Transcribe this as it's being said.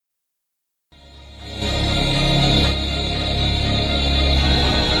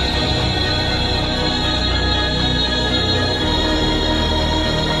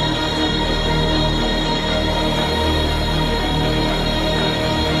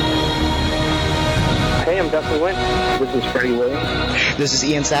Dustin Wynn. This is Freddie Williams. This is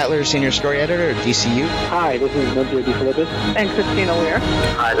Ian Sattler, Senior Story Editor at DCU. Hi, this is Nunzio Di Filippis. And Christina Weir.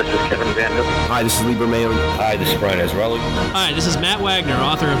 Hi, this is Kevin Vandal. Hi, this is Libra Mayo. Hi, this is Brian Azarelli. Hi, this is Matt Wagner,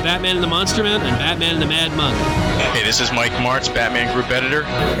 author of Batman and the Monster Man and Batman and the Mad Monk. Hey, this is Mike Martz, Batman Group Editor.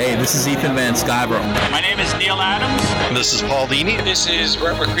 Hey, this is Ethan Van Sciver. My name is Neil Adams. This is Paul Dini. This is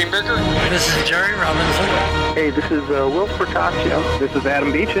Robert Greenberger. This is Jerry Robinson. Hey, this is Will Furtaccio. This is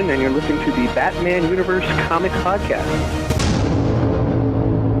Adam Beechin, and you're listening to the Batman Universe Comics Podcast.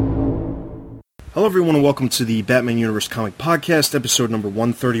 Hello, everyone, and welcome to the Batman Universe Comic Podcast, episode number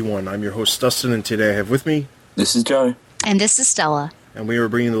 131. I'm your host, Dustin, and today I have with me... This is Joey. And this is Stella. And we are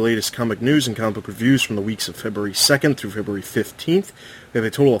bringing the latest comic news and comic book reviews from the weeks of February 2nd through February 15th. We have a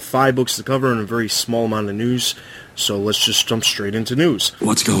total of 5 books to cover and a very small amount of news, so let's just jump straight into news.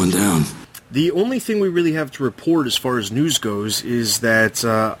 What's going down? The only thing we really have to report as far as news goes is that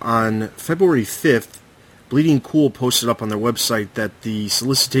on February 5th, Bleeding Cool posted up on their website that the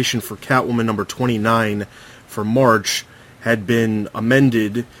solicitation for Catwoman number 29 for March had been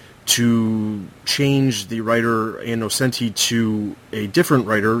amended to change the writer Ann Nocenti to a different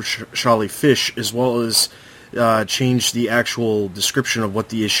writer, Charlie Fish, as well as change the actual description of what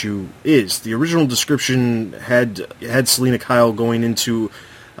the issue is. The original description had Selina Kyle going into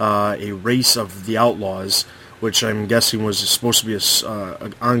a race of the Outlaws, which I'm guessing was supposed to be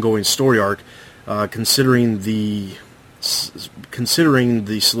an ongoing story arc, considering the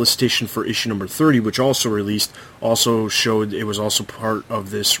solicitation for issue number 30, which also released, also showed it was also part of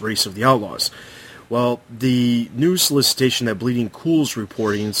this race of the Outlaws. Well, the new solicitation that Bleeding Cool's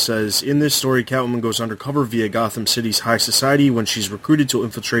reporting says, in this story, Catwoman goes undercover via Gotham City's high society when she's recruited to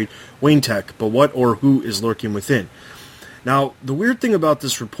infiltrate Wayne Tech, but what or who is lurking within? Now, the weird thing about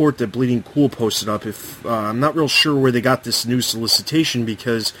this report that Bleeding Cool posted up, I'm not real sure where they got this new solicitation,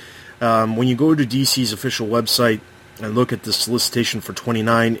 because when you go to DC's official website and look at the solicitation for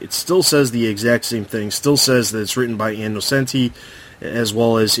 29, it still says the exact same thing. Still says that it's written by Ann Nocenti, as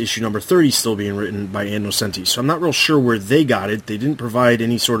well as issue number 30 still being written by Ann Nocenti. So I'm not real sure where they got it. They didn't provide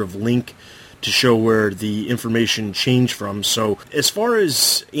any sort of link to show where the information changed from. So as far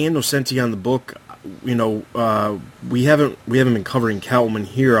as Ann Nocenti on the book, you know, we haven't been covering Catwoman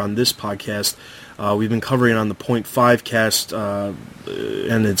here on this podcast. We've been covering it on the Point 5 cast, and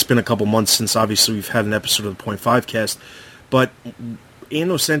it's been a couple months since obviously we've had an episode of the Point 5 cast. But Ann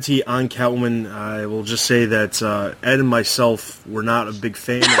Nocenti on Catwoman, I will just say that Ed and myself were not a big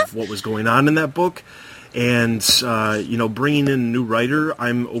fan of what was going on in that book. And, you know, bringing in a new writer,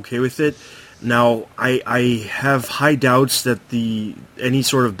 I'm okay with it. Now, I have high doubts that any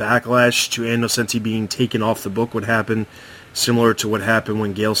sort of backlash to Ann Nocenti being taken off the book would happen, similar to what happened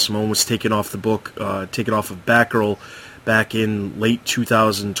when Gail Simone was taken off the book, taken off of Batgirl back in late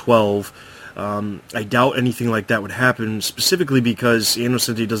 2012. I doubt anything like that would happen, specifically because Ann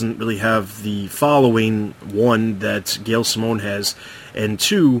Nocenti doesn't really have the following, one, that Gail Simone has, and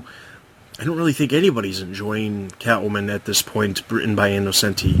two, I don't really think anybody's enjoying Catwoman at this point, written by Ann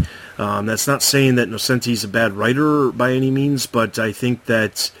Nocenti. That's not saying that Nocenti's a bad writer by any means, but I think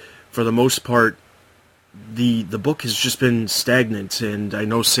that for the most part, the book has just been stagnant, and I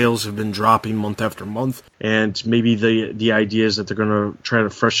know sales have been dropping month after month, and maybe the idea is that they're going to try to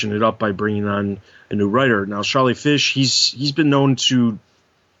freshen it up by bringing on a new writer. Now, Charlie Fish, he's been known to,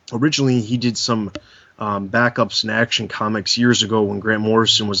 originally he did some backups in Action Comics years ago when Grant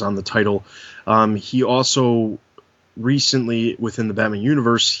Morrison was on the title. He also recently, within the Batman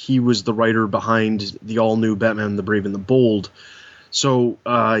universe, he was the writer behind the all-new Batman the Brave and the Bold. So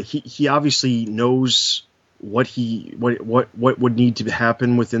he obviously knows what would need to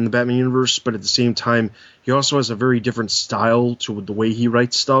happen within the Batman universe, but at the same time, he also has a very different style to the way he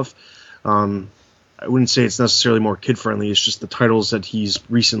writes stuff. I wouldn't say it's necessarily more kid-friendly. It's just the titles that he's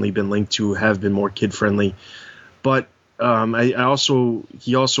recently been linked to have been more kid-friendly. But he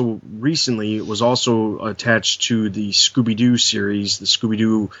also recently was also attached to the Scooby-Doo series, the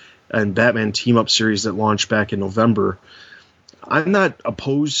Scooby-Doo and Batman team-up series that launched back in November. I'm not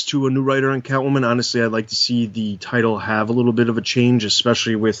opposed to a new writer on Catwoman. Honestly, I'd like to see the title have a little bit of a change,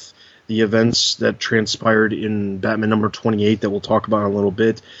 especially with the events that transpired in Batman number 28 that we'll talk about in a little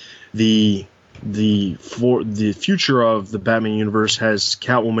bit. The future of the Batman universe has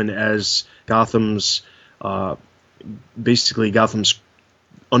Catwoman as Gotham's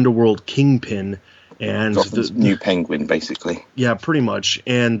underworld kingpin, and Gotham's new Penguin, basically. Yeah, pretty much.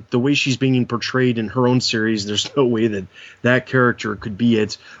 And the way she's being portrayed in her own series, there's no way that character could be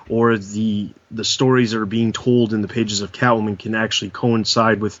it, or the stories that are being told in the pages of Catwoman can actually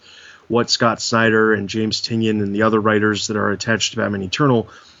coincide with what Scott Snyder and James Tynion and the other writers that are attached to Batman Eternal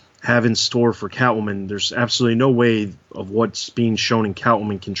have in store for Catwoman. There's absolutely no way of what's being shown in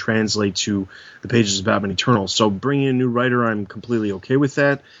Catwoman can translate to the pages of Batman Eternal. So bringing in a new writer, I'm completely okay with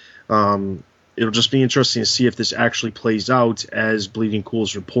that. It'll just be interesting to see if this actually plays out as Bleeding Cool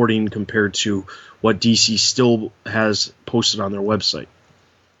is reporting compared to what DC still has posted on their website.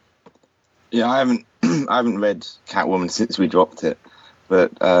 Yeah, I haven't read Catwoman since we dropped it,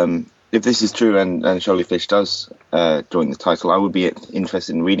 but if this is true and Charlie Fish does join the title, I would be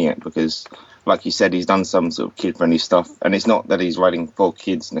interested in reading it because, like you said, he's done some sort of kid-friendly stuff, and it's not that he's writing for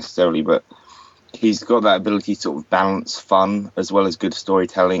kids necessarily, but he's got that ability to sort of balance fun as well as good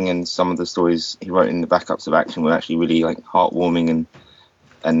storytelling, and some of the stories he wrote in the backups of Action were actually really like heartwarming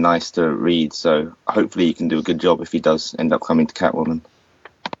and nice to read. So hopefully he can do a good job if he does end up coming to Catwoman.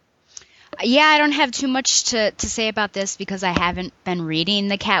 Yeah, I don't have too much to say about this because I haven't been reading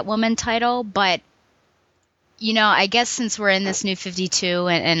the Catwoman title, but I guess since we're in this new 52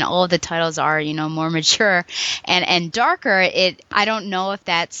 and all of the titles are, more mature and darker, I don't know if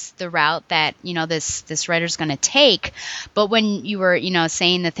that's the route that, this writer's going to take. But when you were,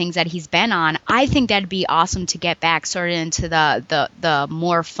 saying the things that he's been on, I think that'd be awesome to get back sort of into the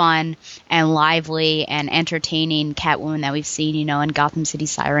more fun and lively and entertaining Catwoman that we've seen, in Gotham City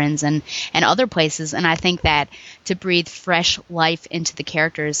Sirens and other places. And I think that to breathe fresh life into the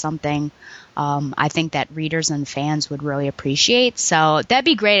character is something I think that readers and fans would really appreciate. So that'd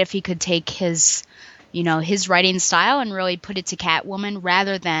be great if he could take his writing style and really put it to Catwoman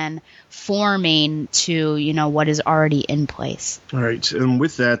rather than forming to, what is already in place. All right. And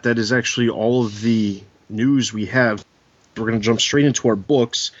with that is actually all of the news we have. We're going to jump straight into our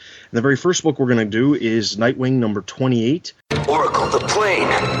books. And the very first book we're going to do is Nightwing number 28. Oracle, the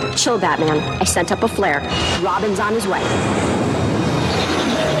plane. Chill, Batman. I sent up a flare. Robin's on his way.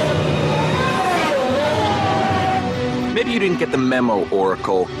 Maybe you didn't get the memo,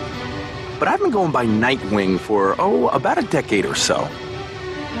 Oracle, but I've been going by Nightwing for, about a decade or so.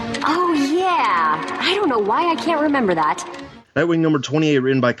 Oh, yeah. I don't know why I can't remember that. Nightwing number 28,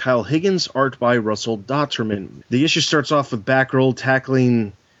 written by Kyle Higgins, art by Russell Dotterman. The issue starts off with Batgirl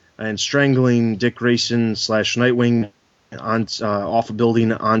tackling and strangling Dick Grayson / Nightwing off a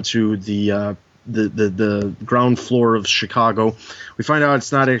building onto the ground floor of Chicago. We find out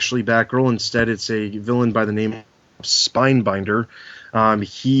it's not actually Batgirl. Instead, it's a villain by the name of Spinebinder.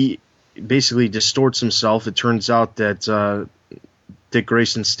 He basically distorts himself. It turns out that Dick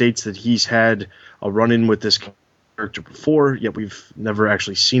Grayson states that he's had a run-in with this character before, yet we've never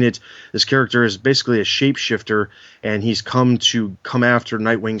actually seen it. This character is basically a shapeshifter, and he's come after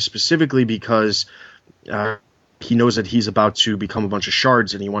Nightwing specifically because he knows that he's about to become a bunch of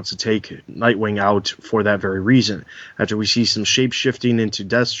shards, and he wants to take Nightwing out for that very reason. After we see some shapeshifting into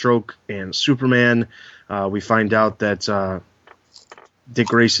Deathstroke and Superman, we find out that Dick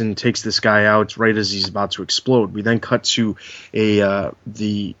Grayson takes this guy out right as he's about to explode. We then cut to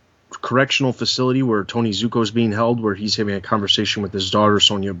the correctional facility where Tony Zuko is being held, where he's having a conversation with his daughter,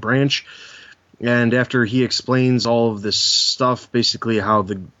 Sonia Branch. And after he explains all of this stuff, basically how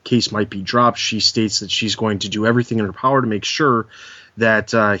the case might be dropped, she states that she's going to do everything in her power to make sure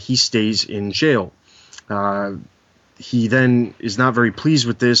that he stays in jail. He then is not very pleased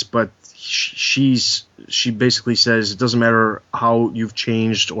with this, but she basically says it doesn't matter how you've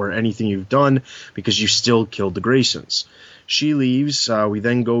changed or anything you've done because you still killed the Graysons. She leaves. We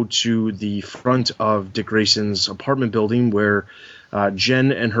then go to the front of Dick Grayson's apartment building where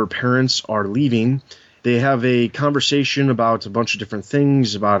Jen and her parents are leaving. They have a conversation about a bunch of different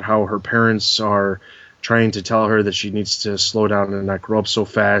things, about how her parents are trying to tell her that she needs to slow down and not grow up so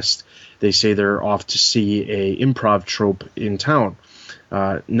fast. They say they're off to see a improv troupe in town.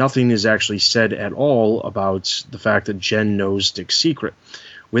 Nothing is actually said at all about the fact that Jen knows Dick's secret.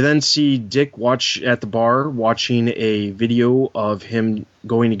 We then see Dick at the bar watching a video of him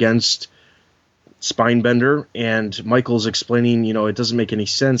going against Spinebender, and Michael's explaining, it doesn't make any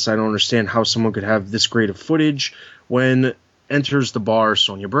sense. I don't understand how someone could have this great of footage when enters the bar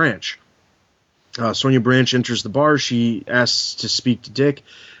Sonia Branch. Sonia Branch enters the bar. She asks to speak to Dick.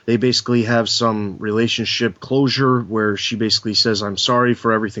 They basically have some relationship closure where she basically says, I'm sorry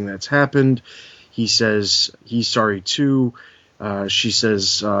for everything that's happened. He says he's sorry too. She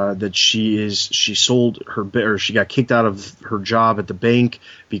says that she got kicked out of her job at the bank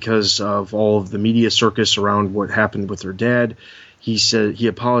because of all of the media circus around what happened with her dad. He said he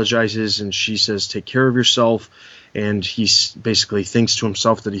apologizes, and she says, take care of yourself. And he basically thinks to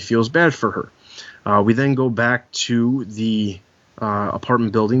himself that he feels bad for her. We then go back to the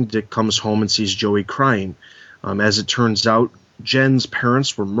apartment building. Dick comes home and sees Joey crying. As it turns out, Jen's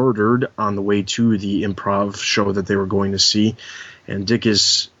parents were murdered on the way to the improv show that they were going to see, and Dick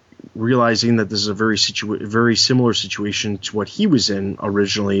is realizing that this is a very similar situation to what he was in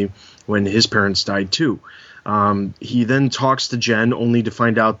originally when his parents died too. He then talks to Jen, only to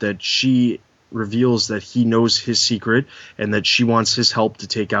find out that she reveals that he knows his secret and that she wants his help to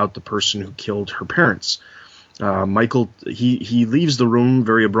take out the person who killed her parents. Michael, he leaves the room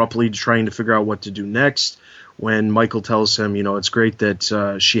very abruptly, trying to figure out what to do next, when Michael tells him, it's great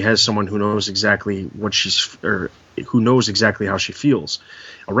that she has someone who knows exactly who knows exactly how she feels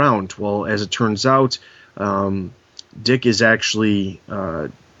around. Well, as it turns out, Dick is actually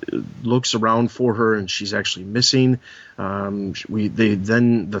looks around for her, and she's actually missing.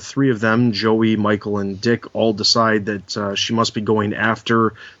 The three of them, Joey, Michael, and Dick, all decide that she must be going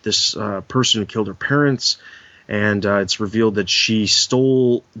after this person who killed her parents. And it's revealed that she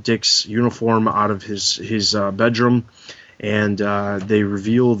stole Dick's uniform out of his bedroom. And they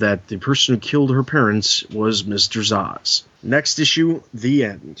reveal that the person who killed her parents was Mr. Zsasz. Next issue, the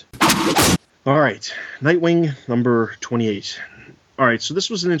end. All right, Nightwing number 28. All right, so this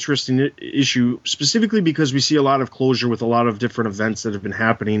was an interesting issue, specifically because we see a lot of closure with a lot of different events that have been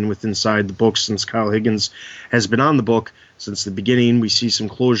happening inside the book since Kyle Higgins has been on the book since the beginning. We see some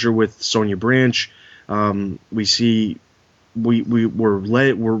closure with Sonia Branch. We see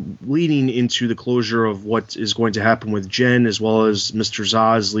we're leading into the closure of what is going to happen with Jen, as well as Mr.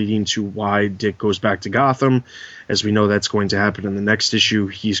 Zsasz, leading to why Dick goes back to Gotham. As we know, that's going to happen in the next issue.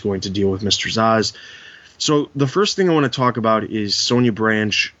 He's going to deal with Mr. Zsasz. So the first thing I want to talk about is Sonia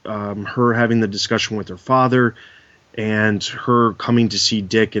Branch, her having the discussion with her father, and her coming to see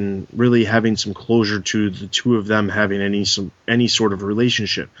Dick and really having some closure to the two of them having any sort of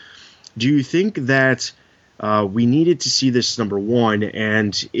relationship. Do you think that we needed to see this, number one,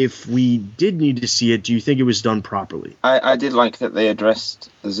 and if we did need to see it, do you think it was done properly? I did like that they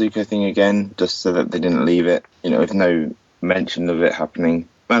addressed the Zuko thing again, just so that they didn't leave it, with no mention of it happening.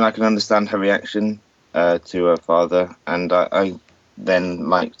 And I can understand her reaction to her father, and I then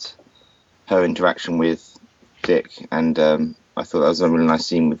liked her interaction with Dick, and I thought that was a really nice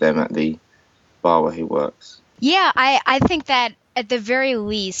scene with them at the bar where he works. Yeah, I think that at the very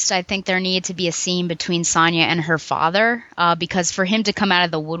least, I think there needed to be a scene between Sonia and her father, because for him to come out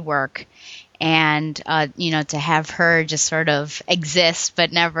of the woodwork and, to have her just sort of exist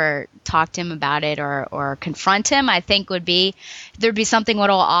but never talk to him about it or confront him, I think there'd be something a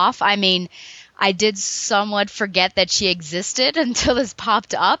little off. I mean, I did somewhat forget that she existed until this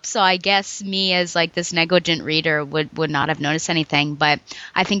popped up, so I guess me as like this negligent reader would not have noticed anything, but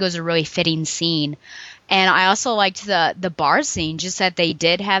I think it was a really fitting scene. And I also liked the bar scene, just that they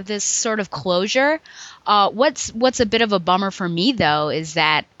did have this sort of closure. What's a bit of a bummer for me, though, is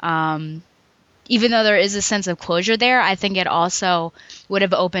that even though there is a sense of closure there, I think it also would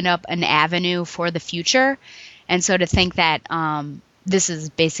have opened up an avenue for the future. And so to think that this is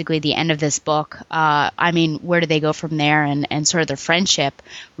basically the end of this book, where do they go from there? And sort of their friendship,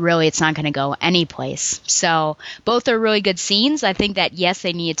 really, it's not going to go anyplace. So both are really good scenes. I think that, yes,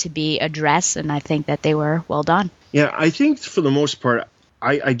 they needed to be addressed, and I think that they were well done. Yeah, I think for the most part,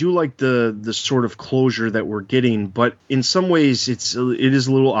 I do like the sort of closure that we're getting, but in some ways it is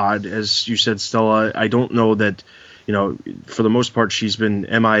a little odd. As you said, Stella, I don't know that, for the most part, she's been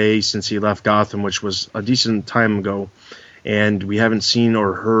MIA since he left Gotham, which was a decent time ago. And we haven't seen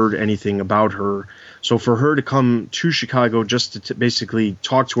or heard anything about her. So for her to come to Chicago just to basically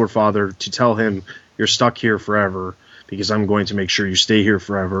talk to her father, to tell him, you're stuck here forever because I'm going to make sure you stay here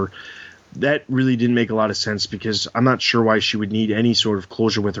forever, that really didn't make a lot of sense, because I'm not sure why she would need any sort of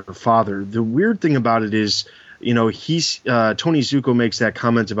closure with her father. The weird thing about it is, Tony Zuko makes that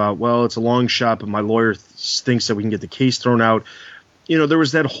comment about, well, it's a long shot, but my lawyer thinks that we can get the case thrown out. There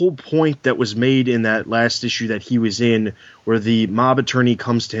was that whole point that was made in that last issue that he was in, where the mob attorney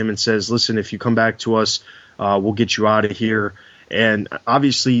comes to him and says, listen, if you come back to us, we'll get you out of here. And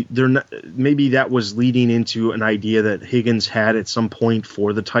obviously, maybe that was leading into an idea that Higgins had at some point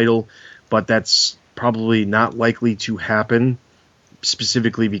for the title, but that's probably not likely to happen,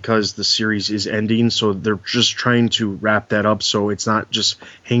 specifically because the series is ending. So they're just trying to wrap that up so it's not just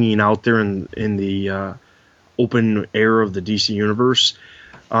hanging out there in the open air of the DC universe.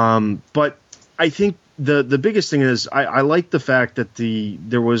 But I think the biggest thing is I like the fact that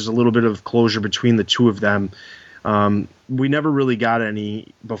there was a little bit of closure between the two of them. We never really got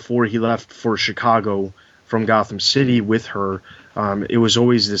any before he left for Chicago from Gotham City with her. It was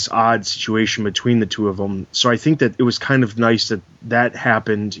always this odd situation between the two of them. So I think that it was kind of nice that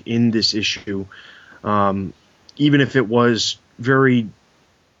happened in this issue, even if it was very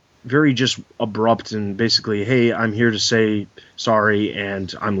very just abrupt and basically, hey, I'm here to say sorry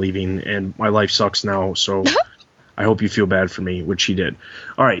and I'm leaving and my life sucks now, so I hope you feel bad for me, which he did.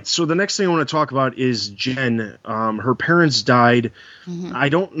 All right, so the next thing I want to talk about is Jen. Her parents died. Mm-hmm. I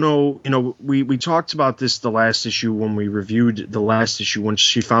don't know, we talked about this the last issue when we reviewed the last issue when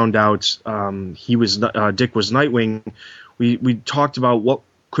she found out Dick was Nightwing. We talked about what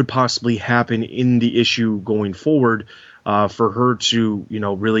could possibly happen in the issue going forward for her to,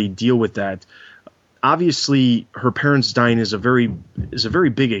 really deal with that. Obviously, her parents dying is a very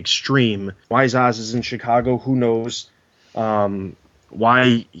big extreme. Why Zaz is in Chicago, who knows?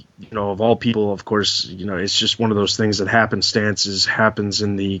 Why, of all people, of course, it's just one of those things that happens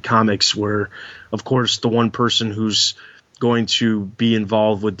in the comics where, of course, the one person who's going to be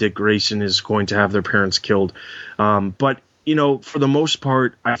involved with Dick Grayson is going to have their parents killed. But, for the most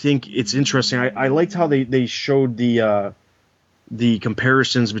part, I think it's interesting. I liked how they showed the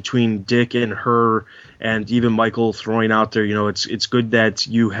comparisons between Dick and her, and even Michael throwing out there, it's good that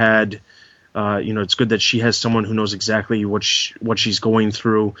you had, it's good that she has someone who knows exactly what she's going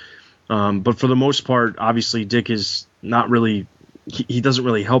through. But for the most part, obviously Dick is not really, he doesn't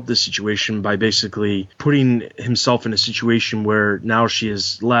really help this situation by basically putting himself in a situation where now she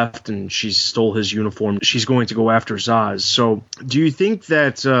has left and she's stole his uniform. She's going to go after Zaz. So do you think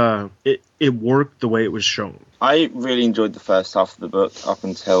that it worked the way it was shown? I really enjoyed the first half of the book up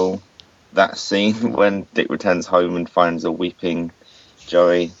until that scene when Dick returns home and finds a weeping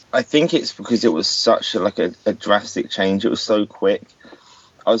Joey. I think it's because it was such a drastic change. It was so quick.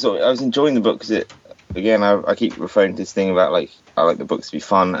 I was enjoying the book because it, again, I keep referring to this thing about I like the books to be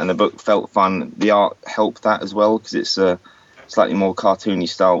fun, and the book felt fun. The art helped that as well because it's a slightly more cartoony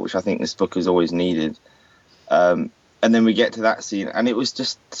style, which I think this book has always needed. And then we get to that scene, and it was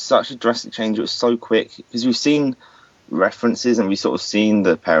just such a drastic change. It was so quick, because we've seen references and we've sort of seen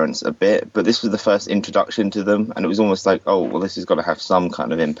the parents a bit, but this was the first introduction to them, and it was almost like, oh, well, this has got to have some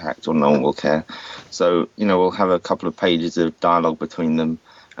kind of impact or no one will care. So, we'll have a couple of pages of dialogue between them,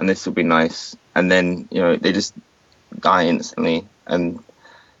 and this will be nice. And then, they just die instantly. And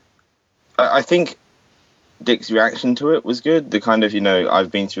I think Dick's reaction to it was good. The kind of,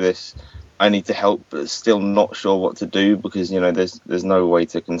 I've been through this, I need to help, but still not sure what to do because, there's no way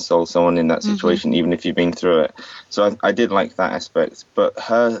to console someone in that situation, even if you've been through it. So I did like that aspect. But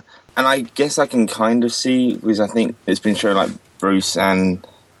her, and I guess I can kind of see, because I think it's been shown like Bruce and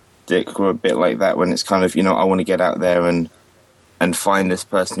Dick were a bit like that when it's kind of, I want to get out there and find this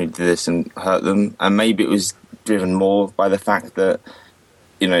person who did this and hurt them. And maybe it was driven more by the fact that,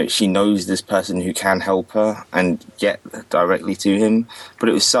 she knows this person who can help her and get directly to him. But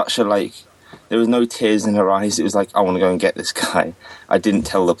it was such a, there was no tears in her eyes. It was like, I want to go and get this guy. I didn't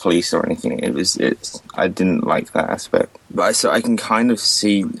tell the police or anything. I didn't like that aspect. But I can kind of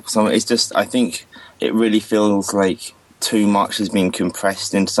see some. It's just, I think it really feels like too much has been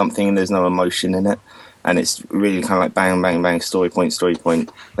compressed into something and there's no emotion in it. And it's really kind of like bang, bang, bang, story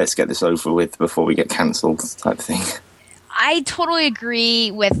point. Let's get this over with before we get cancelled type thing. I totally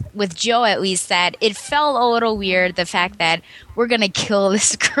agree with Joe, at least, that it felt a little weird, the fact that we're going to kill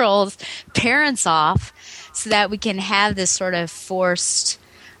this girl's parents off so that we can have this sort of forced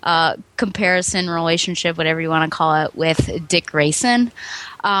comparison relationship, whatever you want to call it, with Dick Grayson.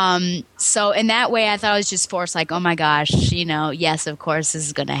 So in that way, I thought it was just forced, like, oh my gosh, yes, of course this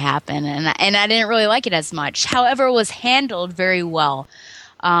is going to happen. And I didn't really like it as much. However, it was handled very well.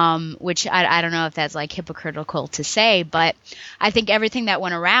 Which I don't know if that's hypocritical to say, but I think everything that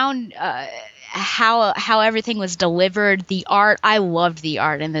went around, how everything was delivered, the art, I loved the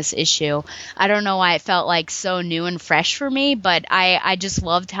art in this issue. I don't know why it felt so new and fresh for me, but I just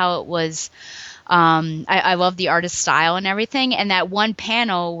loved how it was. I love the artist's style and everything. And that one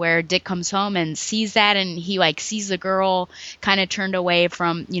panel where Dick comes home and sees that, and he sees the girl kind of turned away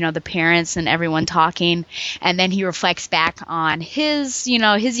from, the parents and everyone talking. And then he reflects back on his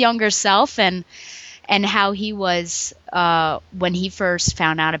younger self and how he was, when he first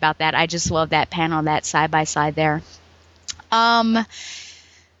found out about that. I just love that panel, that side by side there.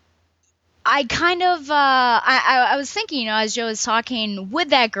 I kind of I was thinking, as Joe was talking,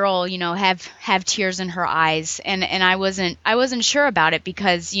 would that girl, have tears in her eyes? And I wasn't sure about it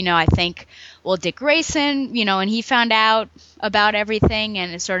because, I think, well, Dick Grayson, and he found out about everything,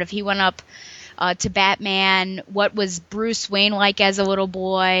 and it sort of, he went up to Batman. What was Bruce Wayne like as a little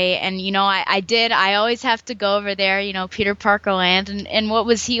boy? And, I always have to go over there, Peter Parker land, and what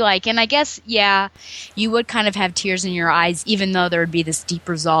was he like? And I guess, yeah, you would kind of have tears in your eyes, even though there would be this deep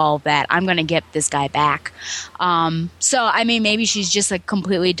resolve that I'm going to get this guy back. So, I mean, maybe she's just a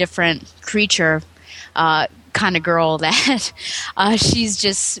completely different creature, kind of girl that she's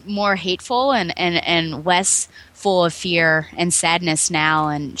just more hateful and less full of fear and sadness now,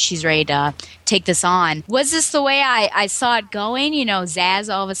 and she's ready to take this on. Was this the way I saw it going? You know,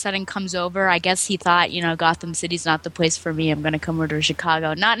 Zsasz all of a sudden comes over. I guess he thought, you know, Gotham City's not the place for me. I'm going to come over to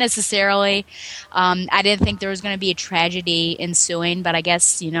Chicago. Not necessarily. I didn't think there was going to be a tragedy ensuing, but I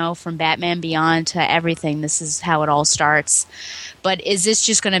guess, you know, from Batman Beyond to everything, this is how it all starts. But is this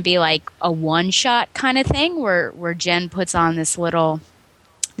just going to be like a one-shot kind of thing where Jen puts on this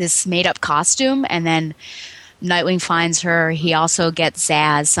made-up costume and then Nightwing finds her, he also gets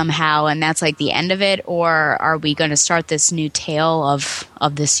Zsasz somehow, and that's like the end of it? Or are we going to start this new tale of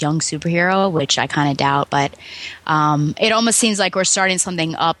this young superhero, which I kind of doubt, but it almost seems like we're starting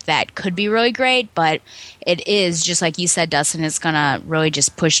something up that could be really great, but it is, just like you said, Dustin, it's going to really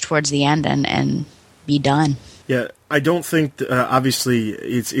just push towards the end and be done. Yeah, I don't think, obviously,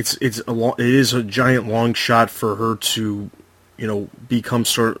 it is a giant long shot for her to, you know, become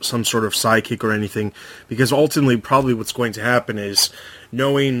some sort of sidekick or anything, because ultimately probably what's going to happen is,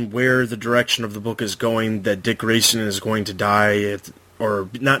 knowing where the direction of the book is going, that Dick Grayson is going to die, or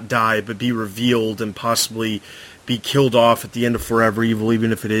not die, but be revealed and possibly be killed off at the end of Forever Evil,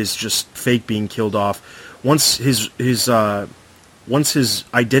 even if it is just fake being killed off. Once his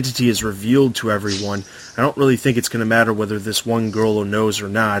identity is revealed to everyone, I don't really think it's going to matter whether this one girl knows or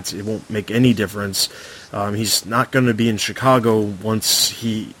not. It won't make any difference. He's not going to be in Chicago once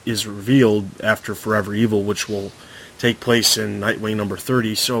he is revealed after Forever Evil, which will take place in Nightwing number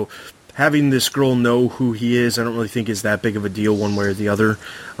 30. So having this girl know who he is, I don't really think is that big of a deal one way or the other.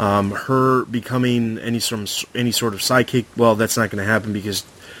 Her becoming any sort of sidekick, well, that's not going to happen because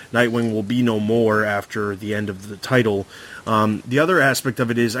Nightwing will be no more after the end of the title. The other aspect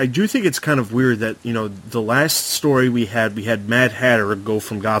of it is, I do think it's kind of weird that, you know, the last story we had Mad Hatter go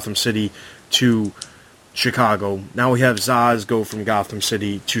from Gotham City to Chicago. Now we have Zsasz go from Gotham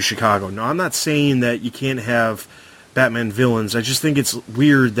City to Chicago. Now, I'm not saying that you can't have Batman villains. I just think it's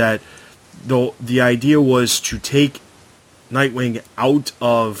weird that the idea was to take Nightwing out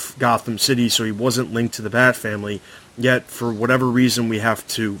of Gotham City so he wasn't linked to the Bat family, yet for whatever reason we have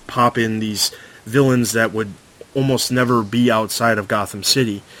to pop in these villains that would almost never be outside of Gotham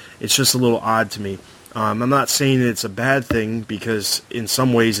City. It's just a little odd to me. I'm not saying that it's a bad thing, because in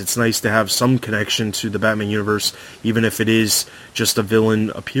some ways it's nice to have some connection to the Batman universe, even if it is just a villain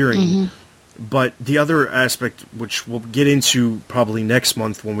appearing. Mm-hmm. But the other aspect, which we'll get into probably next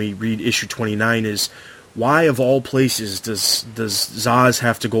month when we read issue 29, is why of all places does Zsasz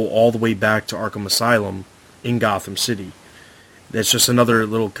have to go all the way back to Arkham Asylum in Gotham City? That's just another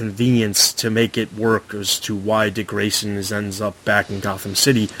little convenience to make it work as to why Dick Grayson ends up back in Gotham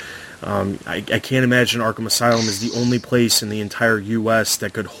City. I can't imagine Arkham Asylum is the only place in the entire U.S.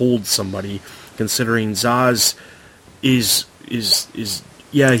 that could hold somebody, considering Zsasz is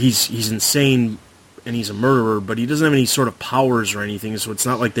he's insane and he's a murderer, but he doesn't have any sort of powers or anything, so it's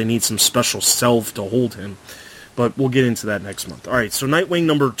not like they need some special salve to hold him. But we'll get into that next month. All right, so Nightwing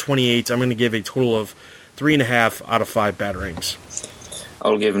number 28, I'm going to give a total of 3.5 out of 5 batarangs.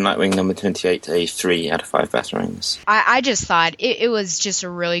 I'll give Nightwing number 28 a 3 out of 5 batarangs. I just thought it was just a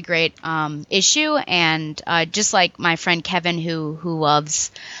really great issue, and just like my friend Kevin, who loves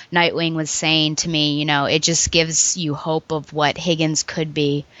Nightwing, was saying to me, you know, it just gives you hope of what Higgins could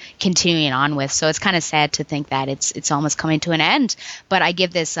be continuing on with. So it's kind of sad to think that it's almost coming to an end, but I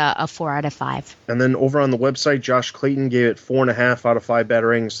give this a 4 out of 5. And then over on the website, Josh Clayton gave it 4.5 out of 5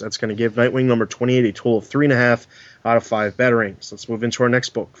 batarangs. That's going to give Nightwing number 28 a total of 3.5 out of 5 batarangs. Let's move into our next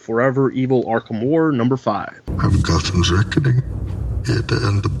book, Forever Evil Arkham War, number 5. I've Gotham's reckoning. Here to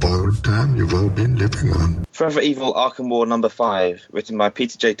end the borrowed time you've all been living on. Forever Evil Arkham War number 5, written by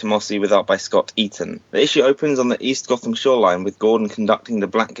Peter J. Tomasi with art by Scott Eaton. The issue opens on the East Gotham shoreline with Gordon conducting the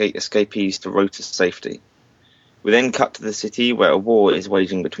Blackgate escapees to road to safety. We then cut to the city where a war is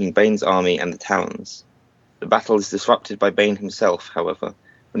waging between Bane's army and the Talons. The battle is disrupted by Bane himself, however,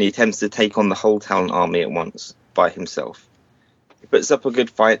 when he attempts to take on the whole Talon army at once, by himself. He puts up a good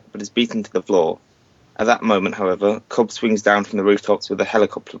fight, but is beaten to the floor. At that moment, however, Cobb swings down from the rooftops with a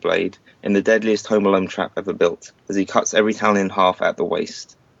helicopter blade in the deadliest Home Alone trap ever built, as he cuts every Talon in half at the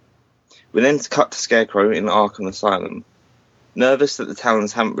waist. We then cut to Scarecrow in Arkham Asylum. Nervous that the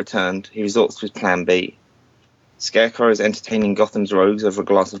Talons haven't returned, he resorts to his plan B. Scarecrow is entertaining Gotham's rogues over a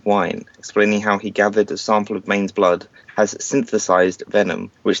glass of wine, explaining how he gathered a sample of Bane's blood has synthesized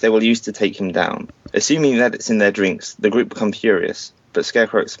venom, which they will use to take him down. Assuming that it's in their drinks, the group become furious, but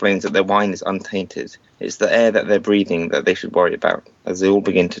Scarecrow explains that their wine is untainted. It's the air that they're breathing that they should worry about, as they all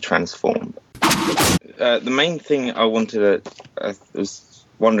begin to transform. The main thing I was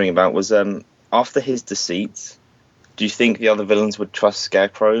wondering about was, after his deceit, do you think the other villains would trust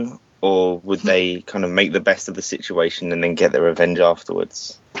Scarecrow or would they kind of make the best of the situation and then get their revenge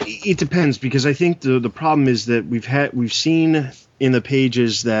afterwards? It depends, because I think the problem is that we've seen in the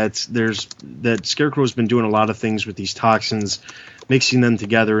pages that Scarecrow's been doing a lot of things with these toxins, mixing them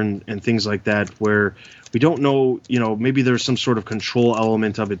together and things like that, where we don't know, maybe there's some sort of control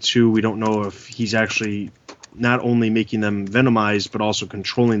element of it too. We don't know if he's actually not only making them venomized, but also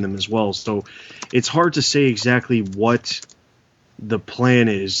controlling them as well. So it's hard to say exactly what the plan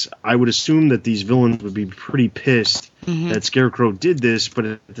is. I would assume that these villains would be pretty pissed that Scarecrow did this, but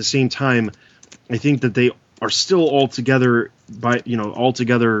at the same time, I think that they are still all together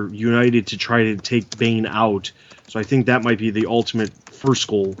united to try to take Bane out. So I think that might be the ultimate first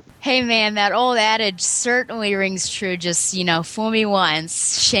goal. Hey man, that old adage certainly rings true. Just, fool me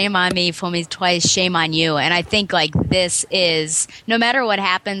once, shame on me, fool me twice, shame on you. And I think this is, no matter what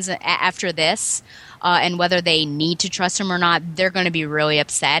happens after this, and whether they need to trust him or not, they're going to be really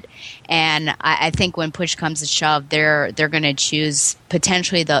upset. And I think when push comes to shove, they're going to choose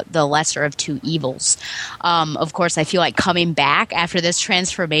potentially the lesser of two evils. Of course, I feel like coming back after this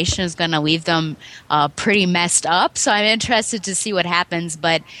transformation is going to leave them pretty messed up. So I'm interested to see what happens.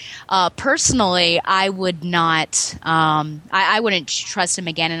 But personally, I would not. I wouldn't trust him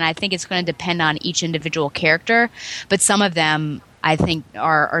again. And I think it's going to depend on each individual character. But some of them, I think,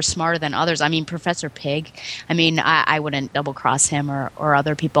 are smarter than others. I mean, Professor Pig. I mean, I wouldn't double cross him or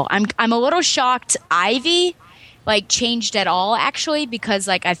other people. I'm a little shocked Ivy changed at all, actually, because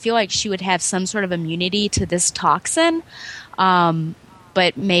I feel like she would have some sort of immunity to this toxin.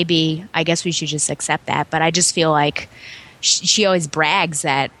 But maybe, I guess we should just accept that. But I just feel like she always brags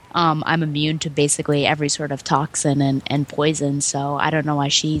that I'm immune to basically every sort of toxin and poison. So I don't know why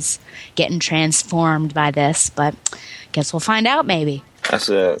she's getting transformed by this, but guess we'll find out maybe. That's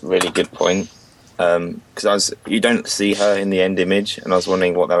a really good point. Because you don't see her in the end image, and I was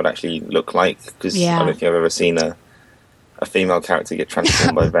wondering what that would actually look like, because I don't think I've ever seen a female character get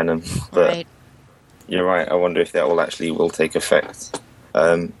transformed by Venom. But right. You're right, I wonder if that will take effect.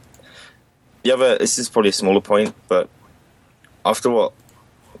 This is probably a smaller point, but after what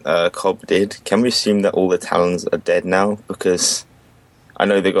Cobb did, can we assume that all the Talons are dead now? Because I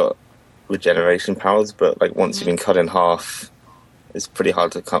know they got regeneration powers, but once you've been cut in half, it's pretty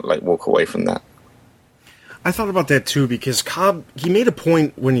hard to walk away from that. I thought about that too, because Cobb, he made a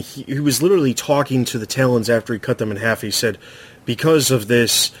point when he was literally talking to the Talons after he cut them in half. He said, because of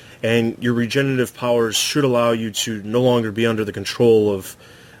this, and your regenerative powers should allow you to no longer be under the control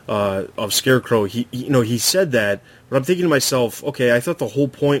of Scarecrow. He said that, but I'm thinking to myself, okay, I thought the whole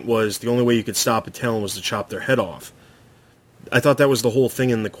point was the only way you could stop a Talon was to chop their head off. I thought that was the whole thing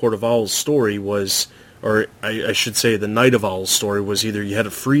in the Court of Owls story was, or I should say the Night of Owls story was, either you had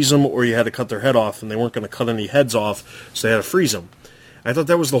to freeze them or you had to cut their head off, and they weren't going to cut any heads off, so they had to freeze them. I thought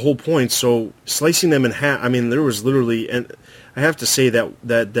that was the whole point, so slicing them in half, I mean, there was literally, and I have to say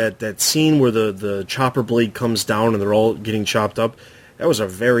that scene where the chopper blade comes down and they're all getting chopped up, that was a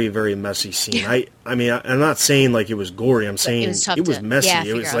very, very messy scene. I mean, I'm not saying it was gory, I'm saying it was messy.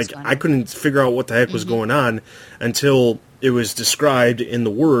 It was I couldn't figure out what the heck was going on until it was described in the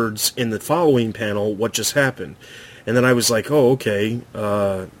words in the following panel what just happened. And then I was like, oh, okay,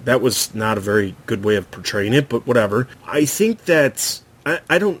 that was not a very good way of portraying it, but whatever. I think that,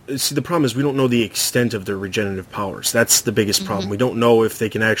 I don't, see, the problem is we don't know the extent of their regenerative powers. That's the biggest problem. We don't know if they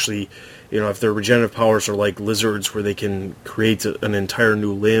can actually, if their regenerative powers are like lizards where they can create an entire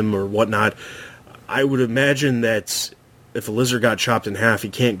new limb or whatnot. I would imagine that if a lizard got chopped in half, he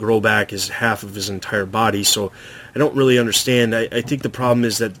can't grow back half of his entire body, so I don't really understand. I think the problem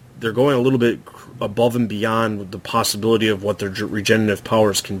is that they're going a little bit above and beyond the possibility of what their regenerative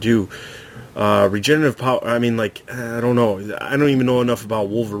powers can do. Regenerative power, I mean, I don't know. I don't even know enough about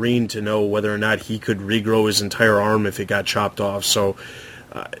Wolverine to know whether or not he could regrow his entire arm if it got chopped off. So,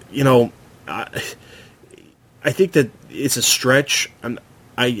 I think that it's a stretch.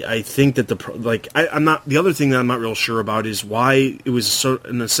 I think that I'm not. The other thing that I'm not real sure about is why it was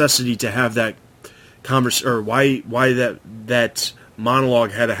a necessity to have that or why that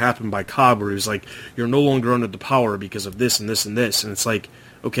monologue had to happen by Cobb, where he was like, "You're no longer under the power because of this and this and this," and it's like,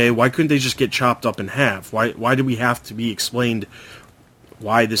 okay, why couldn't they just get chopped up in half? Why do we have to be explained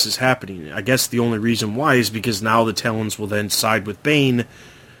why this is happening? I guess the only reason why is because now the Talons will then side with Bane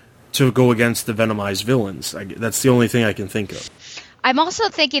to go against the Venomized villains. That's the only thing I can think of. I'm also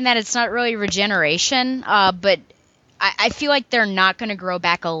thinking that it's not really regeneration, but I feel like they're not going to grow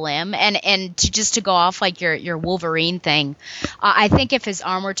back a limb. And to go off your Wolverine thing, I think if his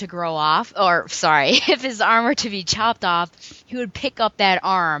arm were to grow off, if his arm were to be chopped off, he would pick up that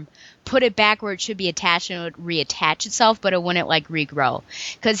arm, put it back where it should be attached, and it would reattach itself, but it wouldn't like regrow.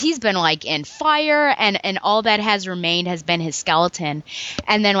 Because he's been like in fire, and all that has remained has been his skeleton.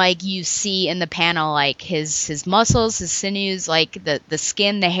 And then like you see in the panel like his muscles, his sinews, like the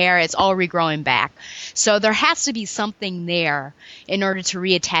skin, the hair, it's all regrowing back. So there has to be something there in order to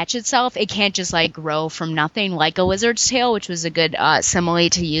reattach itself. It can't just like grow from nothing like a lizard's tail, which was a good simile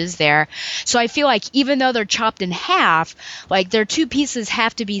to use there. So I feel like even though they're chopped in half, like their two pieces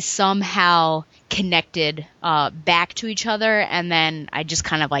have to be somehow connected back to each other. And then I just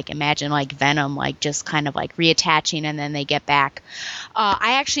kind of like imagine like Venom like just kind of like reattaching and then they get back.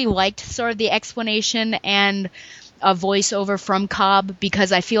 I actually liked sort of the explanation and a voiceover from Cobb,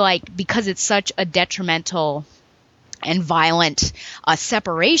 because I feel like because it's such a detrimental and violent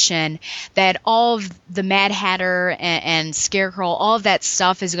separation, that all of the Mad Hatter and Scarecrow, all of that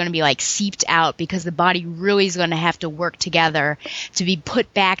stuff is going to be like seeped out, because the body really is going to have to work together to be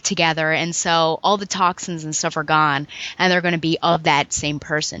put back together. And so all the toxins and stuff are gone, and they're going to be of that same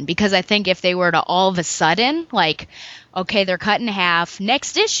person. Because I think if they were to all of a sudden, like, okay, they're cut in half,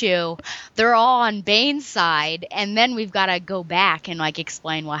 next issue, they're all on Bane's side, and then we've got to go back and like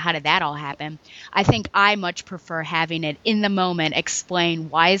explain, well, how did that all happen? I think I much prefer having it in the moment, explain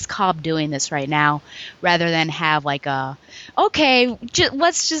why is Cobb doing this right now, rather than have like okay,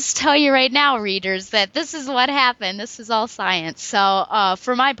 let's just tell you right now, readers, that this is what happened. This is all science. So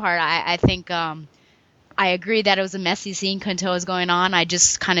for my part, I think I agree that it was a messy scene until it was going on. I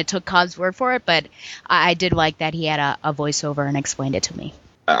just kind of took Cobb's word for it, but I did like that he had a voiceover and explained it to me.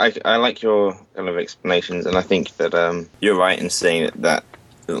 I like your kind of explanations, and I think that you're right in saying that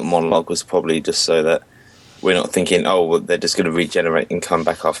little monologue was probably just so that we're not thinking, oh, well, they're just going to regenerate and come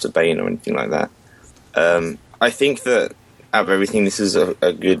back after Bane or anything like that. I think that out of everything, this is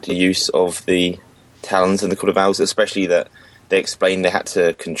a good use of the talons and the Court of Owls, especially that they explained they had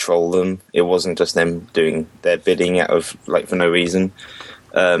to control them. It wasn't just them doing their bidding out of like for no reason.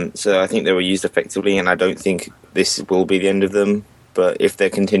 So I think they were used effectively, and I don't think this will be the end of them. But if they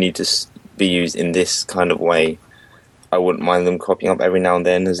continue to be used in this kind of way, I wouldn't mind them cropping up every now and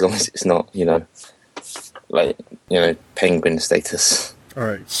then, as long as it's not, Penguin status. All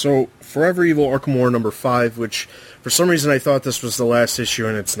right, so Forever Evil Arkham War number 5, which for some reason I thought this was the last issue,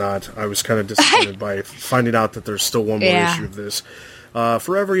 and it's not. I was kind of disappointed by finding out that there's still one more issue of this.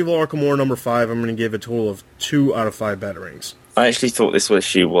 Forever Evil Arkham War number 5, I'm going to give a total of 2 out of 5 batarangs. I actually thought this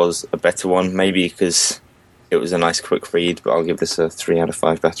issue was a better one, maybe because it was a nice quick read, but I'll give this a 3 out of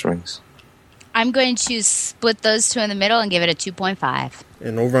 5 batarangs. I'm going to split those two in the middle and give it a 2.5.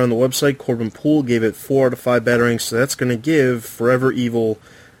 And over on the website, Corbin Poole gave it 4 out of 5 batarangs, so that's going to give Forever Evil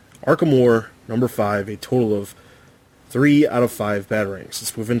Arkham War number 5 a total of 3 out of 5 batarangs.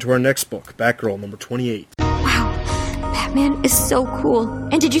 Let's move into our next book, Batgirl number 28. Wow, Batman is so cool.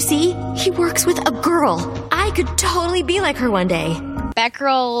 And did you see? He works with a girl. I could totally be like her one day.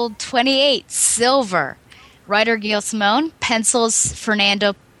 Batgirl 28, Silver. Writer Gail Simone, pencils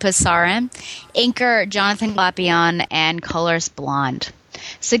Fernando Pizarro, inker Jonathan Glapion, and colorist Blonde.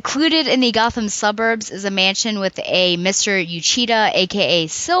 Secluded in the Gotham suburbs is a mansion with a Mr. Uchida, a.k.a.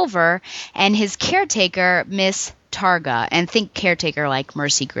 Silver, and his caretaker, Miss Targa, and think caretaker like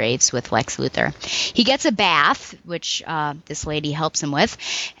Mercy Graves with Lex Luthor. He gets a bath, which this lady helps him with,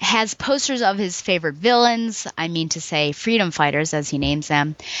 has posters of his favorite villains, I mean to say freedom fighters as he names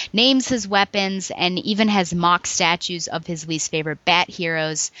them, names his weapons, and even has mock statues of his least favorite bat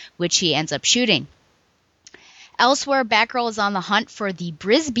heroes, which he ends up shooting. Elsewhere, Batgirl is on the hunt for the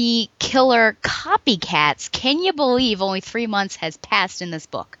Brisby killer copycats. Can you believe only 3 months has passed in this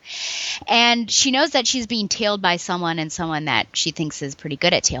book? And she knows that she's being tailed by someone, and someone that she thinks is pretty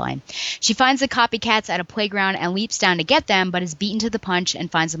good at tailing. She finds the copycats at a playground and leaps down to get them, but is beaten to the punch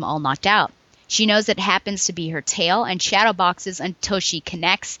and finds them all knocked out. She knows it happens to be her tail and shadow boxes until she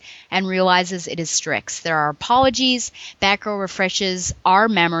connects and realizes it is Strix. There are apologies. Batgirl refreshes our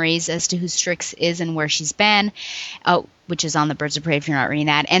memories as to who Strix is and where she's been, which is on the Birds of Prey if you're not reading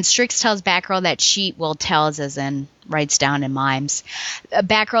that. And Strix tells Batgirl that tells as in writes down in mimes,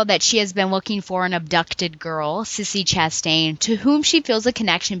 Batgirl that she has been looking for an abducted girl, Sissy Chastain, to whom she feels a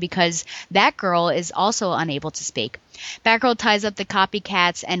connection because that girl is also unable to speak. Batgirl ties up the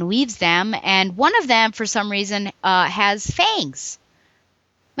copycats and leaves them, and one of them, for some reason, has fangs.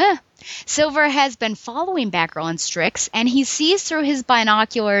 Silver has been following Batgirl and Strix, and he sees through his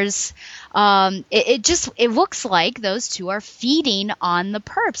binoculars. It looks like those two are feeding on the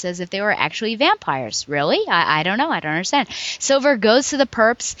perps as if they were actually vampires. Really? I don't know. I don't understand. Silver goes to the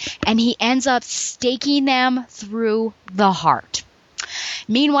perps, and he ends up staking them through the heart.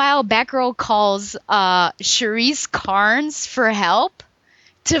 Meanwhile, Batgirl calls Charisse Carnes for help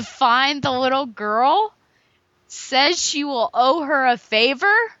to find the little girl, says she will owe her a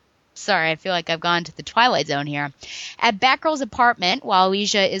favor. Sorry, I feel like I've gone to the Twilight Zone here. At Batgirl's apartment, while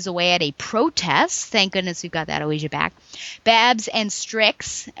Alicia is away at a protest, thank goodness we've got that Alicia back, Babs and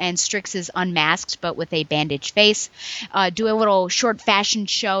Strix is unmasked but with a bandaged face, do a little short fashion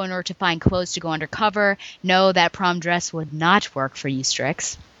show in order to find clothes to go undercover. No, that prom dress would not work for you,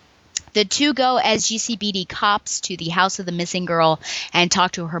 Strix. The two go as GCPD cops to the house of the missing girl and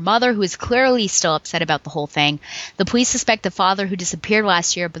talk to her mother, who is clearly still upset about the whole thing. The police suspect the father who disappeared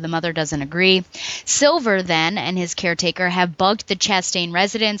last year, but the mother doesn't agree. Silver, then, and his caretaker have bugged the Chastain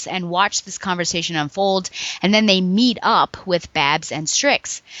residence and watched this conversation unfold, and then they meet up with Babs and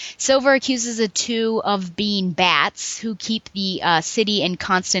Strix. Silver accuses the two of being bats who keep the city in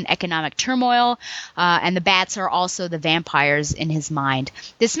constant economic turmoil, and the bats are also the vampires in his mind.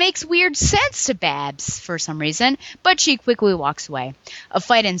 This makes weird sense to Babs for some reason, but she quickly walks away. A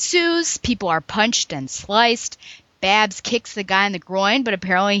fight ensues, people are punched and sliced. Babs kicks the guy in the groin, but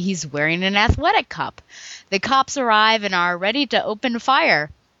apparently he's wearing an athletic cup. The cops arrive and are ready to open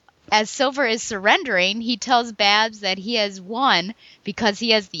fire. As Silver is surrendering, he tells Babs that he has won because he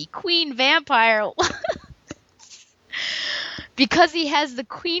has the Queen Vampire because he has the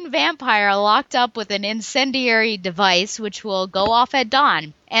Queen Vampire locked up with an incendiary device which will go off at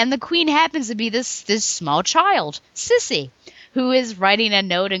dawn. And the Queen happens to be this small child, Sissy, who is writing a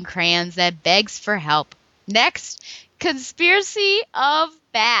note in crayons that begs for help. Next, Conspiracy of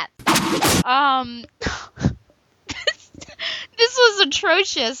Bats. This was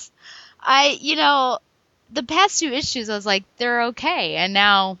atrocious. The past two issues I was like, they're okay. And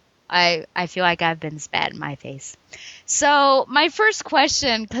now I feel like I've been spat in my face. So my first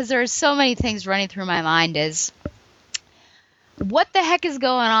question, because there are so many things running through my mind, is what the heck is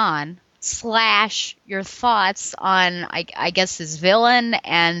going on? / your thoughts on, I guess, this villain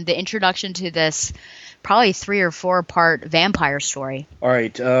and the introduction to this probably 3 or 4 part vampire story. All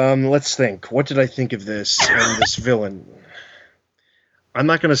right, let's think. What did I think of this and this villain? I'm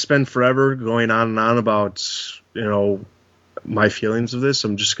not going to spend forever going on and on about, my feelings of this.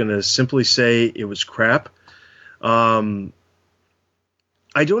 I'm just going to simply say it was crap. I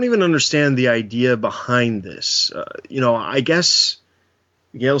don't even understand the idea behind this. I guess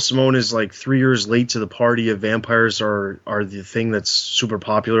Gail Simone is like 3 years late to the party of vampires are the thing that's super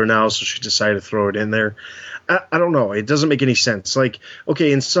popular now, so she decided to throw it in there. I don't know. It doesn't make any sense. Like,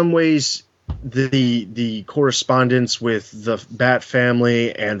 okay, in some ways, the correspondence with the Bat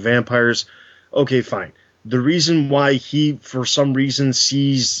family and vampires, okay, fine. The reason why he, for some reason,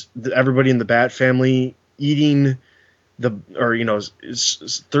 sees everybody in the Bat family eating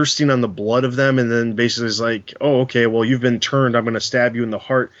is thirsting on the blood of them, and then basically is like, oh, okay, well, you've been turned, I'm going to stab you in the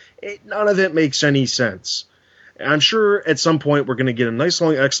heart. None of it makes any sense. I'm sure at some point we're going to get a nice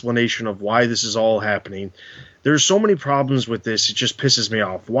long explanation of why this is all happening. There's so many problems with this, it just pisses me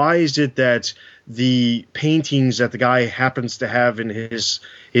off. Why is it that the paintings that the guy happens to have in his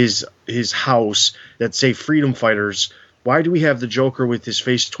house that say freedom fighters, why do we have the Joker with his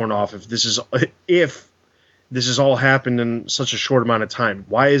face torn off if this has all happened in such a short amount of time?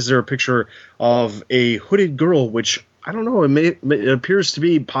 Why is there a picture of a hooded girl, which, I don't know, it appears to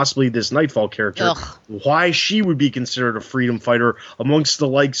be possibly this Nightfall character. Ugh. Why she would be considered a freedom fighter amongst the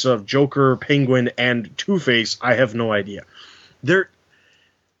likes of Joker, Penguin, and Two-Face, I have no idea.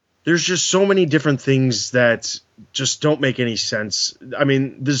 There's just so many different things that just don't make any sense. I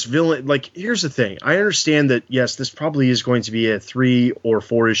mean, this villain, like, here's the thing. I understand that, yes, this probably is going to be a 3 or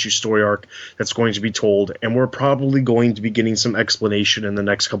 4 issue story arc that's going to be told, and we're probably going to be getting some explanation in the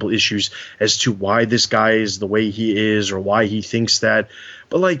next couple issues as to why this guy is the way he is or why he thinks that.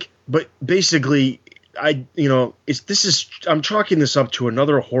 But basically, I'm chalking this up to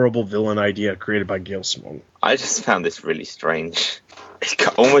another horrible villain idea created by Gail Simone. I just found this really strange.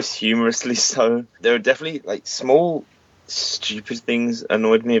 Almost humorously so. There are definitely small, stupid things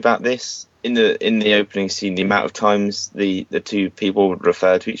annoyed me about this. In the opening scene, the amount of times the two people would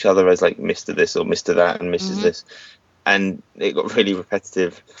refer to each other as Mr. This or Mr. That and Mrs. This, and it got really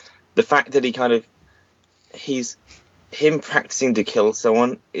repetitive. The fact that him practicing to kill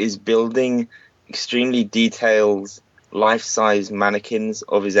someone is building extremely detailed life-size mannequins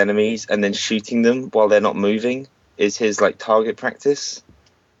of his enemies and then shooting them while they're not moving is his target practice.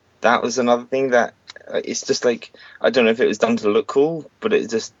 That was another thing that it's just I don't know if it was done to look cool, but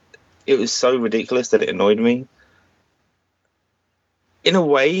it was so ridiculous that it annoyed me. In a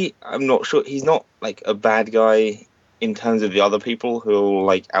way, I'm not sure he's not a bad guy in terms of the other people who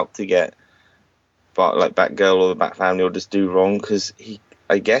are out to get, but Batgirl or the Bat family or just do wrong, because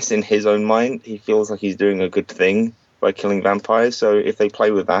I guess in his own mind, he feels like he's doing a good thing by killing vampires. So if they play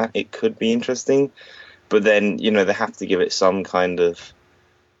with that, it could be interesting. But then, you know, they have to give it some kind of,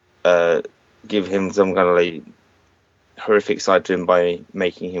 give him some kind of like horrific side to him by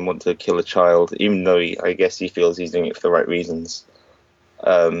making him want to kill a child, even though I guess he feels he's doing it for the right reasons.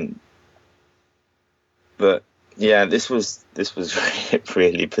 But yeah, this was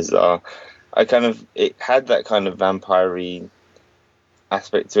really bizarre. It had that kind of vampire-y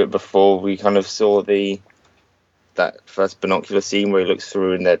aspect to it before we kind of saw that first binocular scene where he looks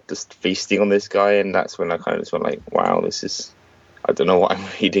through and they're just feasting on this guy, and that's when I kind of just went like, wow, I don't know what I'm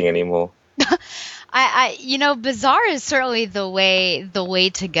reading anymore. Bizarre is certainly the way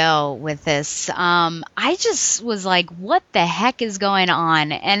to go with this. I just was like, what the heck is going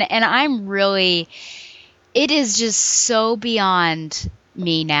on? And I'm really, it is just so beyond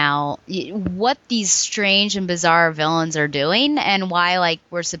me now what these strange and bizarre villains are doing and why like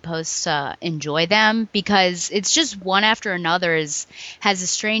we're supposed to enjoy them, because it's just one after another has a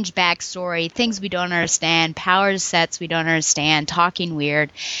strange backstory, things we don't understand, power sets we don't understand, talking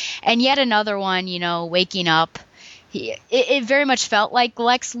weird, and yet another one, waking up. It very much felt like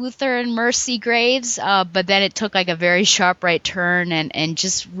Lex Luthor and Mercy Graves, but then it took like a very sharp right turn and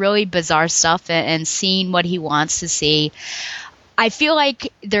just really bizarre stuff and seeing what he wants to see. I feel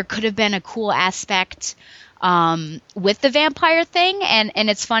like there could have been a cool aspect with the vampire thing, and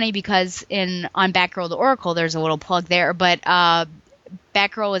it's funny because on Batgirl the Oracle, there's a little plug there, but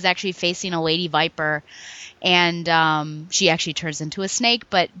Batgirl was actually facing a Lady Viper, and she actually turns into a snake.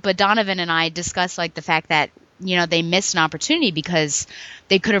 But Donovan and I discussed like the fact that they missed an opportunity because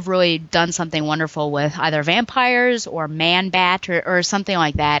they could have really done something wonderful with either vampires or Man-Bat or something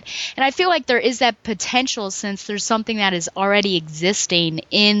like that. And I feel like there is that potential, since there's something that is already existing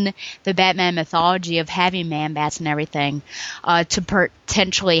in the Batman mythology of having Man-Bats and everything, to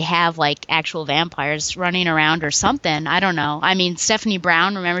potentially have like actual vampires running around or something. I don't know. I mean, Stephanie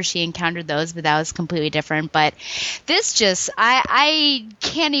Brown, remember she encountered those, but that was completely different. But this just, I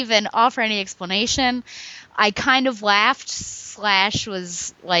can't even offer any explanation. I kind of laughed /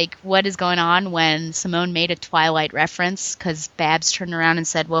 was like, what is going on, when Simone made a Twilight reference, because Babs turned around and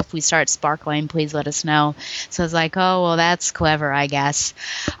said, well, if we start sparkling, please let us know. So I was like, oh, well, that's clever, I guess.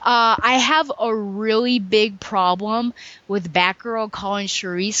 I have a really big problem with Batgirl calling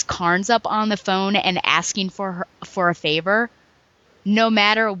Charisse Carnes up on the phone and asking for a favor. No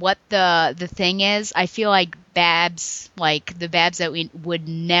matter what the thing is, I feel like Babs, like the Babs that we would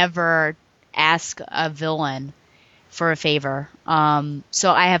never ask a villain for a favor.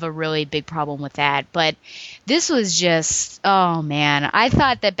 So I have a really big problem with that. But this was just, oh man, I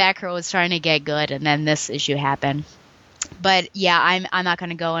thought that Batgirl was trying to get good, and then this issue happened. But yeah, I'm not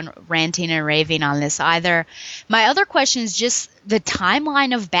going to go and ranting and raving on this either. My other question is just the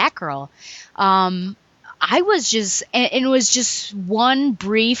timeline of Batgirl. I was just, and it was just one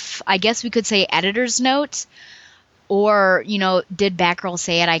brief, I guess we could say, editor's note. Or, did Batgirl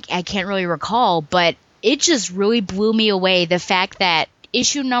say it? I can't really recall, but it just really blew me away. The fact that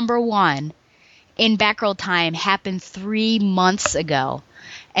issue number 1 in Batgirl time happened 3 months ago.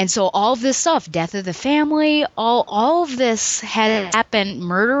 And so all of this stuff, death of the family, all of this had happened,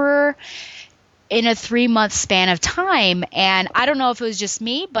 murderer, in a 3-month span of time. And I don't know if it was just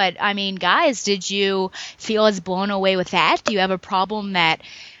me, but I mean, guys, did you feel as blown away with that? Do you have a problem that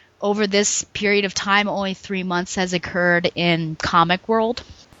over this period of time, only 3 months has occurred in comic world?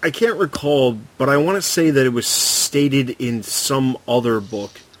 I can't recall, but I want to say that it was stated in some other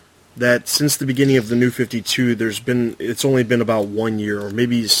book that since the beginning of the New 52, it's only been about 1 year, or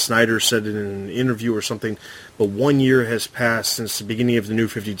maybe Snyder said it in an interview or something, but 1 year has passed since the beginning of the New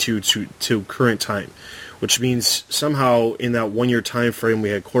 52 to current time, which means somehow in that 1 year time frame we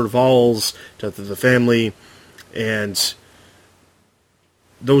had Court of Owls, Death of the Family, and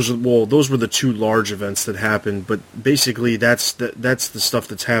those were the two large events that happened, but basically that's the stuff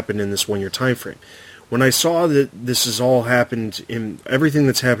that's happened in this 1 year time frame. When I saw that this has all happened everything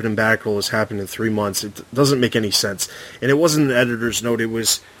that's happened in Batgirl has happened in 3 months, it doesn't make any sense. And it wasn't an editor's note,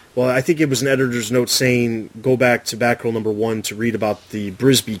 I think it was an editor's note saying go back to Batgirl number 1 to read about the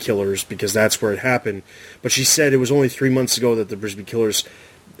Brisby killers, because that's where it happened. But she said it was only 3 months ago that the Brisby killers.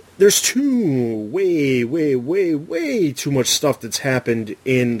 There's way too much stuff that's happened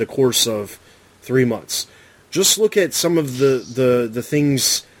in the course of 3 months. Just look at some of the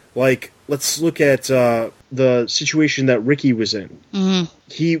things, like, let's look at the situation that Ricky was in. Mm-hmm.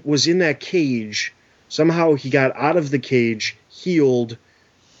 He was in that cage. Somehow he got out of the cage, healed,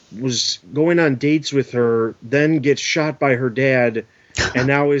 was going on dates with her, then gets shot by her dad, and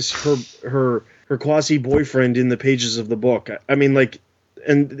now is her quasi-boyfriend in the pages of the book. I mean, like,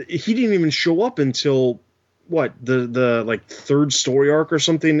 and he didn't even show up until what, the like third story arc or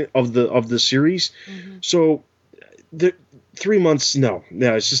something of the series. Mm-hmm. So the 3 months, no,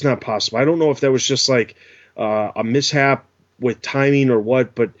 it's just not possible. I don't know if that was just like a mishap with timing or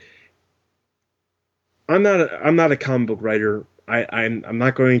what, but I'm not a comic book writer. I'm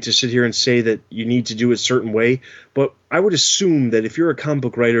not going to sit here and say that you need to do it a certain way, but I would assume that if you're a comic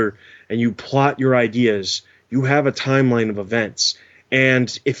book writer and you plot your ideas, you have a timeline of events.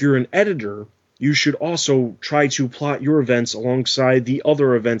 And if you're an editor, you should also try to plot your events alongside the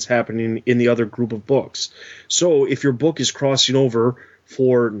other events happening in the other group of books. So if your book is crossing over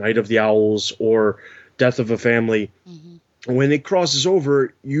for Night of the Owls or Death of a Family, mm-hmm. when it crosses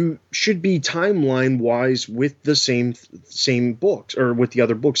over, you should be timeline-wise with the same books, or with the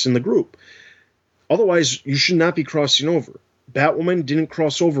other books in the group. Otherwise, you should not be crossing over. Batwoman didn't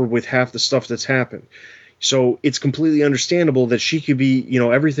cross over with half the stuff that's happened. So it's completely understandable that she could be,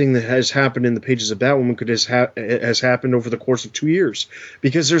 everything that has happened in the pages of Batwoman has happened over the course of 2 years,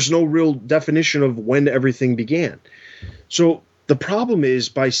 because there's no real definition of when everything began. So the problem is,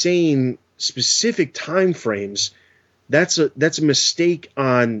 by saying specific time frames, that's a mistake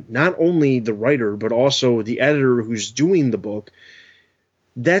on not only the writer but also the editor who's doing the book.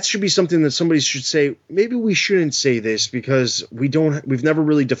 That should be something that somebody should say, maybe we shouldn't say this because we've never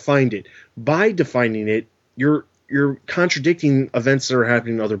really defined it. By defining it, you're contradicting events that are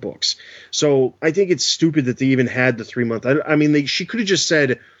happening in other books. So I think it's stupid that they even had the 3 month. I mean, she could have just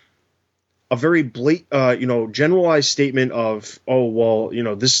said a very generalized statement of, oh, well,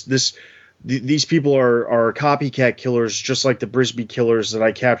 these people are copycat killers, just like the Brisby killers that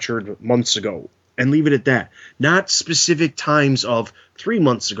I captured months ago, and leave it at that. Not specific times of 3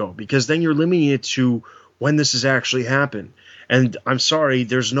 months ago, because then you're limiting it to when this has actually happened. And I'm sorry,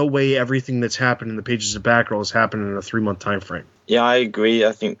 there's no way everything that's happened in the pages of Batgirl has happened in a 3 month time frame. Yeah, I agree.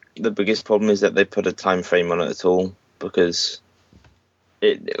 I think the biggest problem is that they put a time frame on it at all, because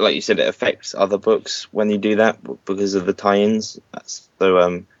it, like you said, it affects other books when you do that because of the tie-ins.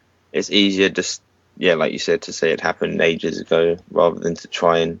 So it's easier just, like you said, to say it happened ages ago rather than to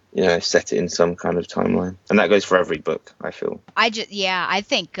try and, set it in some kind of timeline. And that goes for every book, I feel. I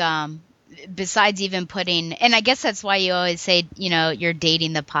think besides even putting, and I guess that's why you always say, you're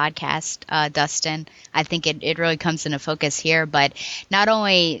dating the podcast, Dustin. I think it really comes into focus here, but not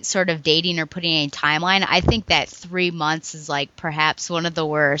only sort of dating or putting a timeline, I think that 3 months is like perhaps one of the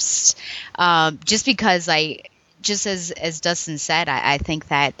worst, just because just as Dustin said, I think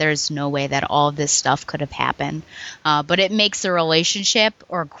that there's no way that all of this stuff could have happened. But it makes the relationship,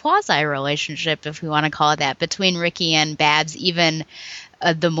 or quasi-relationship, if we want to call it that, between Ricky and Babs even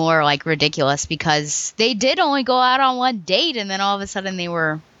the more like ridiculous, because they did only go out on one date and then all of a sudden they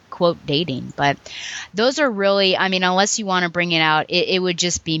were, quote, dating. But those are really, unless you want to bring it out, it would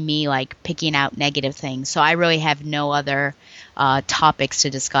just be me like picking out negative things. So I really have no other topics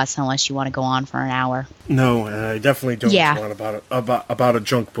to discuss unless you want to go on for an hour. No, I definitely don't want about a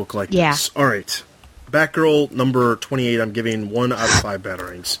junk book like this. All right. Batgirl number 28, I'm giving 1 out of 5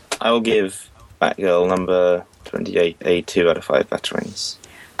 batarangs. I will give Batgirl number 28 a 2 out of 5 batarangs.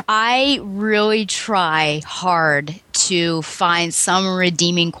 I really try hard to find some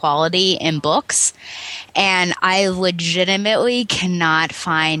redeeming quality in books, and I legitimately cannot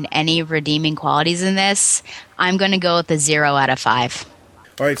find any redeeming qualities in this. I'm going to go with a 0 out of 5.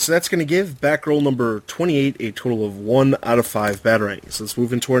 All right, so that's going to give Batgirl number 28 a total of 1 out of 5 batarangs. Let's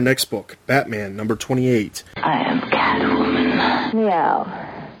move into our next book, Batman number 28. I am Catwoman. Meow.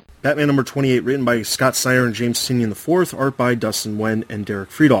 Batman number 28, written by Scott Snyder and James Tynion IV, art by Dustin Nguyen and Derek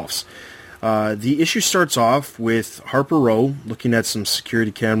Friedolfs. The issue starts off with Harper Row looking at some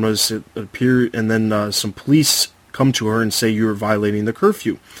security cameras, and then some police come to her and say you're violating the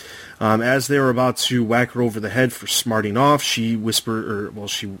curfew. As they are about to whack her over the head for smarting off, she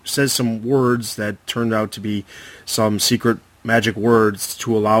she says some words that turned out to be some secret magic words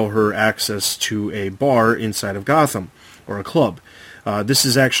to allow her access to a bar inside of Gotham, or a club. This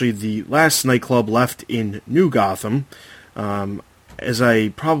is actually the last nightclub left in New Gotham. As I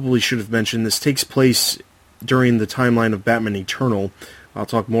probably should have mentioned, this takes place during the timeline of Batman Eternal. I'll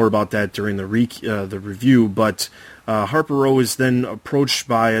talk more about that during the review, but Harper Row is then approached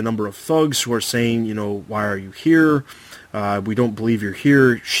by a number of thugs who are saying, why are you here? We don't believe you're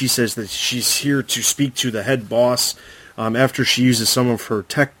here. She says that she's here to speak to the head boss. After she uses some of her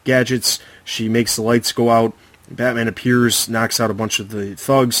tech gadgets, she makes the lights go out. Batman appears, knocks out a bunch of the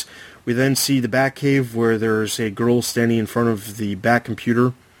thugs. We then see the Batcave, where there's a girl standing in front of the Bat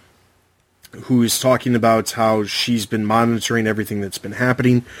computer. who is talking about how she's been monitoring everything that's been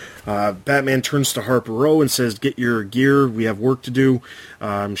happening. Batman turns to Harper Row and says, "Get your gear, we have work to do."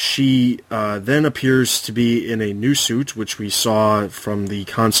 She then appears to be in a new suit, which we saw from the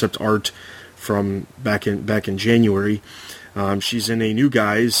concept art from back in January. She's in a new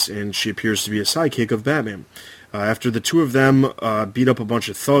guise, and she appears to be a sidekick of Batman. After the two of them beat up a bunch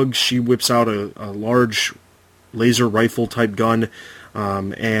of thugs, she whips out a large laser rifle type gun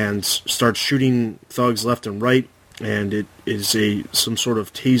and starts shooting thugs left and right, and it is some sort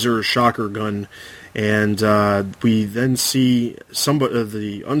of taser shocker gun. And we then see somebody,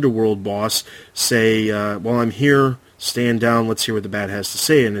 the Underworld boss, say, "Well, I'm here, stand down, let's hear what the Bat has to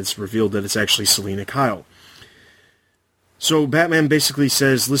say," and it's revealed that it's actually Selina Kyle. So Batman basically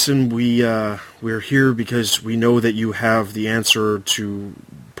says, "Listen, we're here because we know that you have the answer to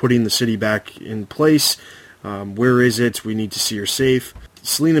putting the city back in place. Where is it? We need to see you're safe."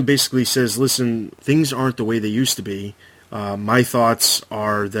 Selina basically says, "Listen, things aren't the way they used to be. My thoughts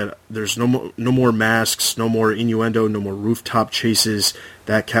are that there's no more masks, no more innuendo, no more rooftop chases.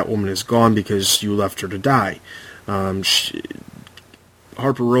 That Catwoman is gone because you left her to die."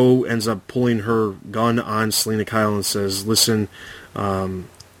 Harper Row ends up pulling her gun on Selina Kyle and says, "Listen, I'm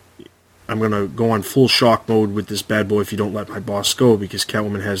going to go on full shock mode with this bad boy if you don't let my boss go," because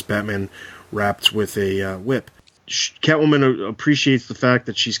Catwoman has Batman wrapped with a whip. Catwoman appreciates the fact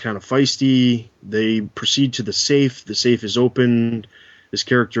that she's kind of feisty. They proceed to the safe. The safe is open. This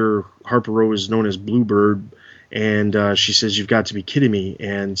character, Harper Row, is known as Bluebird, and she says, "You've got to be kidding me."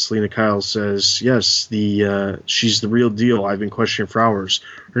 And Selina Kyle says, "Yes, she's the real deal. I've been questioning for hours.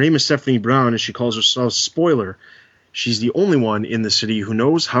 Her name is Stephanie Brown, and she calls herself Spoiler. She's the only one in the city who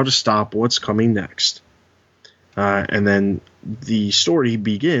knows how to stop what's coming next." And then the story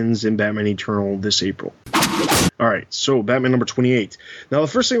begins in Batman Eternal this April. Alright, so Batman number 28. Now, the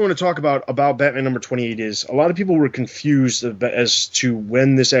first thing I want to talk about Batman number 28 is a lot of people were confused as to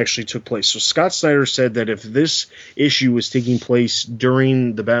when this actually took place. So Scott Snyder said that if this issue was taking place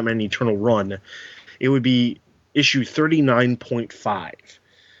during the Batman Eternal run, it would be issue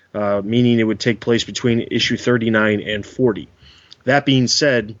 39.5, meaning it would take place between issue 39 and 40. That being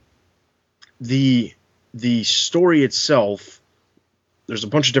said, the story itself, there's a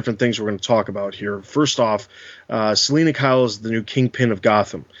bunch of different things we're going to talk about here. First off, Selina Kyle is the new Kingpin of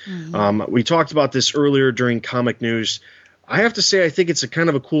Gotham. Mm-hmm. We talked about this earlier during Comic News. I have to say I think it's a kind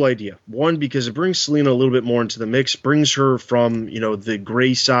of a cool idea. One, because it brings Selina a little bit more into the mix, brings her from, the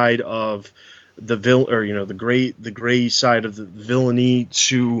gray side of the the gray side of the villainy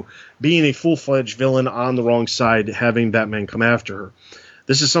to being a full-fledged villain on the wrong side, having Batman come after her.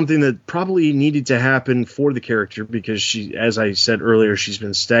 This is something that probably needed to happen for the character because she, as I said earlier, she's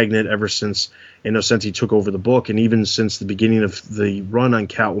been stagnant ever since Innocenti took over the book, and even since the beginning of the run on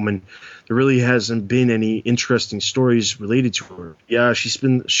Catwoman, there really hasn't been any interesting stories related to her. Yeah, she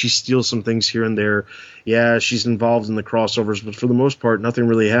steals some things here and there. Yeah, she's involved in the crossovers, but for the most part, nothing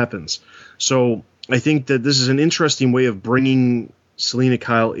really happens. So I think that this is an interesting way of bringing Selina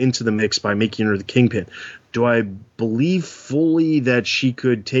Kyle into the mix by making her the Kingpin. Do I believe fully that she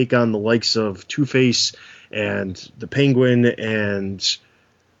could take on the likes of Two-Face and the Penguin and,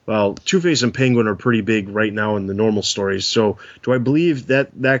 well, Two-Face and Penguin are pretty big right now in the normal stories. So do I believe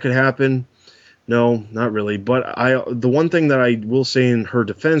that could happen? No, not really. But the one thing that I will say in her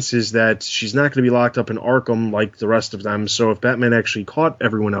defense is that she's not going to be locked up in Arkham like the rest of them. So if Batman actually caught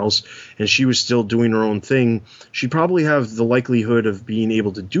everyone else and she was still doing her own thing, she'd probably have the likelihood of being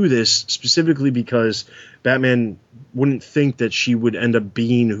able to do this, specifically because Batman wouldn't think that she would end up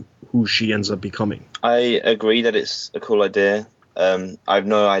being who she ends up becoming. I agree that it's a cool idea. I have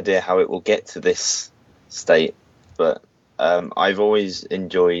no idea how it will get to this state, but I've always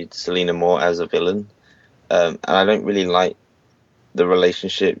enjoyed Selina more as a villain, and I don't really like the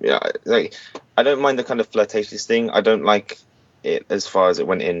relationship. I don't mind the kind of flirtatious thing. I don't like it as far as it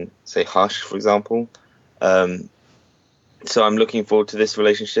went in, say, Hush, for example. So I'm looking forward to this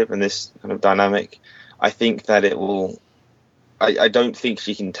relationship and this kind of dynamic. I think that it will... I don't think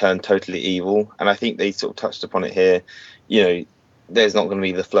she can turn totally evil, and I think they sort of touched upon it here. There's not going to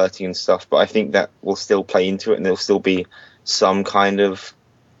be the flirting and stuff, but I think that will still play into it, and there'll still be some kind of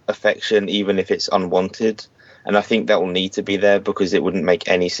affection, even if it's unwanted. And I think that will need to be there because it wouldn't make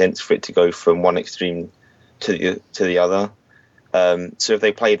any sense for it to go from one extreme to the other. So if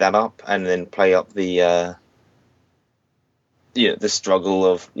they play that up and then play up the struggle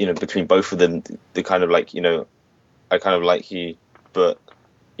of between both of them, the kind of like I kind of like you, but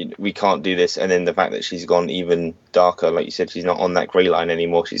we can't do this, and then the fact that she's gone even darker, like you said, she's not on that grey line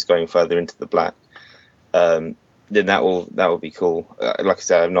anymore, she's going further into the black. then that will be cool. Like I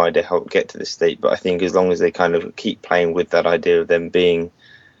said, I have no idea how it'll get to this state, but I think as long as they kind of keep playing with that idea of them being,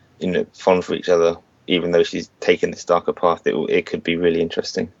 fond for each other, even though she's taken this darker path, it could be really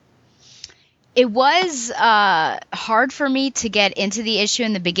interesting. It was hard for me to get into the issue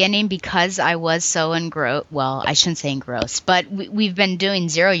in the beginning because I was so engrossed. Well, I shouldn't say engrossed, but we've been doing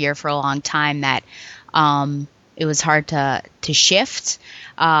Zero Year for a long time that it was hard to shift.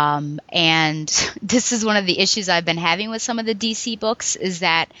 And this is one of the issues I've been having with some of the DC books, is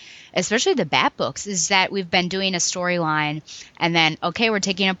that, especially the Bat books, is that we've been doing a storyline and then, okay, we're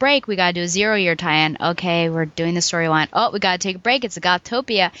taking a break. We got to do a 0 year tie-in. Okay, we're doing the storyline. Oh, we got to take a break. It's a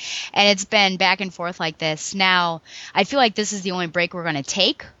Gothtopia. And it's been back and forth like this. Now, I feel like this is the only break we're going to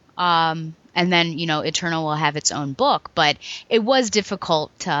take. And then, Eternal will have its own book. But it was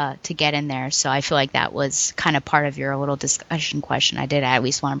difficult to get in there. So I feel like that was kind of part of your little discussion question. I did at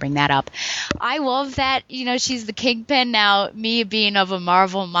least want to bring that up. I love that, she's the Kingpin. Now, me being of a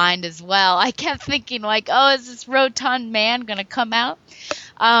Marvel mind as well, I kept thinking like, oh, is this rotund man going to come out?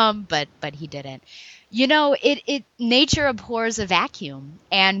 But he didn't. Nature abhors a vacuum,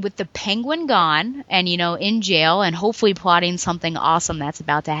 and with the Penguin gone and, in jail and hopefully plotting something awesome that's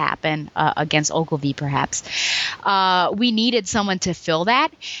about to happen against Ogilvy perhaps, we needed someone to fill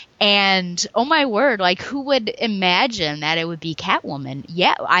that. And oh my word, like, who would imagine that it would be Catwoman?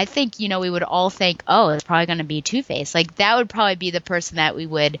 Yeah, I think, we would all think, oh, it's probably going to be Two-Face. Like, that would probably be the person that we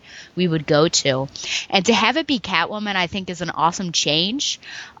would go to. And to have it be Catwoman, I think, is an awesome change.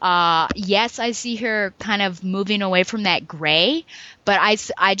 Yes, I see her kind of moving away from that gray, but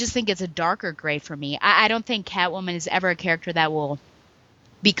I just think it's a darker gray for me. I don't think Catwoman is ever a character that will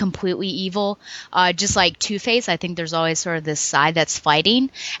be completely evil. Just like Two-Face, I think there's always sort of this side that's fighting,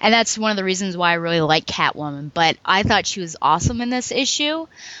 and that's one of the reasons why I really like Catwoman. But I thought she was awesome in this issue.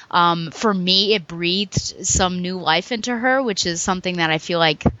 For me, it breathed some new life into her, which is something that I feel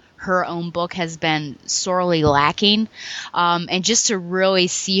like her own book has been sorely lacking. And just to really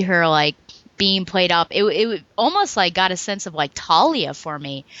see her like being played up, it almost like got a sense of like Talia for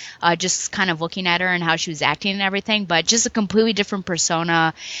me, just kind of looking at her and how she was acting and everything, but just a completely different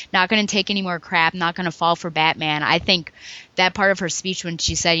persona, not going to take any more crap, not going to fall for Batman. I think that part of her speech when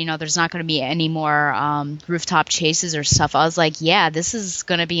she said, there's not going to be any more rooftop chases or stuff, I was like, yeah, this is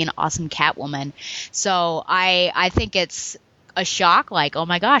going to be an awesome Catwoman. So I think it's a shock, like, oh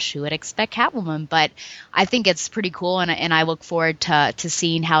my gosh, who would expect Catwoman? But I think it's pretty cool, and I look forward to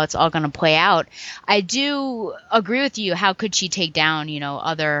seeing how it's all going to play out. I do agree with you. How could she take down,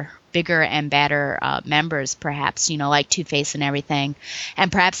 other bigger and badder members, perhaps, like Two-Face and everything?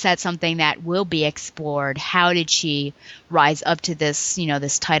 And perhaps that's something that will be explored. How did she rise up to this,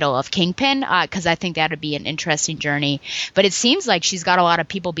 this title of Kingpin? Because I think that would be an interesting journey. But it seems like she's got a lot of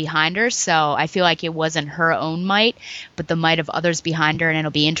people behind her, so I feel like it wasn't her own might, but the might of others behind her, and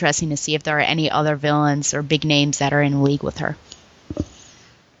it'll be interesting to see if there are any other villains or big names that are in league with her.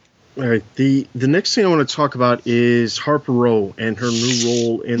 All right. The next thing I want to talk about is Harper Row and her new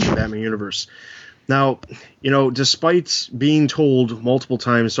role in the Batman universe. Now, despite being told multiple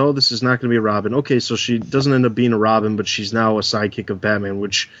times, oh, this is not going to be a Robin. Okay, so she doesn't end up being a Robin, but she's now a sidekick of Batman,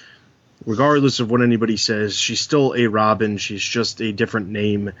 which, regardless of what anybody says, she's still a Robin. She's just a different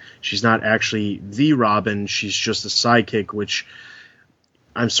name. She's not actually the Robin. She's just a sidekick, which,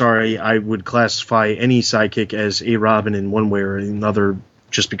 I'm sorry, I would classify any sidekick as a Robin in one way or another,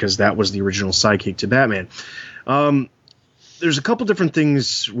 just because that was the original sidekick to Batman. There's a couple different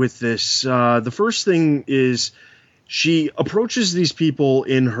things with this. The first thing is she approaches these people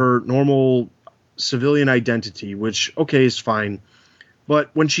in her normal civilian identity, which, okay, is fine.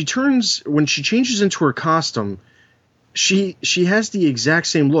 But when she changes into her costume, she has the exact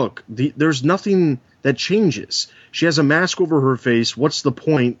same look. There's nothing that changes. She has a mask over her face. What's the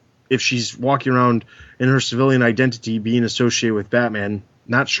point if she's walking around in her civilian identity being associated with Batman?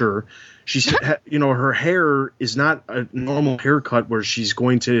 Not sure. She's, her hair is not a normal haircut where she's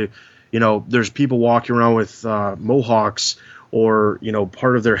going to, there's people walking around with mohawks or,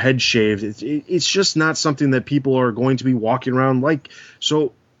 part of their head shaved. It's just not something that people are going to be walking around like.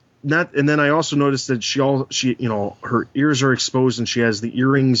 So and then I also noticed that she her ears are exposed and she has the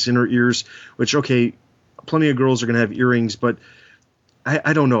earrings in her ears, which, okay, plenty of girls are going to have earrings, but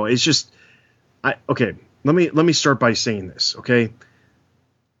I don't know. It's just, okay, let me start by saying this, okay?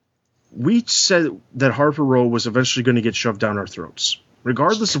 We said that Harper Row was eventually going to get shoved down our throats.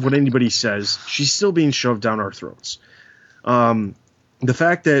 Regardless of what anybody says, she's still being shoved down our throats. The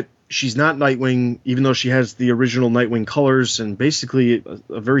fact that she's not Nightwing, even though she has the original Nightwing colors and basically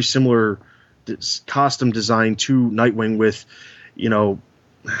a very similar costume design to Nightwing with,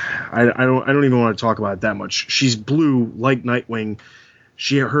 I don't even want to talk about it that much. She's blue like Nightwing.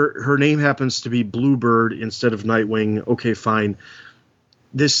 Her name happens to be Bluebird instead of Nightwing. Okay, fine.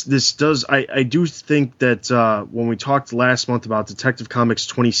 This does I do think that when we talked last month about Detective Comics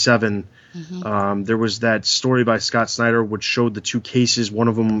 27, there was that story by Scott Snyder which showed the two cases. One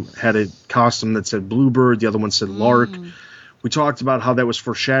of them had a costume that said Bluebird, the other one said Lark. We talked about how that was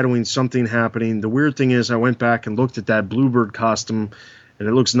foreshadowing something happening. The weird thing is I went back and looked at that Bluebird costume, and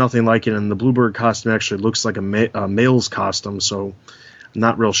it looks nothing like it, and the Bluebird costume actually looks like a male's costume, so I'm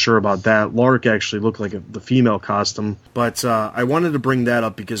not real sure about that. Lark actually looked like the female costume, but I wanted to bring that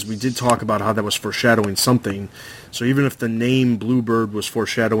up because we did talk about how that was foreshadowing something. So even if the name Bluebird was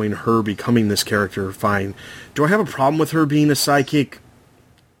foreshadowing her becoming this character, fine. Do I have a problem with her being a sidekick?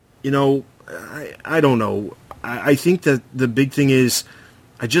 You know, I don't know. I think that the big thing is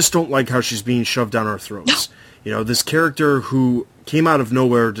I just don't like how she's being shoved down our throats. You know, this character who came out of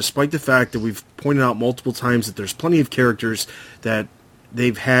nowhere, despite the fact that we've pointed out multiple times that there's plenty of characters that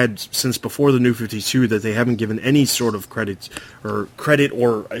they've had since before the New 52 that they haven't given any sort of credit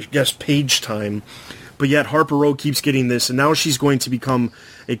or I guess page time. But yet Harper Row keeps getting this, and now she's going to become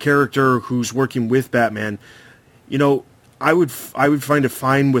a character who's working with Batman. You know, I would find it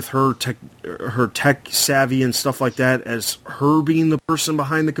fine with her tech savvy and stuff like that as her being the person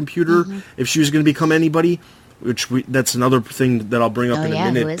behind the computer if she was going to become anybody, that's another thing that I'll bring up in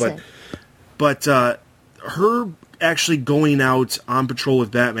a minute. But her actually going out on patrol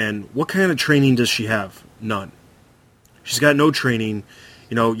with Batman, what kind of training does she have? None. She's got no training.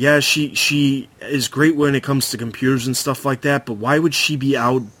 You know, yeah, she is great when it comes to computers and stuff like that, but why would she be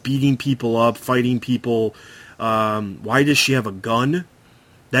out beating people up, fighting people? Why does she have a gun?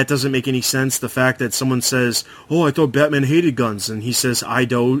 That doesn't make any sense. The fact that someone says, "Oh, I thought Batman hated guns," and he says, "I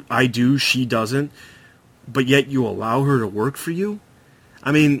do, she doesn't," but yet you allow her to work for you?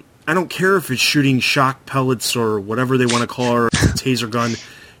 I mean, I don't care if it's shooting shock pellets or whatever they want to call her, a taser gun.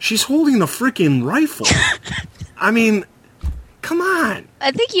 She's holding a freaking rifle. I mean, come on.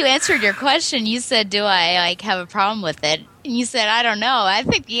 I think you answered your question. You said, do I have a problem with it? And you said, I don't know. I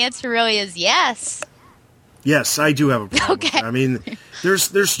think the answer really is yes. Yes, I do have a problem. Okay. I mean,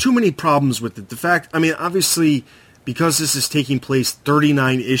 there's too many problems with it. The fact, I mean, obviously, because this is taking place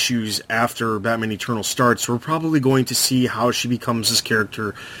 39 issues after Batman Eternal starts, we're probably going to see how she becomes this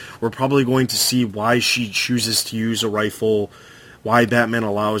character. We're probably going to see why she chooses to use a rifle, why Batman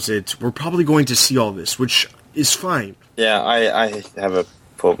allows it. We're probably going to see all this, which is fine. Yeah, I have a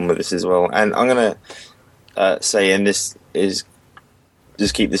problem with this as well. And I'm going to say, and this is,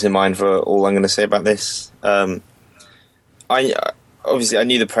 just keep this in mind for all I'm going to say about this. Obviously, I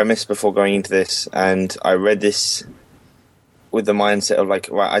knew the premise before going into this, and I read this with the mindset of like,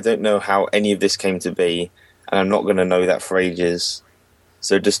 right, I don't know how any of this came to be, and I'm not going to know that for ages.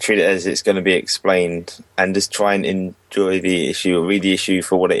 So just treat it as it's going to be explained, and just try and enjoy the issue, or read the issue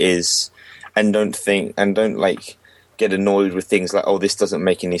for what it is, and don't get annoyed with things like, oh, this doesn't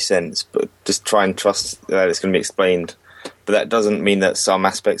make any sense, but just try and trust that it's going to be explained. But that doesn't mean that some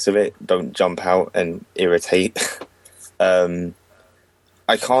aspects of it don't jump out and irritate.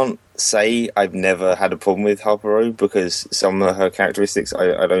 I can't say I've never had a problem with Harper Row because some of her characteristics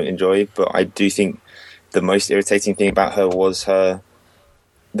I don't enjoy, but I do think the most irritating thing about her was the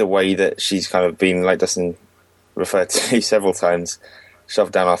way that she's kind of been, like Dustin referred to several times,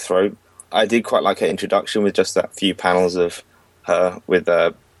 shoved down our throat. I did quite like her introduction with just that few panels of her with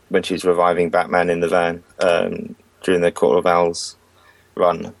when she was reviving Batman in the van during the Court of Owls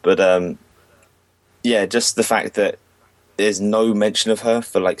run. But yeah, just the fact that there's no mention of her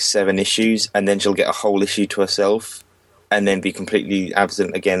for like 7 issues, and then she'll get a whole issue to herself, and then be completely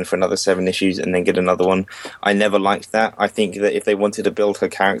absent again for another 7 issues, and then get another one. I never liked that. I think that if they wanted to build her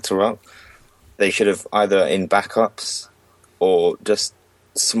character up, they should have either in backups or just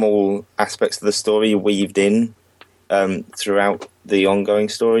small aspects of the story weaved in throughout the ongoing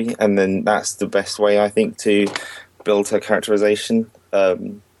story, and then that's the best way, I think, to build her characterization,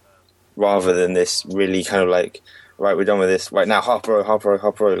 rather than this really kind of like, right, we're done with this. Right now, Harper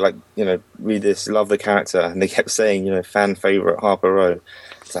Row, like, you know, read this, love the character. And they kept saying, you know, fan favorite Harper Row.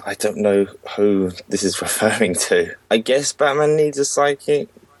 So I don't know who this is referring to. I guess Batman needs a sidekick,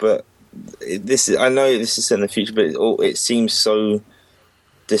 but I know this is in the future, but it seems so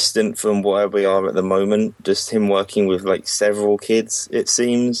distant from where we are at the moment. Just him working with like several kids, it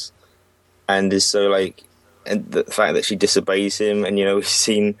seems, and is so like, and the fact that she disobeys him, and you know, we've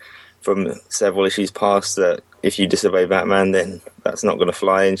seen from several issues past that if you disobey Batman, then that's not going to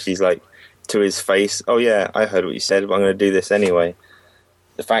fly. And she's like, to his face, oh yeah, I heard what you said, but I'm going to do this anyway.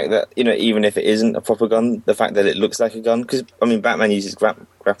 The fact that, you know, even if it isn't a proper gun, the fact that it looks like a gun, because, I mean, Batman uses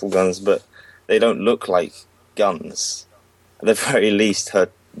grapple guns, but they don't look like guns. At the very least, her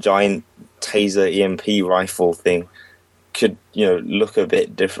giant taser EMP rifle thing could, look a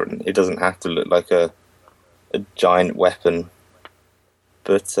bit different. It doesn't have to look like a giant weapon.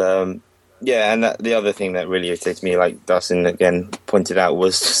 But and the other thing that really irritates me, like Dustin again pointed out,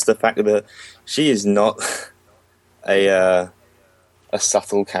 was just the fact that she is not a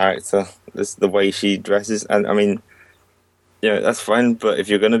subtle character. This the way she dresses, and I mean, that's fine. But if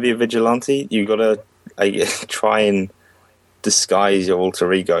you're going to be a vigilante, you got to try and disguise your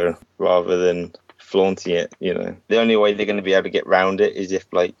alter ego rather than flaunting it. The only way they're going to be able to get around it is if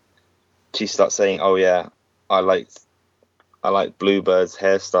she starts saying, "Oh yeah, I liked Bluebird's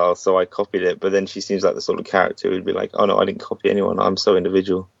hairstyle, so I copied it." But then she seems like the sort of character who'd be like, "Oh no, I didn't copy anyone. I'm so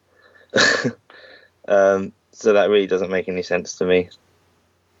individual." So that really doesn't make any sense to me.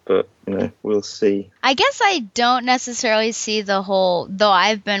 But, we'll see. I guess I don't necessarily see the whole, though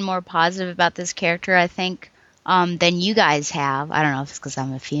I've been more positive about this character, I think, than you guys have. I don't know if it's because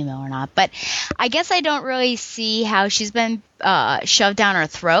I'm a female or not, but I guess I don't really see how she's been shoved down our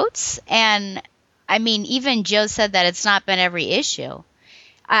throats. And, I mean, even Joe said that it's not been every issue.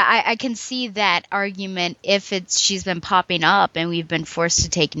 I can see that argument if she's been popping up and we've been forced to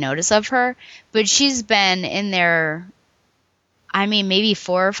take notice of her, but she's been in there, I mean, maybe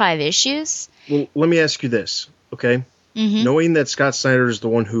 4 or 5 issues. Well, let me ask you this, okay? Mm-hmm. Knowing that Scott Snyder is the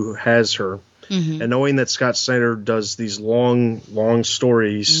one who has her, and knowing that Scott Snyder does these long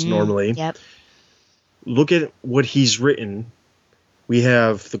stories normally, look at what he's written. We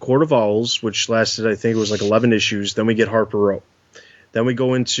have The Court of Owls, which lasted, I think it was 11 issues. Then we get Harper Row. Then we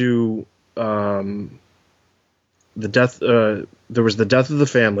go into the death. There was The Death of the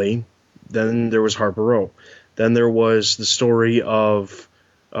Family. Then there was Harper Row. Then there was the story of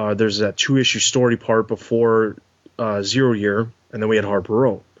there's that 2-issue story part before Zero Year, and then we had Harper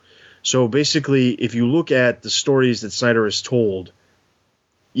Row. So basically, if you look at the stories that Snyder has told,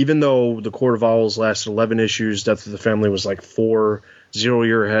 even though The Court of Owls lasted 11 issues, Death of the Family was 4, Zero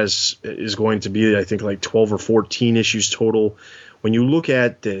Year is going to be, I think, 12 or 14 issues total. When you look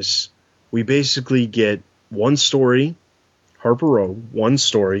at this, we basically get one story, Harper Row, one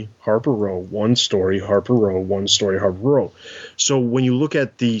story, Harper Row, one story, Harper Row, one story, Harper Row. So when you look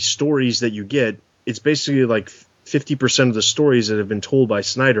at the stories that you get, it's basically 50% of the stories that have been told by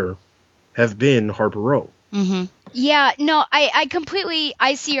Snyder have been Harper Row. Mm-hmm. Yeah, no,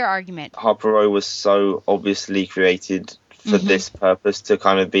 I see your argument. Harper Row was so obviously created for this purpose to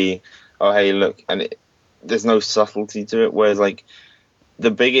kind of be, oh, hey, look, and there's no subtlety to it, whereas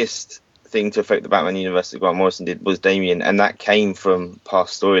the biggest thing to affect the Batman universe that Grant Morrison did was Damian, and that came from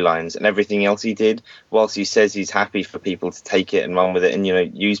past storylines, and everything else he did, whilst he says he's happy for people to take it and run with it and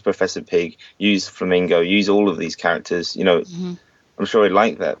use Professor Pig, use Flamingo, use all of these characters, I'm sure he'd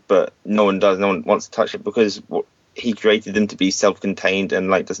like that, but no one wants to touch it because he created them to be self-contained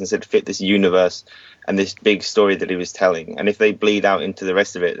and, like Dustin said, fit this universe and this big story that he was telling. And if they bleed out into the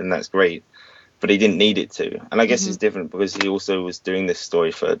rest of it, then that's great. But he didn't need it to. And I guess it's different because he also was doing this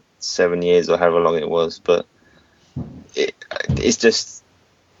story for 7 years or however long it was. But it's just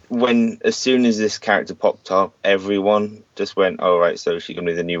as soon as this character popped up, everyone just went, oh, right, so she's going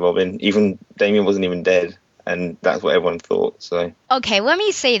to be the new Robin. Even Damian wasn't even dead. And that's what everyone thought. So okay, let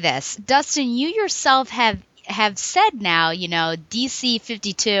me say this. Dustin, you yourself have said now, DC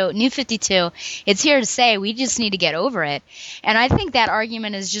 52, New 52, it's here to say we just need to get over it. And I think that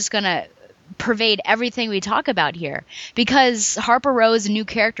argument is just going to pervade everything we talk about here. Because Harper Row is a new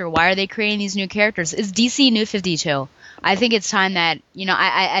character. Why are they creating these new characters? It's DC New 52. I think it's time that,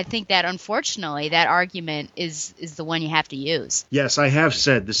 I think that unfortunately that argument is the one you have to use. Yes, I have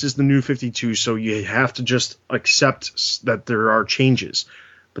said this is the New 52, so you have to just accept that there are changes.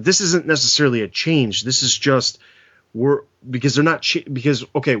 But this isn't necessarily a change. This is just because they're not because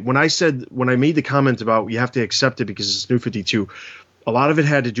when I made the comment about you have to accept it because it's New 52, a lot of it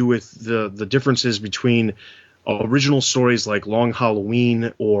had to do with the differences between original stories like Long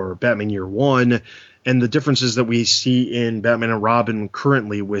Halloween or Batman Year One, and the differences that we see in Batman and Robin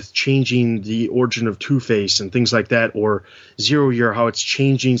currently with changing the origin of Two-Face and things like that, or Zero Year, how it's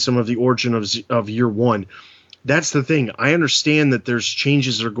changing some of the origin of Year One. That's the thing. I understand that there's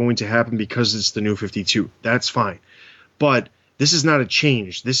changes that are going to happen because it's the New 52. That's fine. But this is not a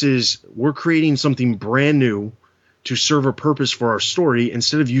change. We're creating something brand new to serve a purpose for our story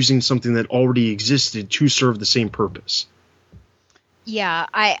instead of using something that already existed to serve the same purpose. Yeah,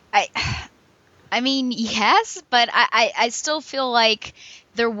 I mean, yes, but I still feel like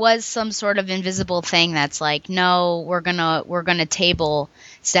there was some sort of invisible thing that's like, no, we're gonna table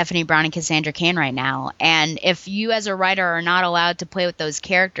Stephanie Brown and Cassandra Cain right now. And if you as a writer are not allowed to play with those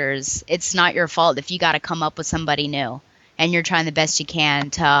characters, it's not your fault if you got to come up with somebody new and you're trying the best you can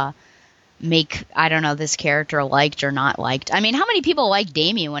to make, I don't know, this character liked or not liked. I mean, how many people liked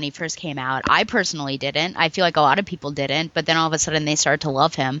Damien when he first came out? I personally didn't. I feel like a lot of people didn't, but then all of a sudden they started to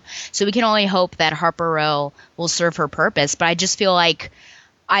love him. So we can only hope that Harper Row will serve her purpose. But I just feel like,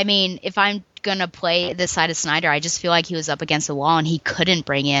 I mean, if I'm going to play this side of Snyder, I just feel like he was up against the wall and he couldn't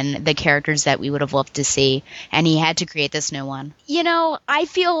bring in the characters that we would have loved to see. And he had to create this new one. You know, I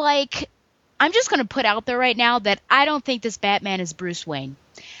feel like I'm just going to put out there right now that I don't think this Batman is Bruce Wayne.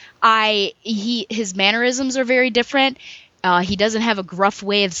 His mannerisms are very different. He doesn't have a gruff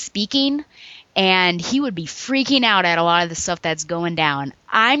way of speaking, and he would be freaking out at a lot of the stuff that's going down.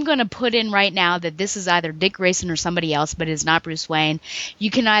 I'm going to put in right now that this is either Dick Grayson or somebody else, but it's not Bruce Wayne. You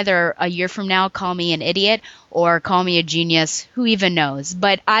can either, a year from now, call me an idiot or call me a genius. Who even knows?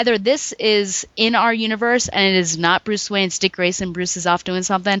 But either this is in our universe and it is not Bruce Wayne, it's Dick Grayson, Bruce is off doing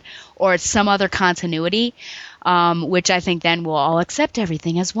something, or it's some other continuity. Which I think then we'll all accept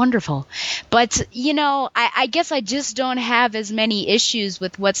everything as wonderful. But, you know, I guess I just don't have as many issues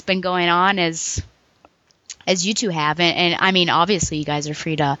with what's been going on as you two have. And I mean, obviously you guys are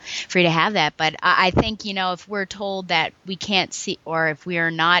free to have that. But I think, you know, if we're told that we can't see, or if we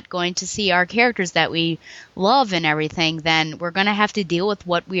are not going to see our characters that we love and everything, then we're going to have to deal with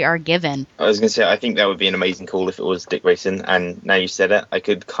what we are given. I was going to say, I think that would be an amazing call if it was Dick Grayson. And now you said it, I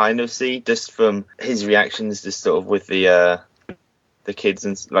could kind of see just from his reactions, just sort of with the kids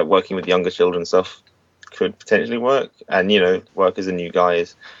and like working with younger children and stuff could potentially work. And, you know, work as a new guy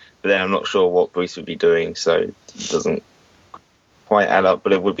is. But then I'm not sure what Bruce would be doing, so it doesn't quite add up.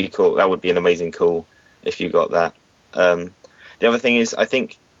 But it would be cool. That would be an amazing call if you got that. The other thing is, I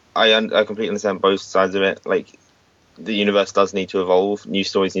think I completely understand both sides of it. Like, the universe does need to evolve. New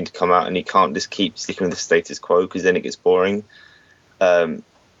stories need to come out, and you can't just keep sticking with the status quo because then it gets boring. At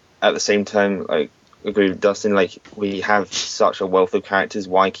the same time, I agree with Dustin. Like, we have such a wealth of characters.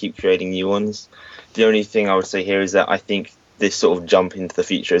 Why keep creating new ones? The only thing I would say here is that I think this sort of jump into the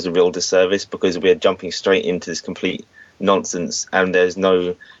future is a real disservice because we're jumping straight into this complete nonsense and there's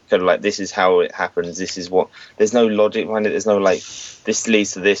no kind of like, this is how it happens, this is what, there's no logic behind it, there's no like, this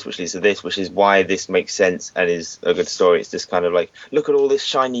leads to this, which leads to this, which is why this makes sense and is a good story. It's just kind of like, look at all this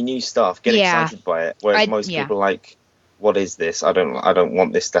shiny new stuff, get excited by it, whereas most people are like, what is this? I don't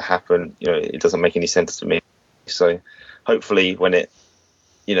want this to happen, you know, it doesn't make any sense to me. So hopefully when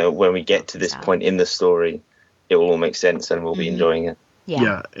we get to this point in the story, it will all make sense and we'll be enjoying it.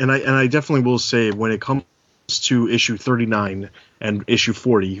 Yeah, and I definitely will say when it comes to issue 39 and issue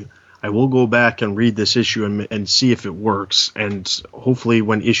 40, I will go back and read this issue and see if it works. And hopefully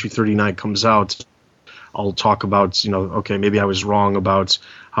when issue 39 comes out, I'll talk about, you know, okay, maybe I was wrong about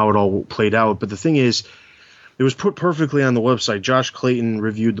how it all played out. But the thing is, it was put perfectly on the website. Josh Clayton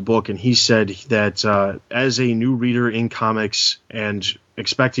reviewed the book, and he said that as a new reader in comics and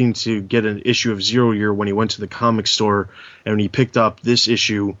expecting to get an issue of Zero Year when he went to the comic store and when he picked up this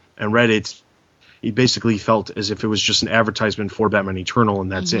issue and read it, he basically felt as if it was just an advertisement for Batman Eternal,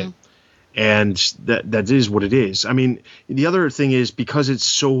 and that's it. And that is what it is. I mean, the other thing is, because it's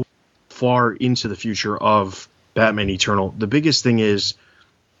so far into the future of Batman Eternal, the biggest thing is,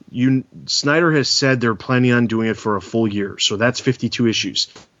 Snyder has said they're planning on doing it for a full year, so that's 52 issues.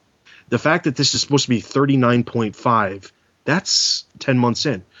 The fact that this is supposed to be 39.5, that's 10 months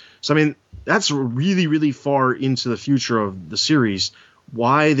in. So, I mean, that's really, really far into the future of the series.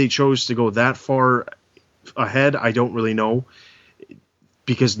 Why they chose to go that far ahead, I don't really know,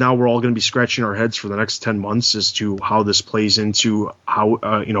 because now we're all going to be scratching our heads for the next 10 months as to how this plays into how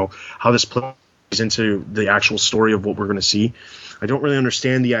this plays into the actual story of what we're going to see. I don't really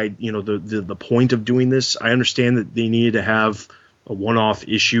understand the point of doing this. I understand that they needed to have a one-off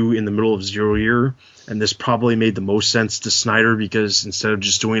issue in the middle of Zero Year, and this probably made the most sense to Snyder, because instead of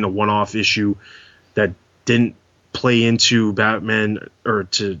just doing a one-off issue that didn't play into Batman or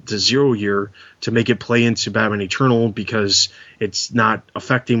to Zero Year, to make it play into Batman Eternal because it's not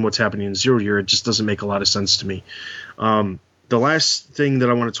affecting what's happening in Zero Year, it just doesn't make a lot of sense to me. The last thing that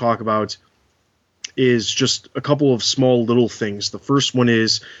I want to talk about is just a couple of small little things. The first one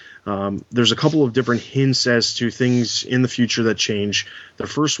is there's a couple of different hints as to things in the future that change. The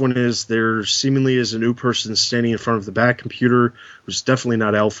first one is there seemingly is a new person standing in front of the Bat computer, which is definitely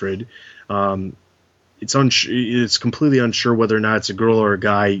not Alfred. It's completely unsure whether or not it's a girl or a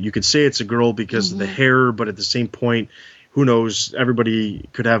guy. You could say it's a girl because of the hair, but at the same point, who knows? Everybody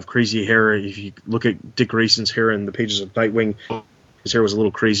could have crazy hair. If you look at Dick Grayson's hair in the pages of Nightwing, his hair was a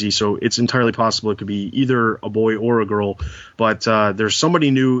little crazy, so it's entirely possible it could be either a boy or a girl. But there's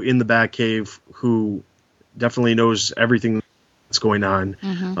somebody new in the Batcave who definitely knows everything that's going on.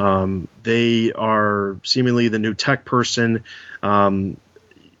 Mm-hmm. They are seemingly the new tech person.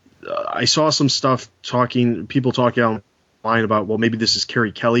 I saw some stuff people talking online about, well, maybe this is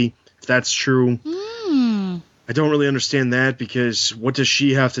Carrie Kelly. If that's true, I don't really understand that, because what does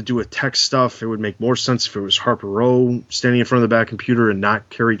she have to do with tech stuff? It would make more sense if it was Harper Row standing in front of the Bat computer and not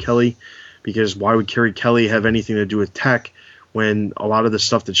Carrie Kelly, because why would Carrie Kelly have anything to do with tech when a lot of the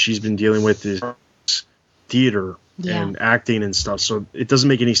stuff that she's been dealing with is theater and acting and stuff? So it doesn't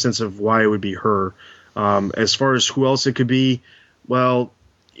make any sense of why it would be her. As far as who else it could be, well,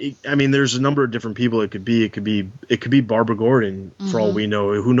 there's a number of different people it could be. It could be Barbara Gordon, for all we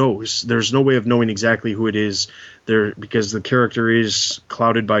know. Who knows? There's no way of knowing exactly who it is there, because the character is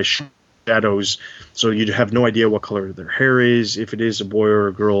clouded by shadows. So you'd have no idea what color their hair is, if it is a boy or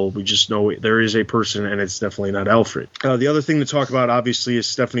a girl. We just know there is a person, and it's definitely not Alfred. The other thing to talk about, obviously, is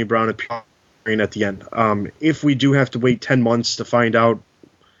Stephanie Brown appearing at the end. If we do have to wait 10 months to find out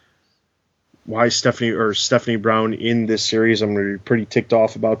why Stephanie Brown in this series, I'm going to be pretty ticked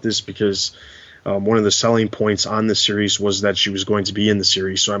off about this, because one of the selling points on this series was that she was going to be in the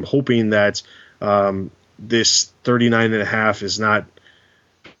series. So I'm hoping that this 39.5 is not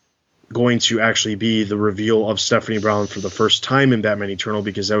going to actually be the reveal of Stephanie Brown for the first time in Batman Eternal,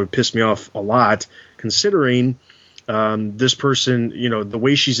 because that would piss me off a lot, considering this person, the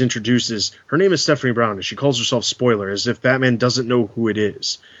way she's introduced is her name is Stephanie Brown, and she calls herself Spoiler, as if Batman doesn't know who it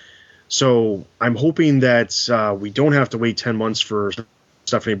is. So I'm hoping that we don't have to wait 10 months for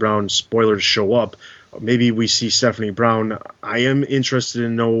Stephanie Brown, Spoiler, to show up. Maybe we see Stephanie Brown. I am interested to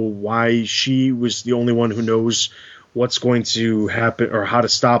know why she was the only one who knows what's going to happen, or how to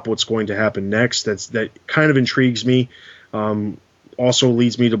stop what's going to happen next. That kind of intrigues me. Also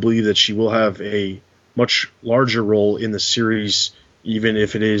leads me to believe that she will have a much larger role in the series, even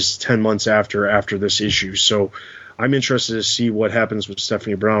if it is 10 months after this issue. So I'm interested to see what happens with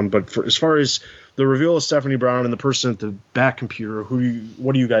Stephanie Brown. But as far as the reveal of Stephanie Brown and the person at the Bat computer,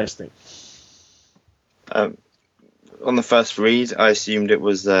 what do you guys think? On the first read, I assumed it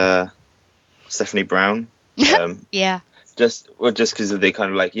was Stephanie Brown. Yeah. Just because they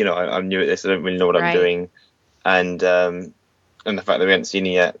kind of I'm new at this, I don't really know what I'm doing, and the fact that we hadn't seen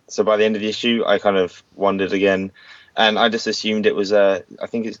it yet. So by the end of the issue, I kind of wondered again. And I just assumed it was, I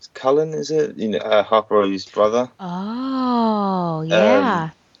think it's Cullen, is it? Harper Row's brother. Oh, yeah.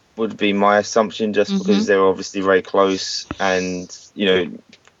 Would be my assumption, just because they're obviously very close, and, they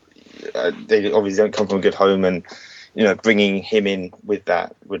obviously don't come from a good home, and, bringing him in with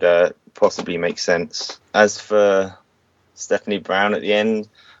that would possibly make sense. As for Stephanie Brown at the end,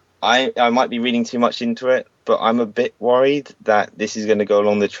 I might be reading too much into it, but I'm a bit worried that this is going to go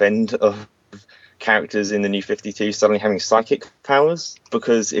along the trend of characters in the New 52 suddenly having psychic powers,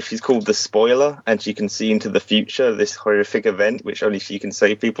 because if she's called the Spoiler and she can see into the future of this horrific event which only she can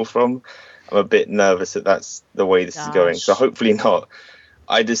save people from, I'm a bit nervous that that's the way this is going. So hopefully not.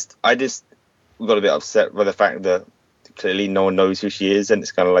 I just got a bit upset by the fact that clearly no one knows who she is, and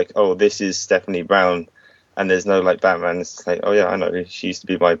it's kind of like, oh, this is Stephanie Brown, and there's no Batman. It's like, oh yeah, I know, she used to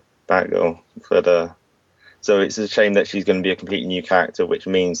be my Batgirl, but so it's a shame that she's going to be a completely new character, which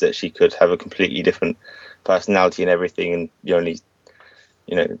means that she could have a completely different personality and everything, and the only,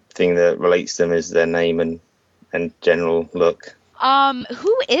 thing that relates to them is their name and general look.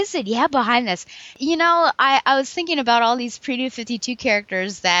 Who is it? Yeah, behind this. I was thinking about all these pre-New 52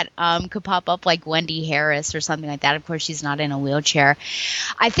 characters that could pop up, like Wendy Harris or something like that. Of course, she's not in a wheelchair.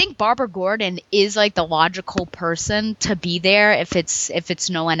 I think Barbara Gordon is like the logical person to be there if it's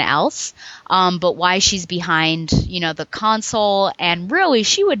no one else. But why she's behind, the console, and really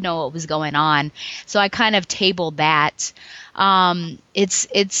she would know what was going on. So I kind of tabled that.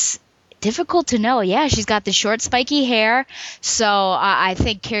 It's difficult to know. Yeah, she's got the short, spiky hair. So I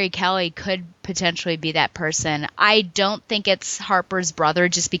think Carrie Kelly could potentially be that person. I don't think it's Harper's brother,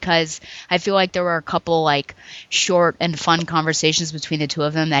 just because I feel like there were a couple short and fun conversations between the two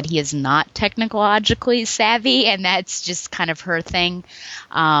of them that he is not technologically savvy, and that's just kind of her thing.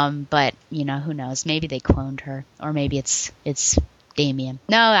 But who knows? Maybe they cloned her, or maybe it's Damian.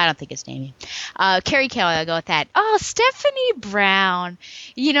 No, I don't think it's Damian. Carrie Kelly, I'll go with that. Oh, Stephanie Brown.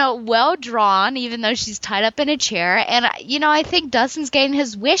 Well drawn, even though she's tied up in a chair. And, I think Dustin's getting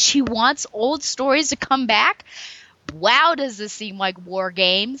his wish. He wants old stories to come back. wow, does this seem like War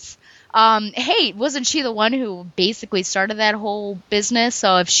Games? Hey, wasn't she the one who basically started that whole business?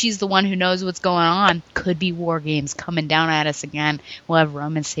 So if she's the one who knows what's going on, could be War Games coming down at us again. We'll have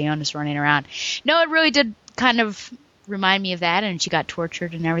Roman Sionis running around. No, it really did kind of remind me of that, and she got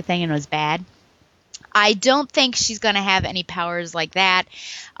tortured and everything, and it was bad. I don't think she's going to have any powers like that.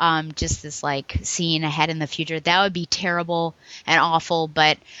 Just this, like, seeing ahead in the future. That would be terrible and awful,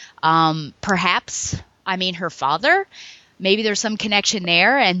 but perhaps, I mean, her father, maybe there's some connection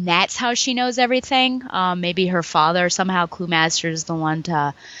there, and that's how she knows everything. Maybe her father, somehow Clue Master is the one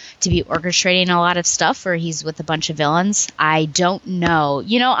to be orchestrating a lot of stuff, or he's with a bunch of villains. I don't know.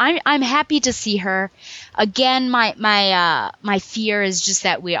 You know, I'm happy to see her. Again, my fear is just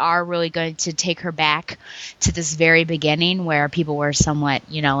that we are really going to take her back to this very beginning where people were somewhat,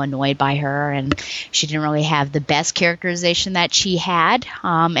 you know, annoyed by her, and she didn't really have the best characterization that she had.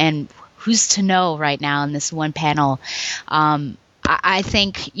 And who's to know right now in this one panel? I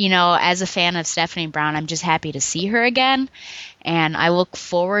think, you know, as a fan of Stephanie Brown, I'm just happy to see her again, and I look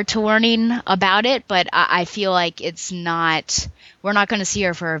forward to learning about it, but I feel like we're not going to see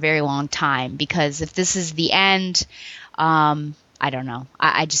her for a very long time, because if this is the end, I don't know.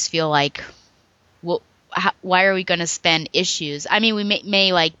 I just feel like, why are we going to spend issues? I mean, we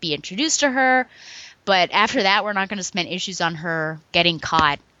may like be introduced to her, but after that, we're not going to spend issues on her getting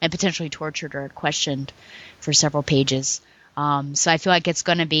caught and potentially tortured or questioned for several pages. So I feel like it's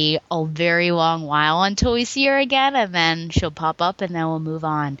going to be a very long while until we see her again, and then she'll pop up, and then we'll move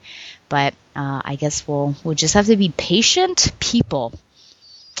on. But I guess we'll just have to be patient people.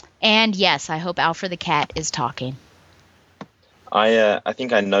 And yes, I hope Alfred the Cat is talking. I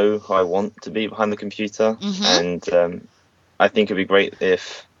think I know who I want to be behind the computer, and I think it'd be great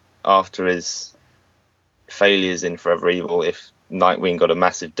if, after his failures in Forever Evil, if Nightwing got a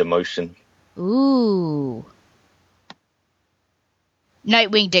massive demotion. Ooh.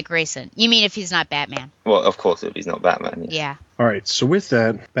 Nightwing Dick Grayson. You mean if he's not Batman? Well, of course, if he's not Batman. Yeah. All right, so with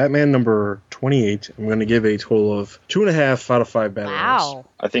that, Batman number 28, I'm going to give a total of 2.5 out of 5 Batarangs. Wow.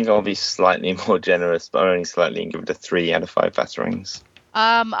 I think I'll be slightly more generous, but only slightly, and give it a 3 out of 5 Batarangs.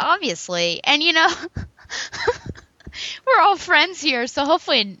 Obviously. And, you know, we're all friends here, so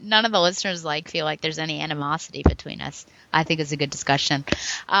hopefully none of the listeners feel like there's any animosity between us. I think it's a good discussion.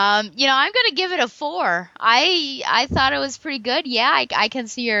 I'm going to give it a 4. I thought it was pretty good. Yeah, I can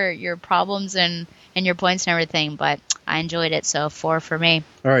see your problems and your points and everything, but I enjoyed it, so 4 for me.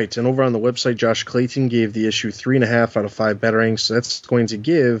 All right, and over on the website, Josh Clayton gave the issue 3.5 out of 5 Batarangs, so that's going to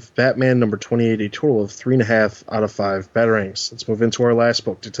give Batman number 28 a total of 3.5 out of 5 Batarangs. Let's move into our last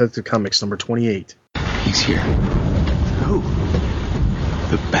book, Detective Comics number 28. He's here. Who?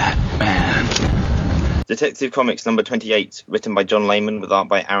 The Batman. Detective Comics number 28, written by John Layman with art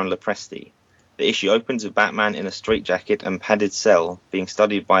by Aaron Lopresti. The issue opens with Batman in a straitjacket and padded cell, being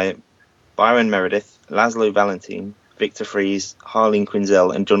studied by Byron Meredith, Laszlo Valentine, Victor Fries, Harleen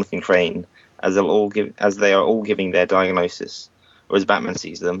Quinzel, and Jonathan Crane, as they are all giving their diagnosis, or as Batman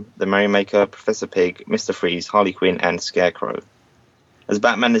sees them, the Merrymaker, Professor Pig, Mr. Freeze, Harley Quinn, and Scarecrow. As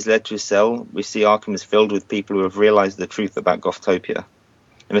Batman is led to his cell, we see Arkham is filled with people who have realized the truth about Gothtopia.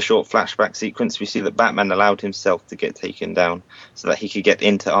 In a short flashback sequence, we see that Batman allowed himself to get taken down so that he could get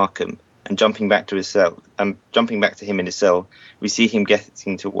into Arkham, and jumping back to him in his cell, we see him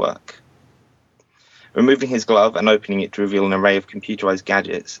getting to work. Removing his glove and opening it to reveal an array of computerized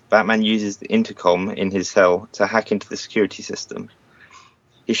gadgets, Batman uses the intercom in his cell to hack into the security system.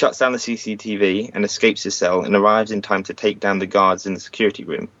 He shuts down the CCTV and escapes his cell and arrives in time to take down the guards in the security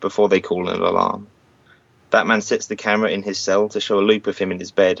room before they call an alarm. Batman sets the camera in his cell to show a loop of him in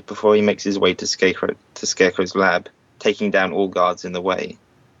his bed before he makes his way to Scarecrow's lab, taking down all guards in the way.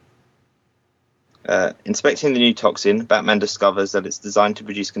 Inspecting the new toxin, Batman discovers that it's designed to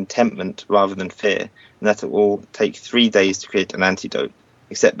produce contentment rather than fear, and that it will take 3 days to create an antidote,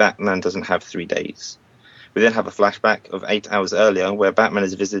 except Batman doesn't have 3 days. We then have a flashback of 8 hours earlier where Batman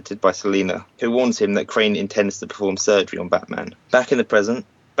is visited by Selina, who warns him that Crane intends to perform surgery on Batman. Back in the present,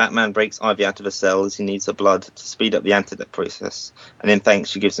 Batman breaks Ivy out of her cell as he needs her blood to speed up the antidote process, and in thanks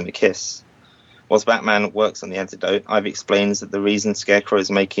she gives him a kiss. Whilst Batman works on the antidote, Ivy explains that the reason Scarecrow is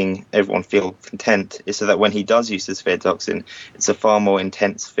making everyone feel content is so that when he does use this fear toxin, it's a far more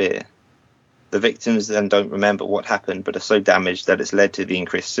intense fear. The victims then don't remember what happened but are so damaged that it's led to the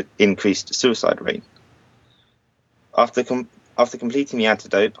increased suicide rate. After completing the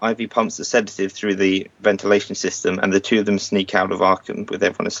antidote, Ivy pumps the sedative through the ventilation system, and the two of them sneak out of Arkham with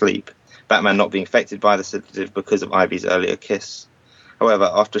everyone asleep, Batman not being affected by the sedative because of Ivy's earlier kiss. However,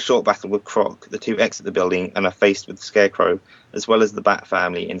 after a short battle with Croc, the two exit the building and are faced with the Scarecrow, as well as the Bat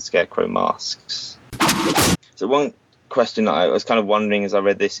family in Scarecrow masks. So one question that I was kind of wondering as I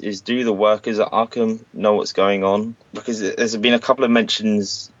read this is, do the workers at Arkham know what's going on? Because there's been a couple of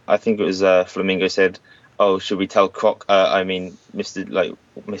mentions. I think it was Flamingo said, "Oh, should we tell Croc?"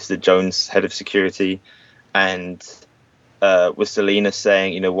 Mr. Jones, head of security, and with Selina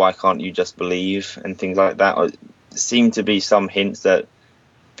saying, why can't you just believe, and things like that. There seem to be some hints that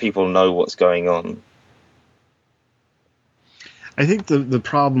people know what's going on. I think the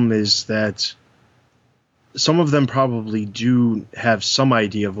problem is that some of them probably do have some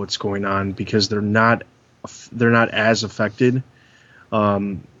idea of what's going on because they're not as affected.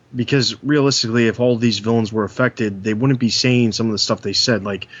 Because realistically, if all these villains were affected, they wouldn't be saying some of the stuff they said.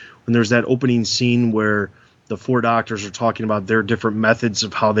 Like when there's that opening scene where the four doctors are talking about their different methods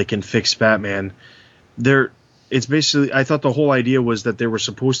of how they can fix Batman. It's basically, I thought the whole idea was that they were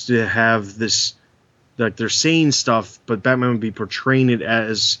supposed to have this, like they're saying stuff, but Batman would be portraying it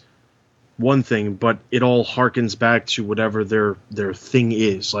as one thing, but it all harkens back to whatever their thing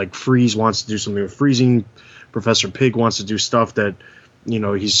is. Like Freeze wants to do something with freezing, Professor Pig wants to do stuff that,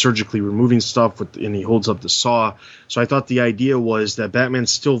 he's surgically removing stuff and he holds up the saw. So I thought the idea was that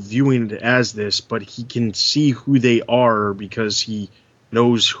Batman's still viewing it as this, but he can see who they are because he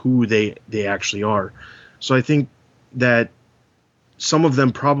knows who they actually are. So I think that some of them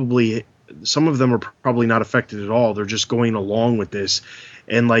are probably not affected at all. They're just going along with this.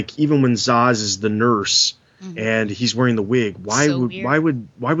 And like even when Zaz is the nurse and he's wearing the wig, why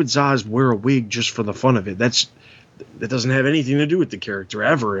would Zaz wear a wig just for the fun of it? That doesn't have anything to do with the character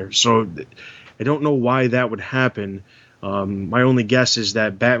ever. So I don't know why that would happen. My only guess is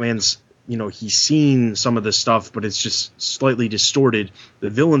that Batman's, he's seen some of the stuff, but it's just slightly distorted. The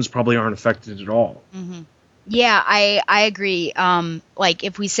villains probably aren't affected at all. Mm-hmm. Yeah, I agree. Like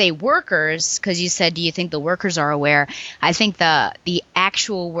if we say workers, because you said, do you think the workers are aware? I think the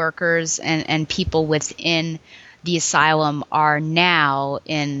actual workers and people within the asylum are now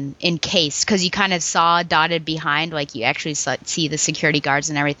in case, because you kind of saw dotted behind, like you actually see the security guards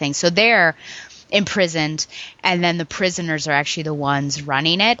and everything. So they're imprisoned, and then the prisoners are actually the ones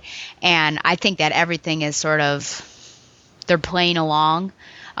running it. And I think that everything is sort of, they're playing along,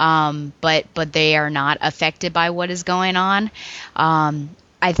 but they are not affected by what is going on.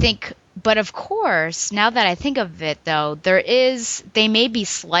 I think. But of course, now that I think of it, though, they may be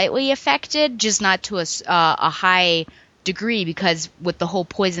slightly affected, just not to a high degree, because with the whole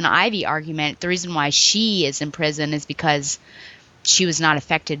Poison Ivy argument, the reason why she is in prison is because she was not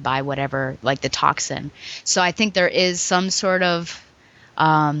affected by whatever, like the toxin. So I think there is some sort of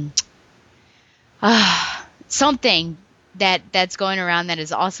something that's going around that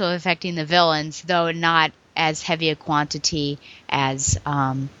is also affecting the villains, though not as heavy a quantity as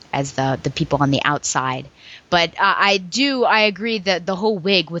the people on the outside. But I agree that the whole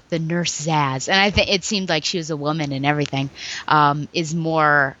wig with the nurse Zaz, and I think it seemed like she was a woman and everything, is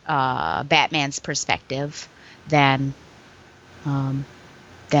more Batman's perspective than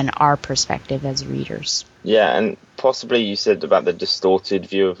our perspective as readers. Yeah, and possibly you said about the distorted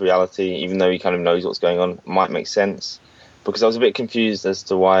view of reality, even though he kind of knows what's going on, might make sense. Because I was a bit confused as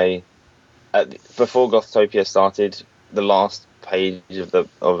to why, before Gothtopia started, the last page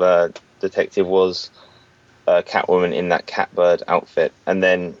of Detective was Catwoman in that Catbird outfit, and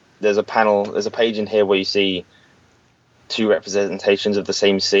then there's a page in here where you see two representations of the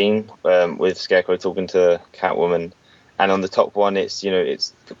same scene, with Scarecrow talking to Catwoman, and on the top one it's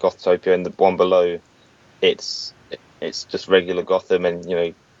Gothtopia, and the one below it's just regular Gotham,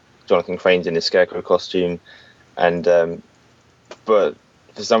 and Jonathan Crane's in his Scarecrow costume, and but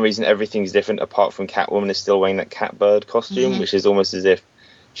for some reason everything's different apart from Catwoman is still wearing that Catbird costume, which is almost as if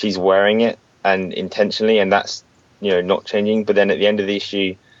she's wearing it and intentionally, and that's not changing. But then at the end of the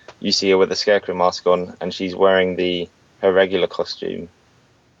issue you see her with the Scarecrow mask on and she's wearing her regular costume,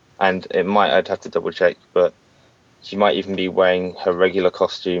 and I'd have to double check, but she might even be wearing her regular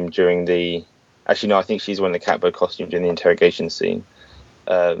costume during I think she's wearing the Catbird costume during the interrogation scene.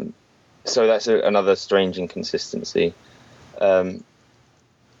 So that's another strange inconsistency. And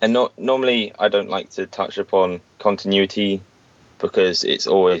normally I don't like to touch upon continuity because it's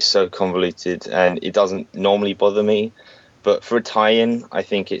always so convoluted and it doesn't normally bother me. But for a tie-in, I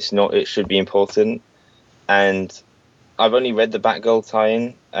think it should be important. And I've only read the Batgirl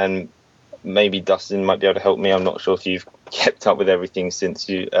tie-in, and maybe Dustin might be able to help me. I'm not sure if you've kept up with everything since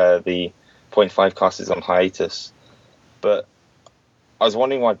the 0.5 cast is on hiatus. But I was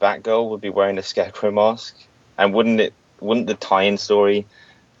wondering why Batgirl would be wearing a Scarecrow mask, and wouldn't the tie-in story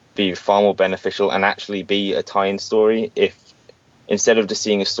be far more beneficial and actually be a tie-in story if instead of just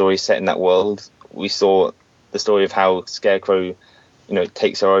seeing a story set in that world, we saw the story of how Scarecrow,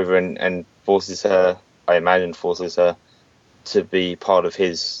 takes her over and forces her to be part of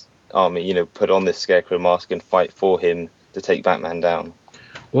his army, put on this Scarecrow mask and fight for him to take Batman down.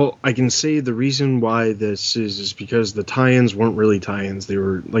 Well, I can say the reason why this is because the tie-ins weren't really tie-ins. They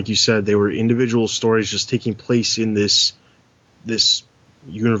were, like you said, they were individual stories just taking place in this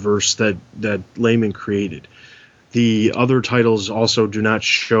universe that Layman created. The other titles also do not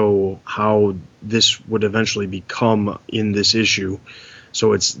show how this would eventually become in this issue.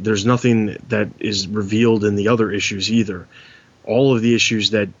 So there's nothing that is revealed in the other issues either. All of the issues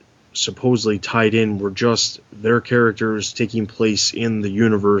that supposedly tied in were just their characters taking place in the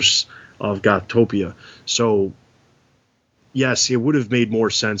universe of Gothtopia. So yes, it would have made more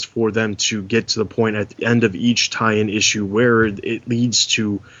sense for them to get to the point at the end of each tie-in issue where it leads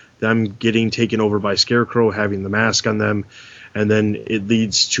to them getting taken over by Scarecrow, having the mask on them, and then it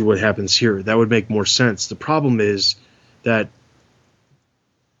leads to what happens here. That would make more sense. The problem is that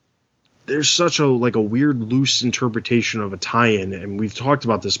there's such a weird loose interpretation of a tie-in, and we've talked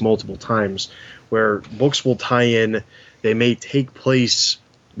about this multiple times, where books will tie in, they may take place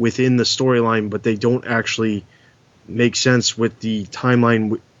within the storyline, but they don't actually make sense with the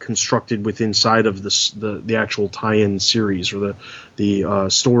timeline constructed inside of the actual tie-in series or the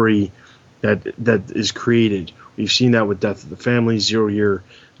story that is created. We've seen that with Death of the Family, Zero Year.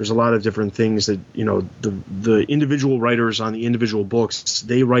 There's a lot of different things that, the individual writers on the individual books,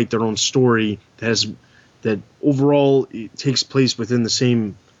 they write their own story that overall it takes place within the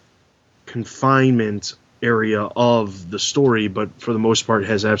same confinement area of the story, but for the most part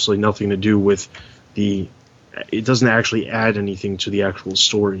has absolutely nothing to do with it doesn't actually add anything to the actual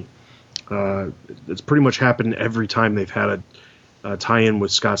story. It's pretty much happened every time they've had a tie-in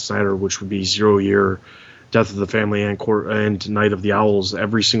with Scott Snyder, which would be 0 Year, Death of the Family, and Night of the Owls.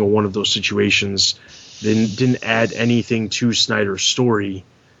 Every single one of those situations didn't add anything to Snyder's story.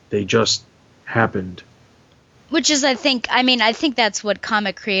 They just happened. Which is, I think that's what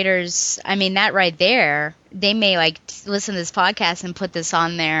comic creators, that right there, they may listen to this podcast and put this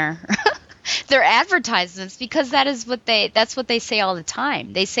on their advertisements, because that's what they say all the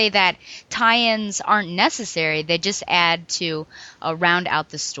time. They say that tie-ins aren't necessary. They just add to round out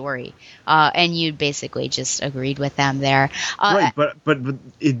the story. And you basically just agreed with them there. Right, but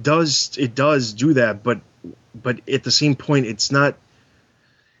it does do that, but at the same point,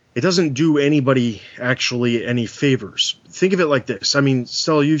 it doesn't do anybody actually any favors. Think of it like this.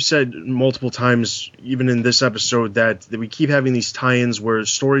 Stella, you've said multiple times, even in this episode, that we keep having these tie-ins where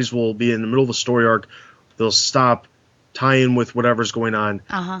stories will be in the middle of a story arc, they'll stop, tie in with whatever's going on,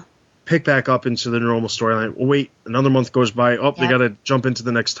 pick back up into the normal storyline. Well, wait, another month goes by, they got to jump into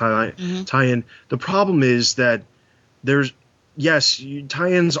the next tie-in. The problem is that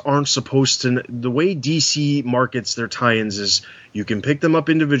tie-ins aren't supposed to. The way DC markets their tie-ins is you can pick them up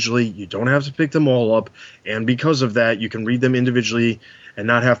individually. You don't have to pick them all up, and because of that, you can read them individually and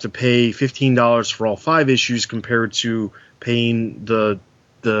not have to pay $15 for all 5 issues compared to paying the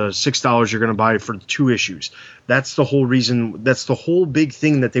 $6 you're going to buy for 2 issues. That's the whole reason. That's the whole big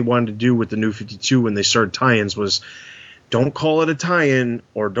thing that they wanted to do with the New 52 when they started tie-ins was. Don't call it a tie-in,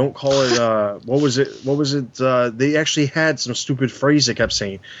 or don't call it, what was it? They actually had some stupid phrase they kept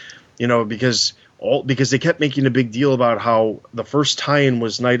saying, because they kept making a big deal about how the first tie-in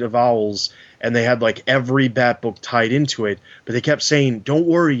was Night of Owls, and they had every Bat book tied into it, but they kept saying, don't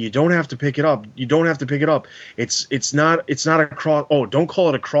worry, you don't have to pick it up. You don't have to pick it up. It's not a cross. Oh, don't call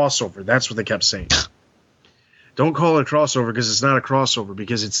it a crossover. That's what they kept saying. Don't call it a crossover because it's not a crossover,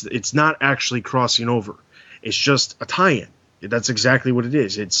 because it's not actually crossing over. It's just a tie-in. That's exactly what it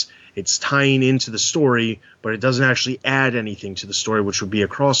is. It's tying into the story, but it doesn't actually add anything to the story, which would be a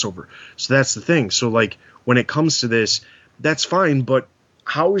crossover. So that's the thing. So when it comes to this, that's fine, but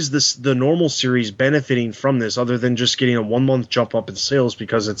how is the normal series benefiting from this other than just getting a 1-month jump up in sales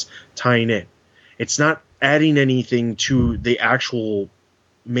because it's tying in? It's not adding anything to the actual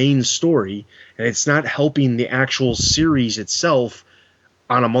main story, and it's not helping the actual series itself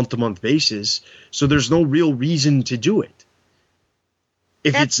on a month-to-month basis, so there's no real reason to do it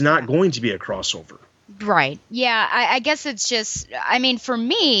if it's not going to be a crossover. Right. Yeah, I guess it's just, for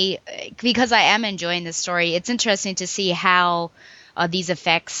me, because I am enjoying this story, it's interesting to see how these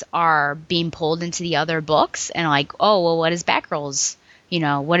effects are being pulled into the other books, and what is Batgirl's,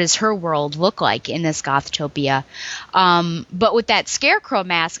 what does her world look like in this Gothtopia? But with that Scarecrow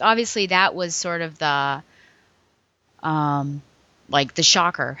mask, obviously that was sort of the the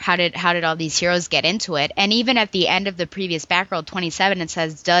shocker. How did all these heroes get into it? And even at the end of the previous Batgirl 27, it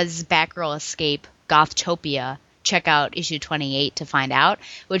says, does Batgirl escape Gothtopia check out issue 28 to find out,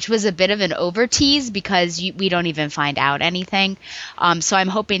 which was a bit of an over tease because we don't even find out anything. So I'm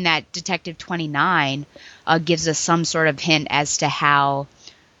hoping that Detective 29 gives us some sort of hint as to how,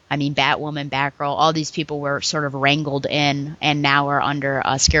 I mean, Batwoman, Batgirl, all these people were sort of wrangled in and now are under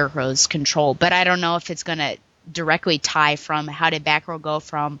Scarecrow's control. But I don't know if it's going to directly tie from how did Batgirl go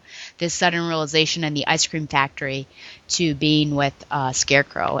from this sudden realization in the ice cream factory to being with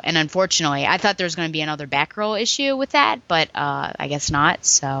Scarecrow. And unfortunately, I thought there was going to be another Batgirl issue with that, but I guess not.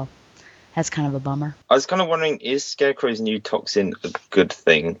 So that's kind of a bummer. I was kind of wondering, is Scarecrow's new toxin a good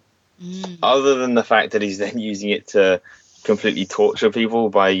thing? Other than the fact that he's then using it to completely torture people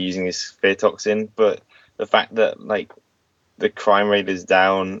by using his fear toxin, but the fact that, like, the crime rate is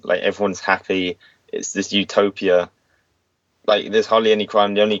down, like, everyone's happy, it's this utopia. Like, there's hardly any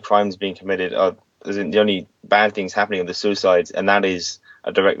crime. The only crimes being committed are, the only bad things happening are the suicides, and that is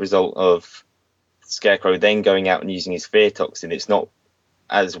a direct result of Scarecrow then going out and using his fear toxin. It's not,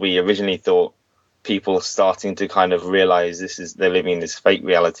 as we originally thought, people starting to kind of realize they're living in this fake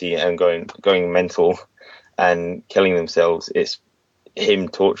reality and going mental and killing themselves. It's him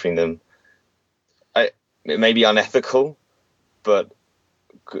torturing them. It may be unethical, but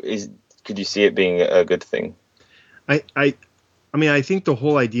could you see it being a good thing? I mean, I think the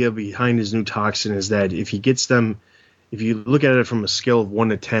whole idea behind his new toxin is that if he gets them, if you look at it from a scale of 1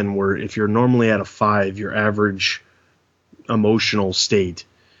 to 10, where if you're normally at a 5, your average emotional state,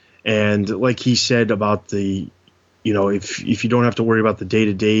 and like he said about the, you know, if you don't have to worry about the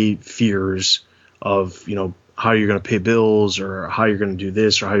day-to-day fears of, you know, how you're going to pay bills or how you're going to do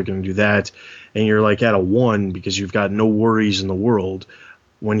this or how you're going to do that, and you're like at a 1 because you've got no worries in the world,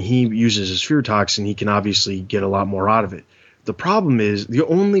 when he uses his fear toxin, he can obviously get a lot more out of it. The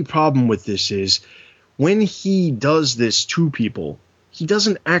only problem with this is when he does this to people, he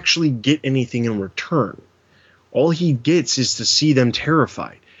doesn't actually get anything in return. All he gets is to see them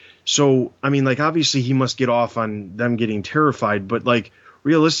terrified. So, I mean, like, obviously he must get off on them getting terrified, but, like,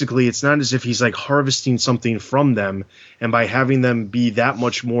 realistically, it's not as if he's, like, harvesting something from them, and by having them be that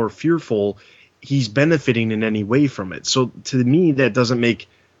much more fearful, he's benefiting in any way from it. So to me, that doesn't make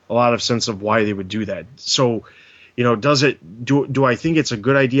a lot of sense of why they would do that. So, you know, do I think it's a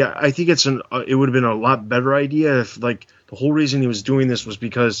good idea? I think it would have been a lot better idea if, like, the whole reason he was doing this was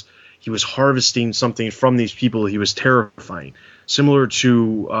because he was harvesting something from these people he was terrifying. Similar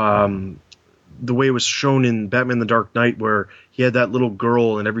to the way it was shown in Batman the Dark Knight, where he had that little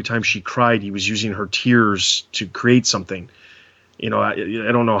girl and every time she cried, he was using her tears to create something. You know, I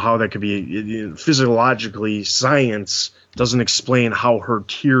don't know how that could be. Physiologically, science doesn't explain how her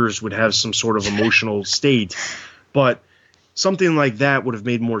tears would have some sort of emotional state, but something like that would have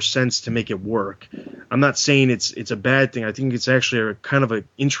made more sense to make it work. I'm not saying it's a bad thing. I think it's actually a kind of an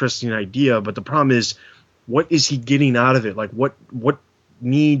interesting idea, but the problem is, what is he getting out of it? Like, what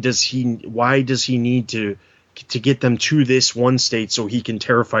need does he? Why does he need to get them to this one state so he can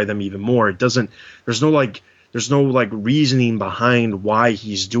terrify them even more? It doesn't. There's no reasoning behind why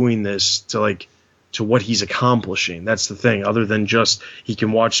he's doing this to what he's accomplishing. That's the thing. Other than just he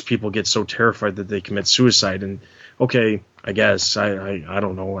can watch people get so terrified that they commit suicide. And okay, I guess I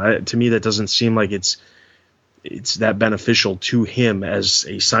don't know. To me, that doesn't seem like it's that beneficial to him as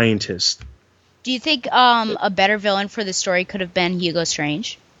a scientist. Do you think a better villain for the story could have been Hugo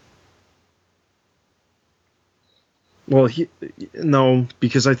Strange? Well, no,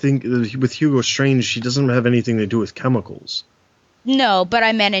 because I think with Hugo Strange, he doesn't have anything to do with chemicals. No, but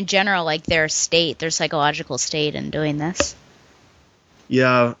I meant in general, like their psychological state in doing this.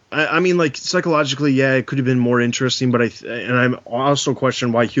 Yeah, I mean, like, psychologically, yeah, it could have been more interesting, but I'm also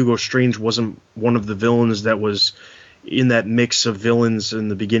questioning why Hugo Strange wasn't one of the villains that was in that mix of villains in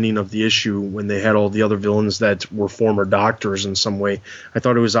the beginning of the issue when they had all the other villains that were former doctors in some way. I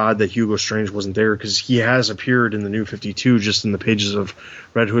thought it was odd that Hugo Strange wasn't there because he has appeared in the New 52 just in the pages of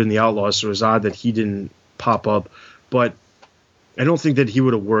Red Hood and the Outlaws, so it was odd that he didn't pop up. But I don't think that he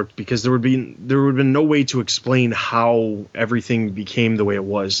would have worked because there would have been no way to explain how everything became the way it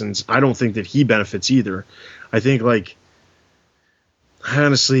was, and I don't think that he benefits either. I think, like,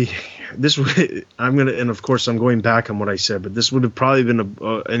 honestly, and of course I'm going back on what I said, but this would have probably been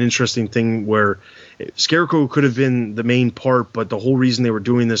an interesting thing where Scarecrow could have been the main part, but the whole reason they were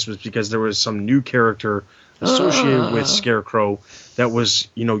doing this was because there was some new character associated with Scarecrow that was,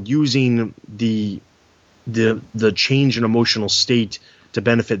 you know, using the change in emotional state to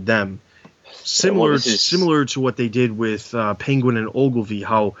benefit them. Similar to what they did with Penguin and Ogilvy,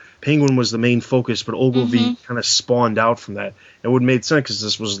 how Penguin was the main focus, but Ogilvy kind of spawned out from that. It would have made sense because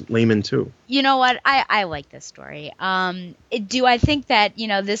this was Layman too. You know what? I like this story. Do I think that,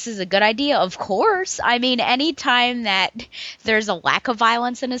 this is a good idea? Of course. I mean, anytime that there's a lack of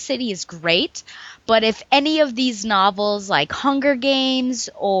violence in a city is great. But if any of these novels like Hunger Games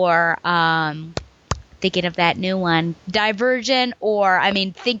or thinking of that new one, Divergent, or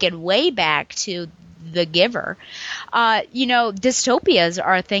thinking way back to The Giver, dystopias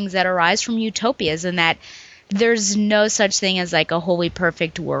are things that arise from utopias, and that there's no such thing as like a wholly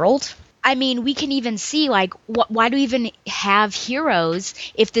perfect world. I mean, we can even see, like, why do we even have heroes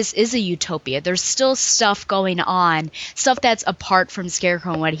if this is a utopia? There's still stuff going on, stuff that's apart from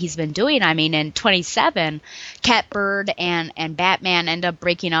Scarecrow and what he's been doing. I mean, in 27, Catbird and Batman end up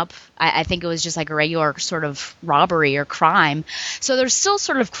breaking up. I think it was just like a regular sort of robbery or crime. So there's still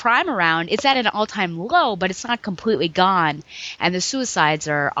sort of crime around. It's at an all-time low, but it's not completely gone. And the suicides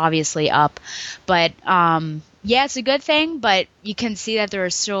are obviously up. But, yeah, it's a good thing, but you can see that there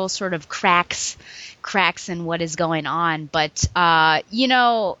are still sort of cracks in what is going on. But,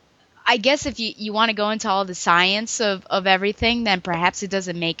 I guess if you want to go into all the science of everything, then perhaps it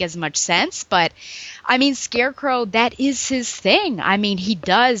doesn't make as much sense. But, Scarecrow, that is his thing. He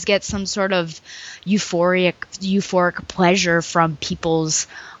does get some sort of euphoric pleasure from people's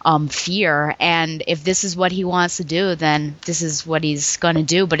fear, and if this is what he wants to do, then this is what he's going to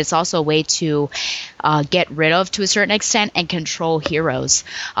do. But it's also a way to get rid of, to a certain extent, and control heroes.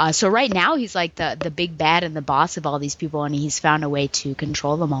 So right now he's like the big bad and the boss of all these people, and he's found a way to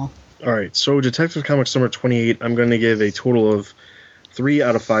control them all. All right, so Detective Comics number 28, I'm going to give a total of 3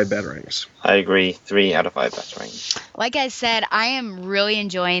 out of 5 batarangs. I agree, 3 out of 5 batarangs. Like I said, I am really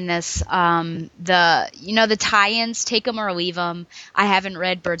enjoying this. The tie-ins, take them or leave them. I haven't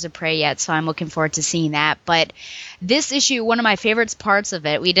read Birds of Prey yet, so I'm looking forward to seeing that. But this issue, one of my favorite parts of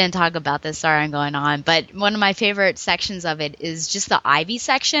it, we didn't talk about this, sorry I'm going on, but one of my favorite sections of it is just the Ivy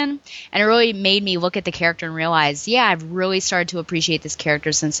section. And it really made me look at the character and realize, yeah, I've really started to appreciate this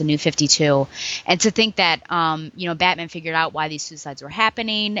character since the New 52. And to think that, Batman figured out why these suicides were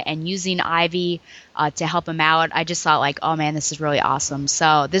happening and using Ivy to help him out, I just thought, like, oh man, this is really awesome.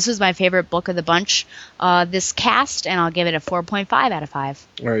 So this was my favorite book of the bunch, this cast, and I'll give it a 4.5 out of 5.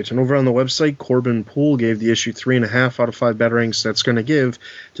 All right, and over on the website, Corbin Poole gave the issue 3.5 out of 5 batarangs. That's going to give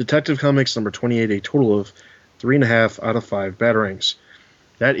Detective Comics number 28 a total of 3.5 out of 5 batarangs.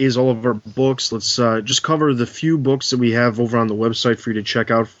 That is all of our books. Let's just cover the few books that we have over on the website for you to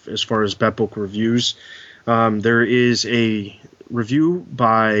check out as far as Bat Book reviews. There is a review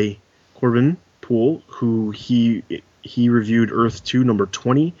by Corbin Poole, who he reviewed Earth 2 number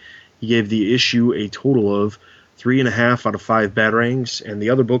 20. He gave the issue a total of 3.5 out of 5 batarangs, and the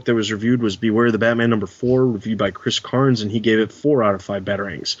other book that was reviewed was Beware the Batman number 4, reviewed by Chris Carnes, and he gave it 4 out of 5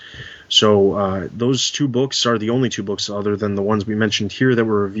 batarangs. So those 2 books are the only 2 books other than the ones we mentioned here that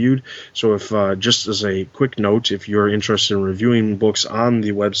were reviewed. So if just as a quick note, if you're interested in reviewing books on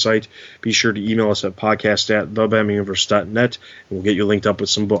the website, be sure to email us at podcast@thebatmanuniverse.net, and we'll get you linked up with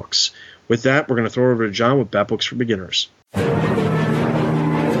some books. With that, we're going to throw it over to John with Bat Books for Beginners.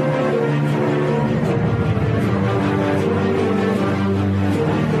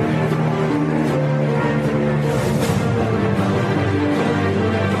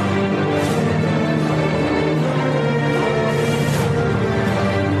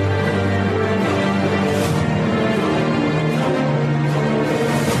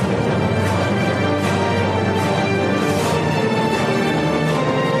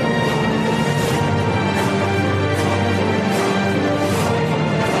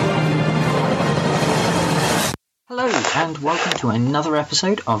 Welcome to another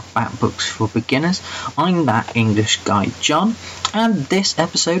episode of Bat Books for Beginners. I'm that English guy John, and this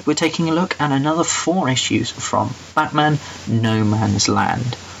episode we're taking a look at another 4 issues from Batman No Man's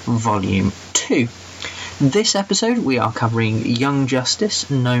Land, Volume 2. This episode we are covering Young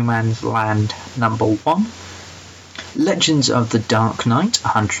Justice No Man's Land number 1, Legends of the Dark Knight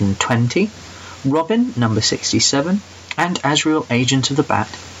 120, Robin number 67, and Azrael Agent of the Bat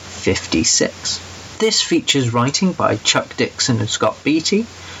 56. This features writing by Chuck Dixon and Scott Beatty,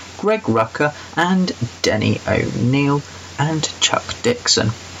 Greg Rucka and Denny O'Neil and Chuck Dixon.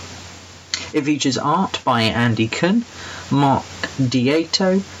 It features art by Andy Kuhn, Mark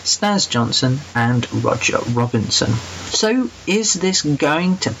Dieto, Staz Johnson and Roger Robinson. So is this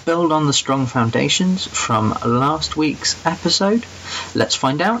going to build on the strong foundations from last week's episode? Let's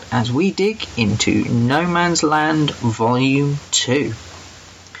find out as we dig into No Man's Land Volume 2.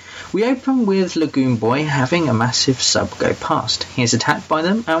 We open with Lagoon Boy having a massive sub go past. He is attacked by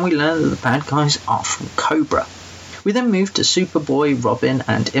them, and we learn that the bad guys are from Cobra. We then move to Superboy, Robin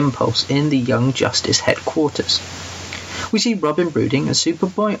and Impulse in the Young Justice headquarters. We see Robin brooding and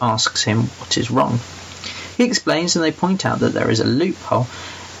Superboy asks him what is wrong. He explains and they point out that there is a loophole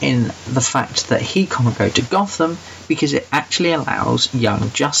in the fact that he can't go to Gotham because it actually allows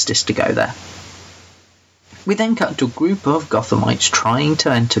Young Justice to go there. We then cut to a group of Gothamites trying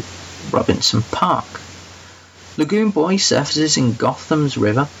to enter Robinson Park. Lagoon Boy surfaces in Gotham's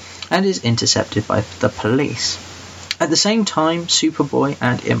river and is intercepted by the police. At the same time, Superboy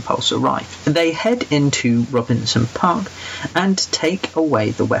and Impulse arrive. They head into Robinson Park and take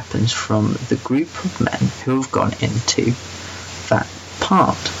away the weapons from the group of men who have gone into that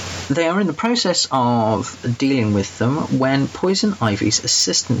part. They are in the process of dealing with them when Poison Ivy's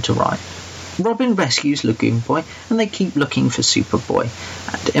assistant arrives. Robin rescues Lagoon Boy and they keep looking for Superboy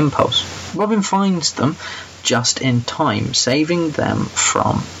and Impulse. Robin finds them just in time, saving them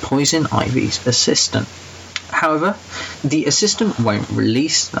from Poison Ivy's assistant. However, the assistant won't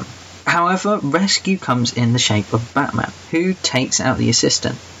release them. However, rescue comes in the shape of Batman, who takes out the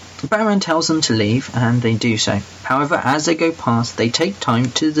assistant. Batman tells them to leave, and they do so. However, as they go past, they take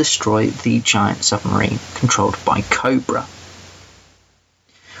time to destroy the giant submarine controlled by Cobra.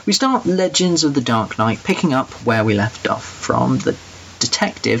 We start Legends of the Dark Knight, picking up where we left off from the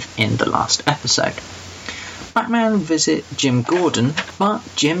detective in the last episode. Batman visits Jim Gordon, but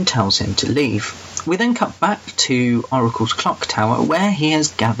Jim tells him to leave. We then cut back to Oracle's clock tower, where he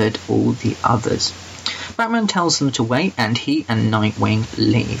has gathered all the others. Batman tells them to wait, and he and Nightwing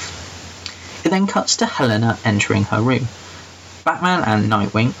leave. It then cuts to Helena entering her room. Batman and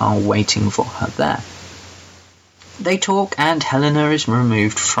Nightwing are waiting for her there. They talk, and Helena is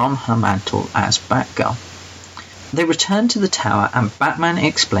removed from her mantle as Batgirl. They return to the tower, and Batman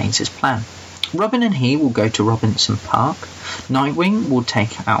explains his plan. Robin and he will go to Robinson Park, Nightwing will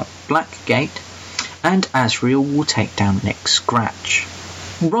take out Blackgate, and Azrael will take down Nick Scratch.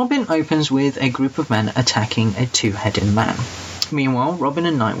 Robin opens with a group of men attacking a two-headed man. Meanwhile, Robin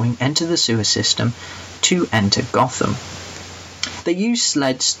and Nightwing enter the sewer system to enter Gotham. They use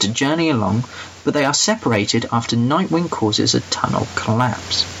sleds to journey along, but they are separated after Nightwing causes a tunnel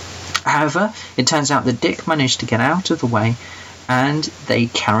collapse. However, it turns out that Dick managed to get out of the way, and they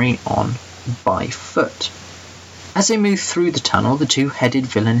carry on by foot. As they move through the tunnel, the two-headed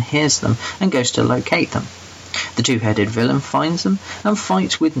villain hears them and goes to locate them. The two-headed villain finds them and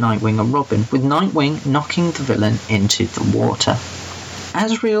fights with Nightwing and Robin, with Nightwing knocking the villain into the water.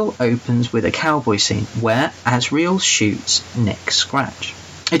 Azrael opens with a cowboy scene where Azrael shoots Nick Scratch.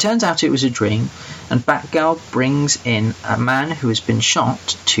 It turns out it was a dream, and Batgirl brings in a man who has been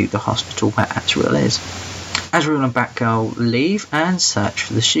shot to the hospital where Azrael is. Azrael and Batgirl leave and search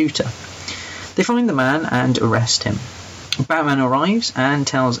for the shooter. They find the man and arrest him. Batman arrives and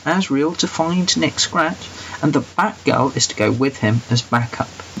tells Azrael to find Nick Scratch, and the Batgirl is to go with him as backup.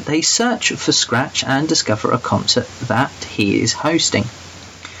 They search for Scratch and discover a concert that he is hosting.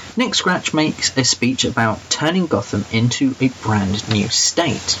 Nick Scratch makes a speech about turning Gotham into a brand new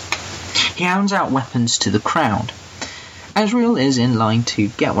state. He hands out weapons to the crowd. Azrael is in line to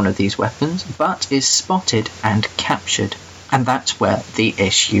get one of these weapons, but is spotted and captured, and that's where the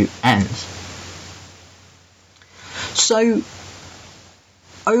issue ends. So,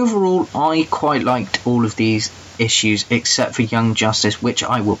 overall, I quite liked all of these issues except for Young Justice, which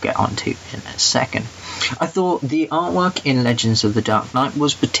I will get onto in a second. I thought the artwork in Legends of the Dark Knight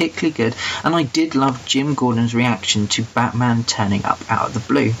was particularly good, and I did love Jim Gordon's reaction to Batman turning up out of the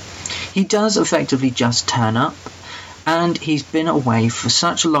blue. He does effectively just turn up, and he's been away for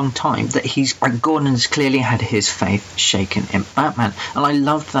such a long time that Gordon's clearly had his faith shaken in Batman, and I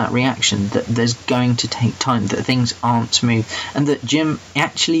loved that reaction, that there's going to take time, that things aren't smooth, and that Jim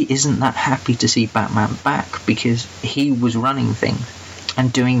actually isn't that happy to see Batman back because he was running things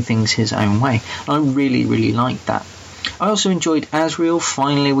and doing things his own way. I really, really liked that. I also enjoyed Azrael.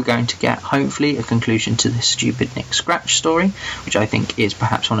 Finally, we're going to get, hopefully, a conclusion to this stupid Nick Scratch story, which I think is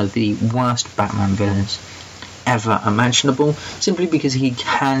perhaps one of the worst Batman villains ever imaginable, simply because he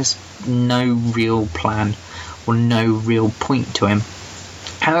has no real plan or no real point to him.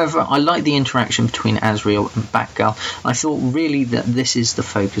 However, I like the interaction between Azrael and Batgirl. I thought really that this is the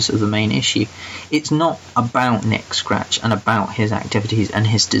focus of the main issue. It's not about Nick Scratch and about his activities and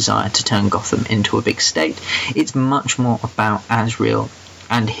his desire to turn Gotham into a big state. It's much more about Azrael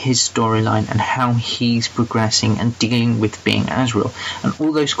and his storyline and how he's progressing and dealing with being Azrael. And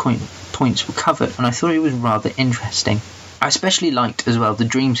all those points were covered, and I thought it was rather interesting. I especially liked as well the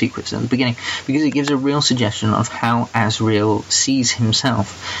dream sequence in the beginning, because it gives a real suggestion of how Azrael sees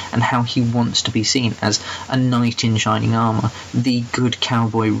himself and how he wants to be seen as a knight in shining armour, the good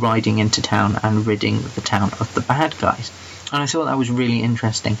cowboy riding into town and ridding the town of the bad guys. And I thought that was really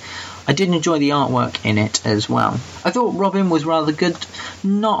interesting. I did enjoy the artwork in it as well. I thought Robin was rather good.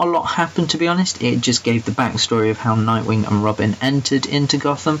 Not a lot happened, to be honest. It just gave the backstory of how Nightwing and Robin entered into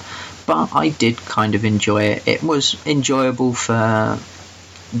Gotham, but I did kind of enjoy it. It was enjoyable for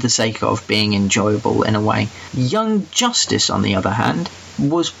the sake of being enjoyable in a way. Young Justice, on the other hand,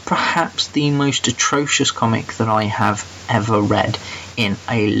 was perhaps the most atrocious comic that I have ever read in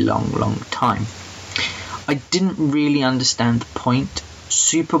a long, long time. I didn't really understand the point.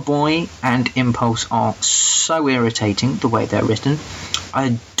 Superboy and Impulse are so irritating the way they're written.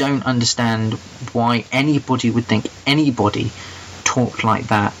 I don't understand why anybody would think anybody talked like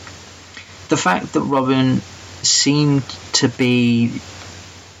that. The fact that Robin seemed to be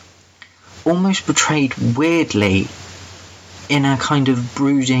almost portrayed weirdly in a kind of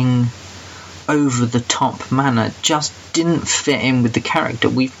brooding, over-the-top manner just didn't fit in with the character.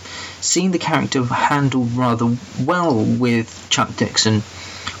 We've seen the character handled rather well with Chuck Dixon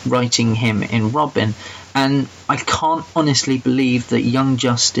writing him in Robin, and I can't honestly believe that Young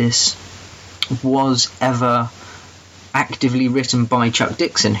Justice was ever actively written by Chuck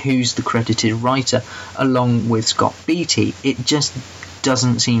Dixon, who's the credited writer, along with Scott Beatty. It just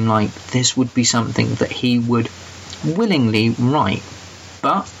doesn't seem like this would be something that he would willingly write,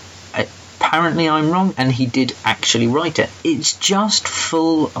 but apparently I'm wrong, and he did actually write it. It's just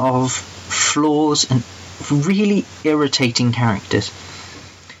full of flaws and really irritating characters.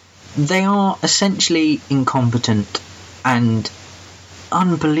 They are essentially incompetent and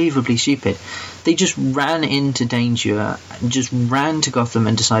unbelievably stupid. They just ran into danger, just ran to Gotham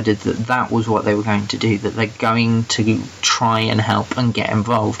and decided that that was what they were going to do, that they're going to try and help and get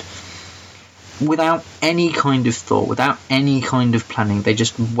involved. Without any kind of thought, without any kind of planning, they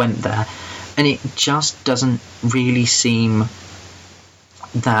just went there. And it just doesn't really seem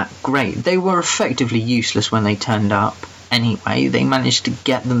that great. They were effectively useless when they turned up anyway. They managed to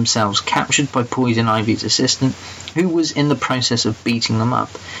get themselves captured by Poison Ivy's assistant, who was in the process of beating them up,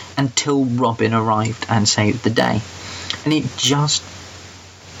 until Robin arrived and saved the day. And it just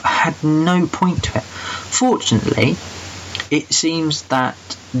had no point to it. Fortunately, it seems that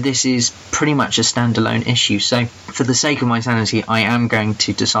this is pretty much a standalone issue, so for the sake of my sanity, I am going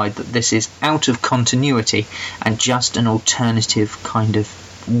to decide that this is out of continuity and just an alternative kind of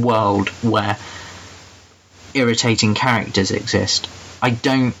world where irritating characters exist. I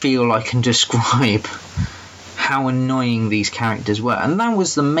don't feel I can describe how annoying these characters were, and that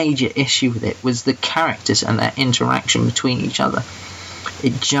was the major issue with it, was the characters and their interaction between each other.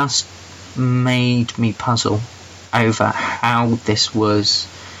 It just made me puzzle over how this was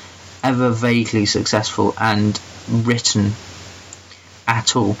ever vaguely successful and written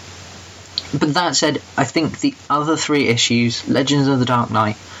at all. But that said, I think the other three issues, Legends of the Dark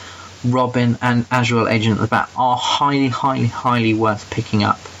Knight, Robin and Azrael Agent of the Bat, are highly, highly, highly worth picking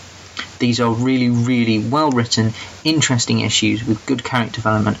up. These are really, really well written, interesting issues with good character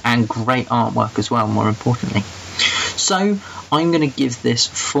development and great artwork as well, more importantly. So I'm going to give this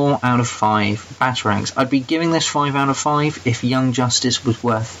 4 out of 5 Batarangs. I'd be giving this 5 out of 5 if Young Justice was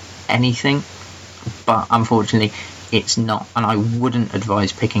worth anything, but unfortunately it's not, and I wouldn't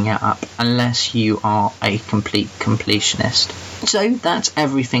advise picking it up unless you are a complete completionist. So that's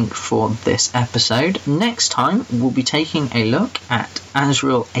everything for this episode. Next time we'll be taking a look at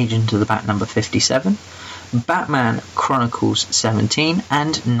Azrael Agent of the Bat number 57, Batman Chronicles 17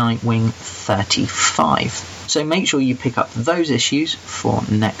 and Nightwing 35. So make sure you pick up those issues for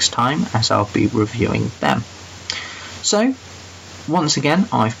next time, as I'll be reviewing them. So once again,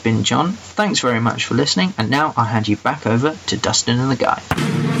 I've been John. Thanks very much for listening, and now I'll hand you back over to Dustin and the Guy.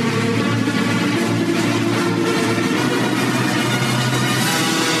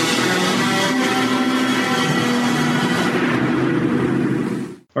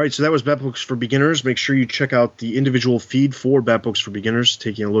 Alright, so that was Bat Books for Beginners. Make sure you check out the individual feed for Bat Books for Beginners,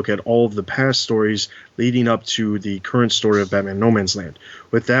 taking a look at all of the past stories leading up to the current story of Batman No Man's Land.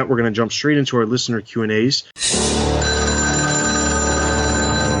 With that, we're going to jump straight into our listener Q&As.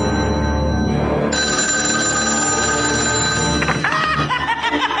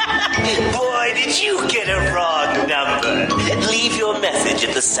 Boy, did you get a wrong number. Leave your message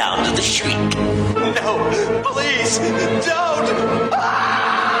at the sound of the shriek. No, please, don't!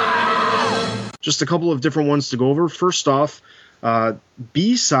 Just a couple of different ones to go over. First off,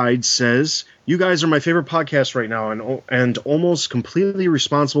 B-Side says, "You guys are my favorite podcast right now and almost completely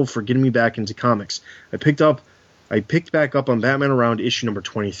responsible for getting me back into comics. I picked up I picked back up on Batman around issue number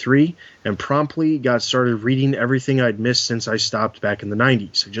 23 and promptly got started reading everything I'd missed since I stopped back in the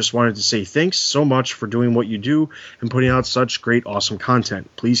 90s. I just wanted to say thanks so much for doing what you do and putting out such great, awesome content.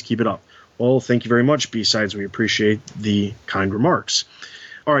 Please keep it up. Well, thank you very much, B-Sides. We appreciate the kind remarks.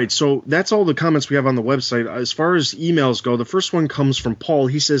 All right, so that's all the comments we have on the website. As far as emails go, the first one comes from Paul.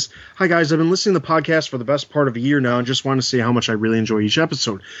 He says, "Hi, guys. I've been listening to the podcast for the best part of a year now and just want to say how much I really enjoy each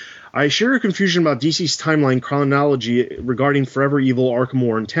episode. I share a confusion about DC's timeline chronology regarding Forever Evil, Arkham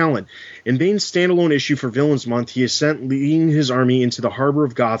War, and Talon. In Bane's standalone issue for Villains Month, he is sent leading his army into the harbor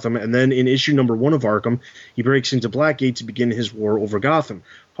of Gotham, and then in issue number 1 of Arkham, he breaks into Blackgate to begin his war over Gotham.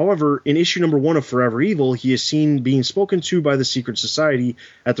 However, in issue number 1 of Forever Evil, he is seen being spoken to by the Secret Society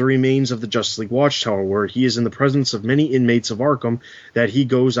at the remains of the Justice League Watchtower, where he is in the presence of many inmates of Arkham that he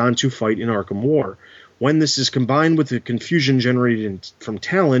goes on to fight in Arkham War. When this is combined with the confusion generated from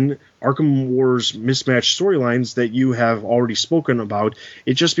Talon, Arkham War's mismatched storylines that you have already spoken about,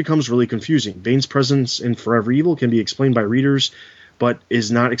 it just becomes really confusing. Bane's presence in Forever Evil can be explained by readers, but is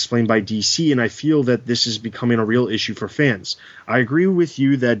not explained by DC, and I feel that this is becoming a real issue for fans. I agree with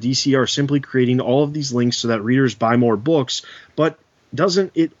you that DC are simply creating all of these links so that readers buy more books, but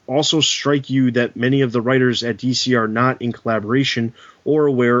doesn't it also strike you that many of the writers at DC are not in collaboration or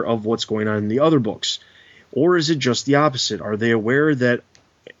aware of what's going on in the other books? Or is it just the opposite? Are they aware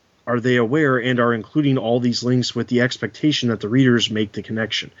and are including all these links with the expectation that the readers make the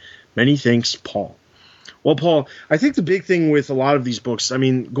connection? Many thanks, Paul." Well, Paul, I think the big thing with a lot of these books, I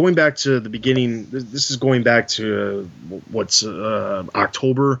mean, going back to the beginning, this is going back to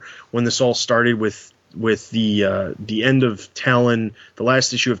October when this all started with the end of Talon, the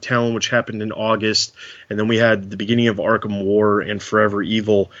last issue of Talon, which happened in August, and then we had the beginning of Arkham War and Forever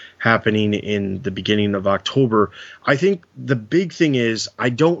Evil happening in the beginning of October. I think the big thing is I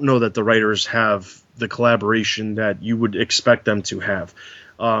don't know that the writers have the collaboration that you would expect them to have.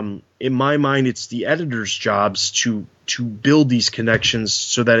 In my mind, it's the editor's jobs to build these connections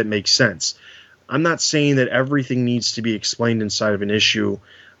so that it makes sense. I'm not saying that everything needs to be explained inside of an issue.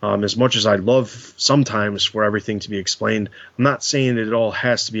 As much as I love sometimes for everything to be explained, I'm not saying that it all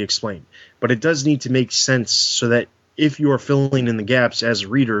has to be explained. But it does need to make sense so that if you are filling in the gaps as a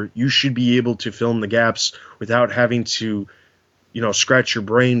reader, you should be able to fill in the gaps without having to, scratch your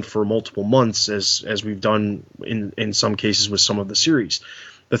brain for multiple months as we've done in some cases with some of the series.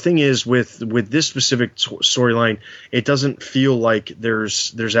 The thing is, with this specific storyline, it doesn't feel like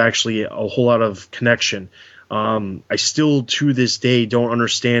there's actually a whole lot of connection. I still, to this day, don't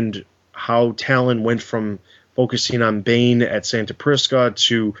understand how Talon went from focusing on Bane at Santa Prisca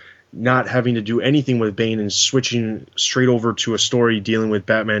to not having to do anything with Bane and switching straight over to a story dealing with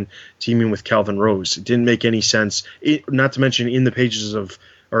Batman teaming with Calvin Rose. It didn't make any sense. Not to mention in the pages of,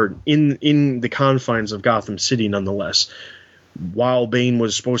 or in the confines of Gotham City, nonetheless. While Bane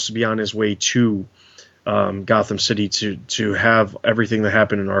was supposed to be on his way to Gotham City to have everything that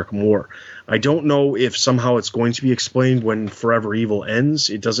happened in Arkham War. I don't know if somehow it's going to be explained when Forever Evil ends.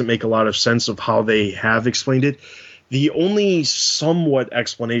 It doesn't make a lot of sense of how they have explained it. The only somewhat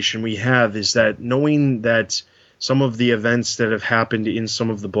explanation we have is that knowing that some of the events that have happened in some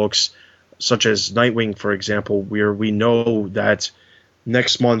of the books, such as Nightwing, for example, where we know that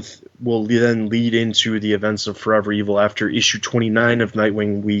next month will then lead into the events of Forever Evil. After issue 29 of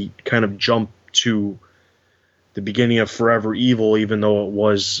Nightwing, we kind of jump to the beginning of Forever Evil, even though it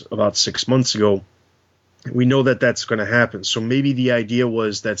was about 6 months ago. We know that that's going to happen. So maybe the idea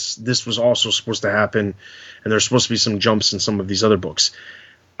was that this was also supposed to happen, and there's supposed to be some jumps in some of these other books.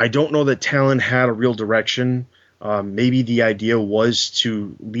 I don't know that Talon had a real direction. Maybe the idea was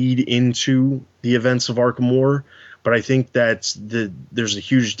to lead into the events of Arkham War, but I think that there's a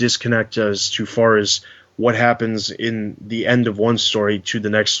huge disconnect as to far as what happens in the end of one story to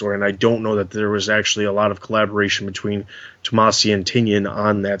the next story, and I don't know that there was actually a lot of collaboration between Tomasi and Tynion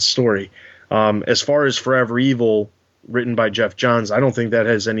on that story. As far as Forever Evil, written by Jeff Johns, I don't think that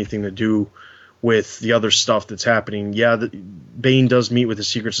has anything to do with the other stuff that's happening. Yeah, Bane does meet with the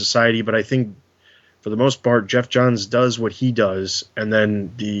Secret Society, but I think for the most part, Jeff Johns does what he does, and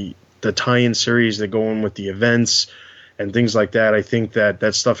then the tie-in series that go in with the events and things like that, I think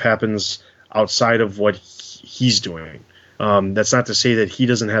that stuff happens outside of what he's doing. That's not to say that he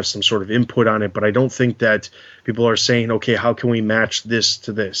doesn't have some sort of input on it, but I don't think that people are saying, okay, how can we match this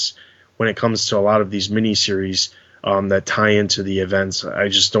to this when it comes to a lot of these miniseries that tie into the events. I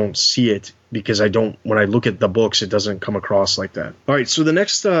just don't see it because when I look at the books, it doesn't come across like that. All right, so the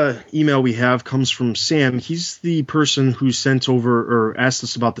next email we have comes from Sam. He's the person who sent over or asked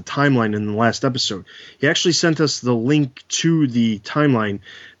us about the timeline in the last episode. He actually sent us the link to the timeline.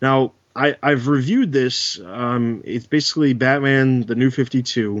 Now, I've reviewed this. It's basically Batman, the New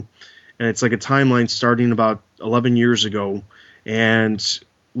 52, and it's like a timeline starting about 11 years ago and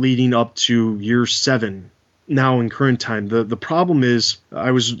leading up to year 7 now in current time. The problem is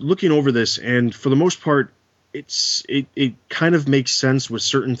I was looking over this, and for the most part, it kind of makes sense with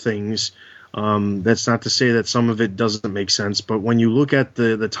certain things. That's not to say that some of it doesn't make sense, but when you look at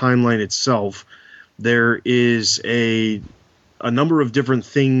the timeline itself, there is a number of different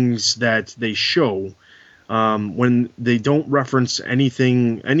things that they show when they don't reference any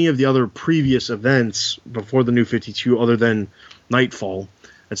of the other previous events before the New 52 other than Nightfall.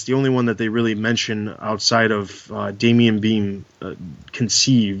 That's the only one that they really mention outside of Damian Beam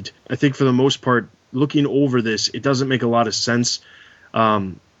conceived. I think for the most part, looking over this, it doesn't make a lot of sense.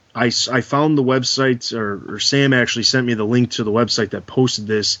 I found the website, or Sam actually sent me the link to the website that posted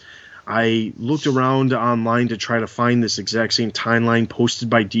this. I looked around online to try to find this exact same timeline posted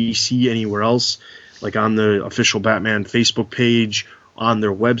by DC anywhere else, like on the official Batman Facebook page, on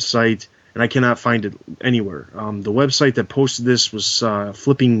their website, and I cannot find it anywhere. The website that posted this was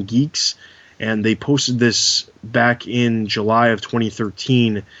Flipping Geeks, and they posted this back in July of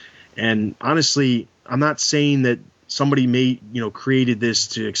 2013. And honestly, I'm not saying that somebody created this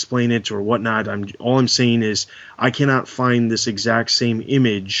to explain it or whatnot. All I'm saying is I cannot find this exact same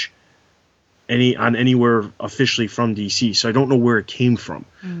image anywhere officially from DC, so I don't know where it came from.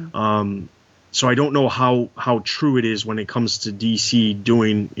 So I don't know how true it is when it comes to DC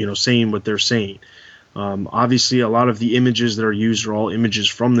doing, saying what they're saying. Obviously, a lot of the images that are used are all images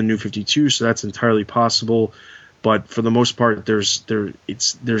from the New 52, so that's entirely possible. But for the most part, there's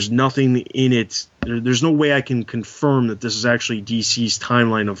nothing in it. There's no way I can confirm that this is actually DC's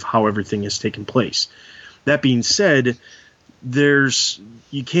timeline of how everything has taken place. That being said,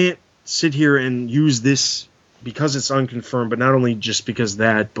 you can't sit here and use this because it's unconfirmed, but not only just because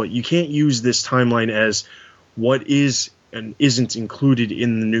that, but you can't use this timeline as what is and isn't included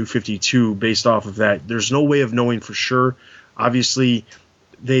in the New 52 based off of that. There's no way of knowing for sure. Obviously,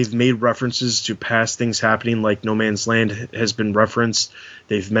 they've made references to past things happening, like No Man's Land has been referenced.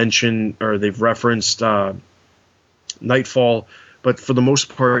 They've referenced Nightfall, but for the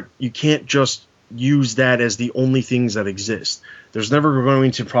most part, you can't just use that as the only things that exist. There's never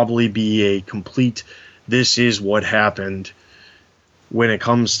going to probably be a complete, this is what happened when it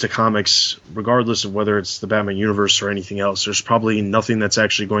comes to comics, regardless of whether it's the Batman universe or anything else. There's probably nothing that's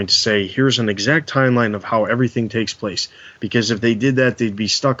actually going to say, here's an exact timeline of how everything takes place. Because if they did that, they'd be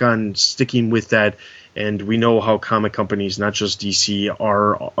stuck on sticking with that. And we know how comic companies, not just DC,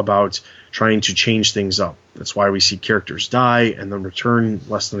 are about trying to change things up. That's why we see characters die and then return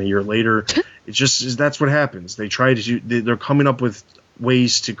less than a year later. It's just, that's what happens. They're coming up with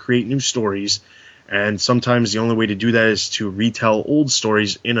ways to create new stories. And sometimes the only way to do that is to retell old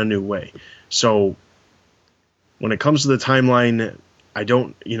stories in a new way. So when it comes to the timeline,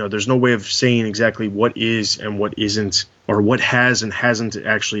 there's no way of saying exactly what is and what isn't, or what has and hasn't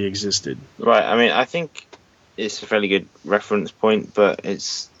actually existed. Right. I mean, I think it's a fairly good reference point, but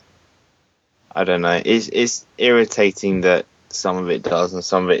I don't know. It's irritating that some of it does and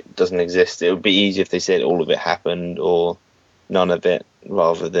some of it doesn't exist. It would be easier if they said all of it happened or none of it,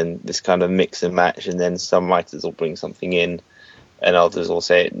 rather than this kind of mix and match, and then some writers will bring something in and others will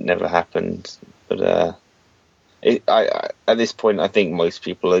say it never happened. But at this point, I think most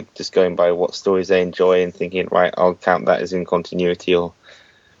people are just going by what stories they enjoy and thinking, right, I'll count that as in continuity, or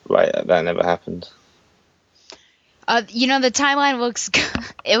right, that never happened. The timeline looks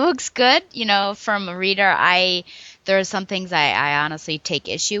good. From a reader, there are some things I honestly take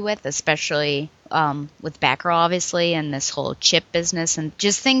issue with, especially with Batgirl, obviously, and this whole chip business, and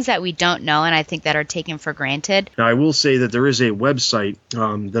just things that we don't know, and I think that are taken for granted. Now, I will say that there is a website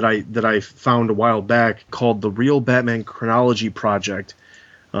that I found a while back called the Real Batman Chronology Project.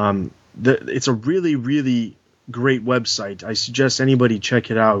 It's a really, really great website. I suggest anybody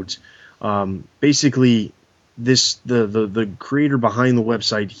check it out. Basically, the creator behind the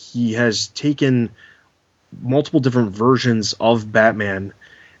website, he has taken multiple different versions of Batman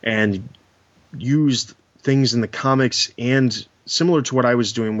and used things in the comics, and similar to what I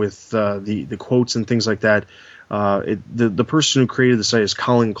was doing with the quotes and things like that. The person who created the site is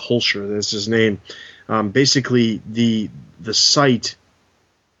Colin Kolscher. That's his name. Basically, the site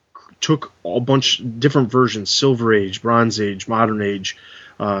took a bunch different versions: Silver Age, Bronze Age, Modern Age,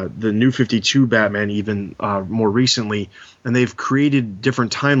 the New 52 Batman, even more recently, and they've created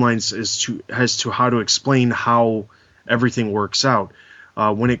different timelines as to how to explain how everything works out.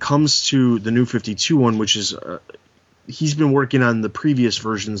 When it comes to the New 52 one, which is he's been working on the previous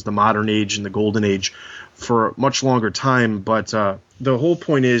versions, the Modern Age and the Golden Age, for a much longer time. But the whole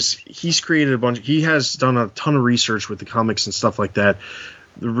point is he has done a ton of research with the comics and stuff like that.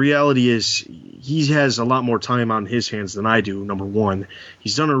 The reality is he has a lot more time on his hands than I do, number one.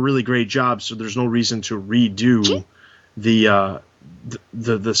 He's done a really great job, so there's no reason to redo the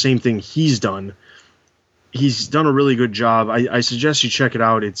same thing he's done. He's done a really good job. I suggest you check it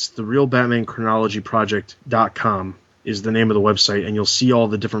out. It's therealbatmanchronologyproject.com is the name of the website, and you'll see all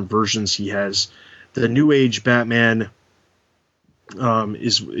the different versions he has. The New Age Batman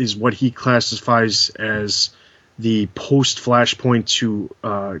is what he classifies as the post-Flashpoint to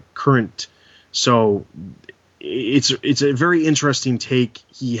current. So it's a very interesting take.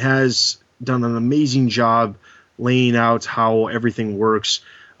 He has done an amazing job laying out how everything works.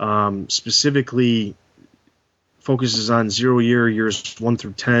 Specifically focuses on 0 year, years 1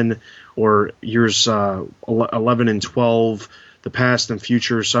 through 10, or years 11 and 12, the past and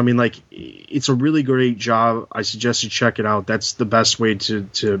future. So, I mean, like, it's a really great job. I suggest you check it out. That's the best way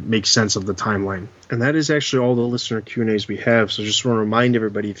to make sense of the timeline. And that is actually all the listener Q&As we have. So just want to remind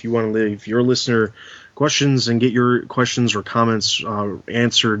everybody, if you want to leave your listener questions and get your questions or comments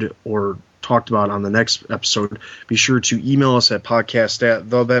answered or talked about on the next episode, be sure to email us at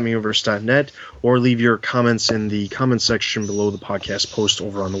podcast@thebatmanuniverse.net or leave your comments in the comment section below the podcast post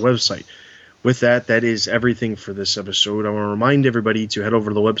over on the website. With that is everything for this episode. I want to remind everybody to head over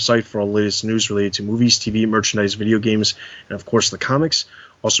to the website for all the latest news related to movies, TV, merchandise, video games, and of course the comics.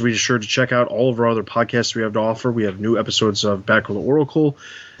 Also be sure to check out all of our other podcasts we have to offer. We have new episodes of Back with the Oracle,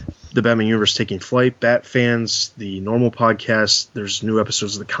 The Batman Universe Taking Flight, Bat Fans, the normal podcast. There's new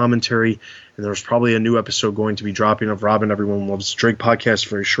episodes of the commentary, and there's probably a new episode going to be dropping of Robin Everyone Loves Drake podcast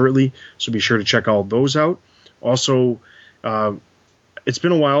very shortly, so be sure to check all those out. Also, it's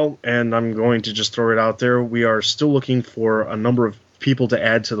been a while, and I'm going to just throw it out there. We are still looking for a number of people to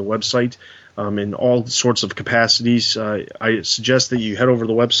add to the website in all sorts of capacities. I suggest that you head over to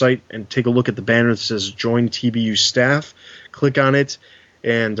the website and take a look at the banner that says Join TBU Staff. Click on it,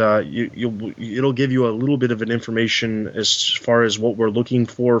 and it'll give you a little bit of an information as far as what we're looking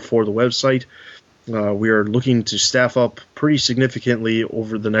for the website. We are looking to staff up pretty significantly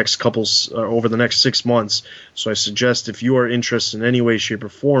over the next 6 months. So I suggest if you are interested in any way, shape, or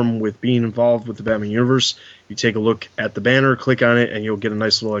form with being involved with the Batman universe, you take a look at the banner, click on it, and you'll get a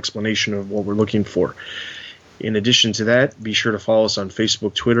nice little explanation of what we're looking for. In addition to that, be sure to follow us on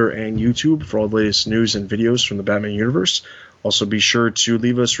Facebook, Twitter, and YouTube for all the latest news and videos from the Batman universe. Also, be sure to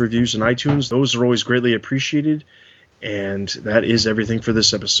leave us reviews on iTunes. Those are always greatly appreciated. And that is everything for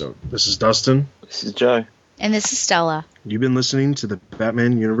this episode. This is Dustin. This is Joe. And this is Stella. You've been listening to the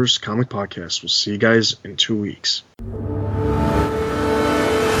Batman Universe Comic Podcast. We'll see you guys in 2 weeks.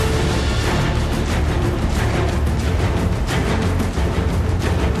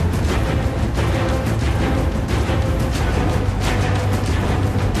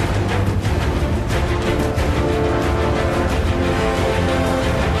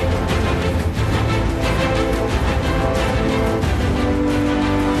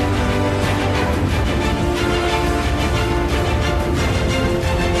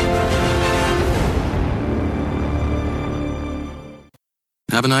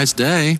 Have a nice day.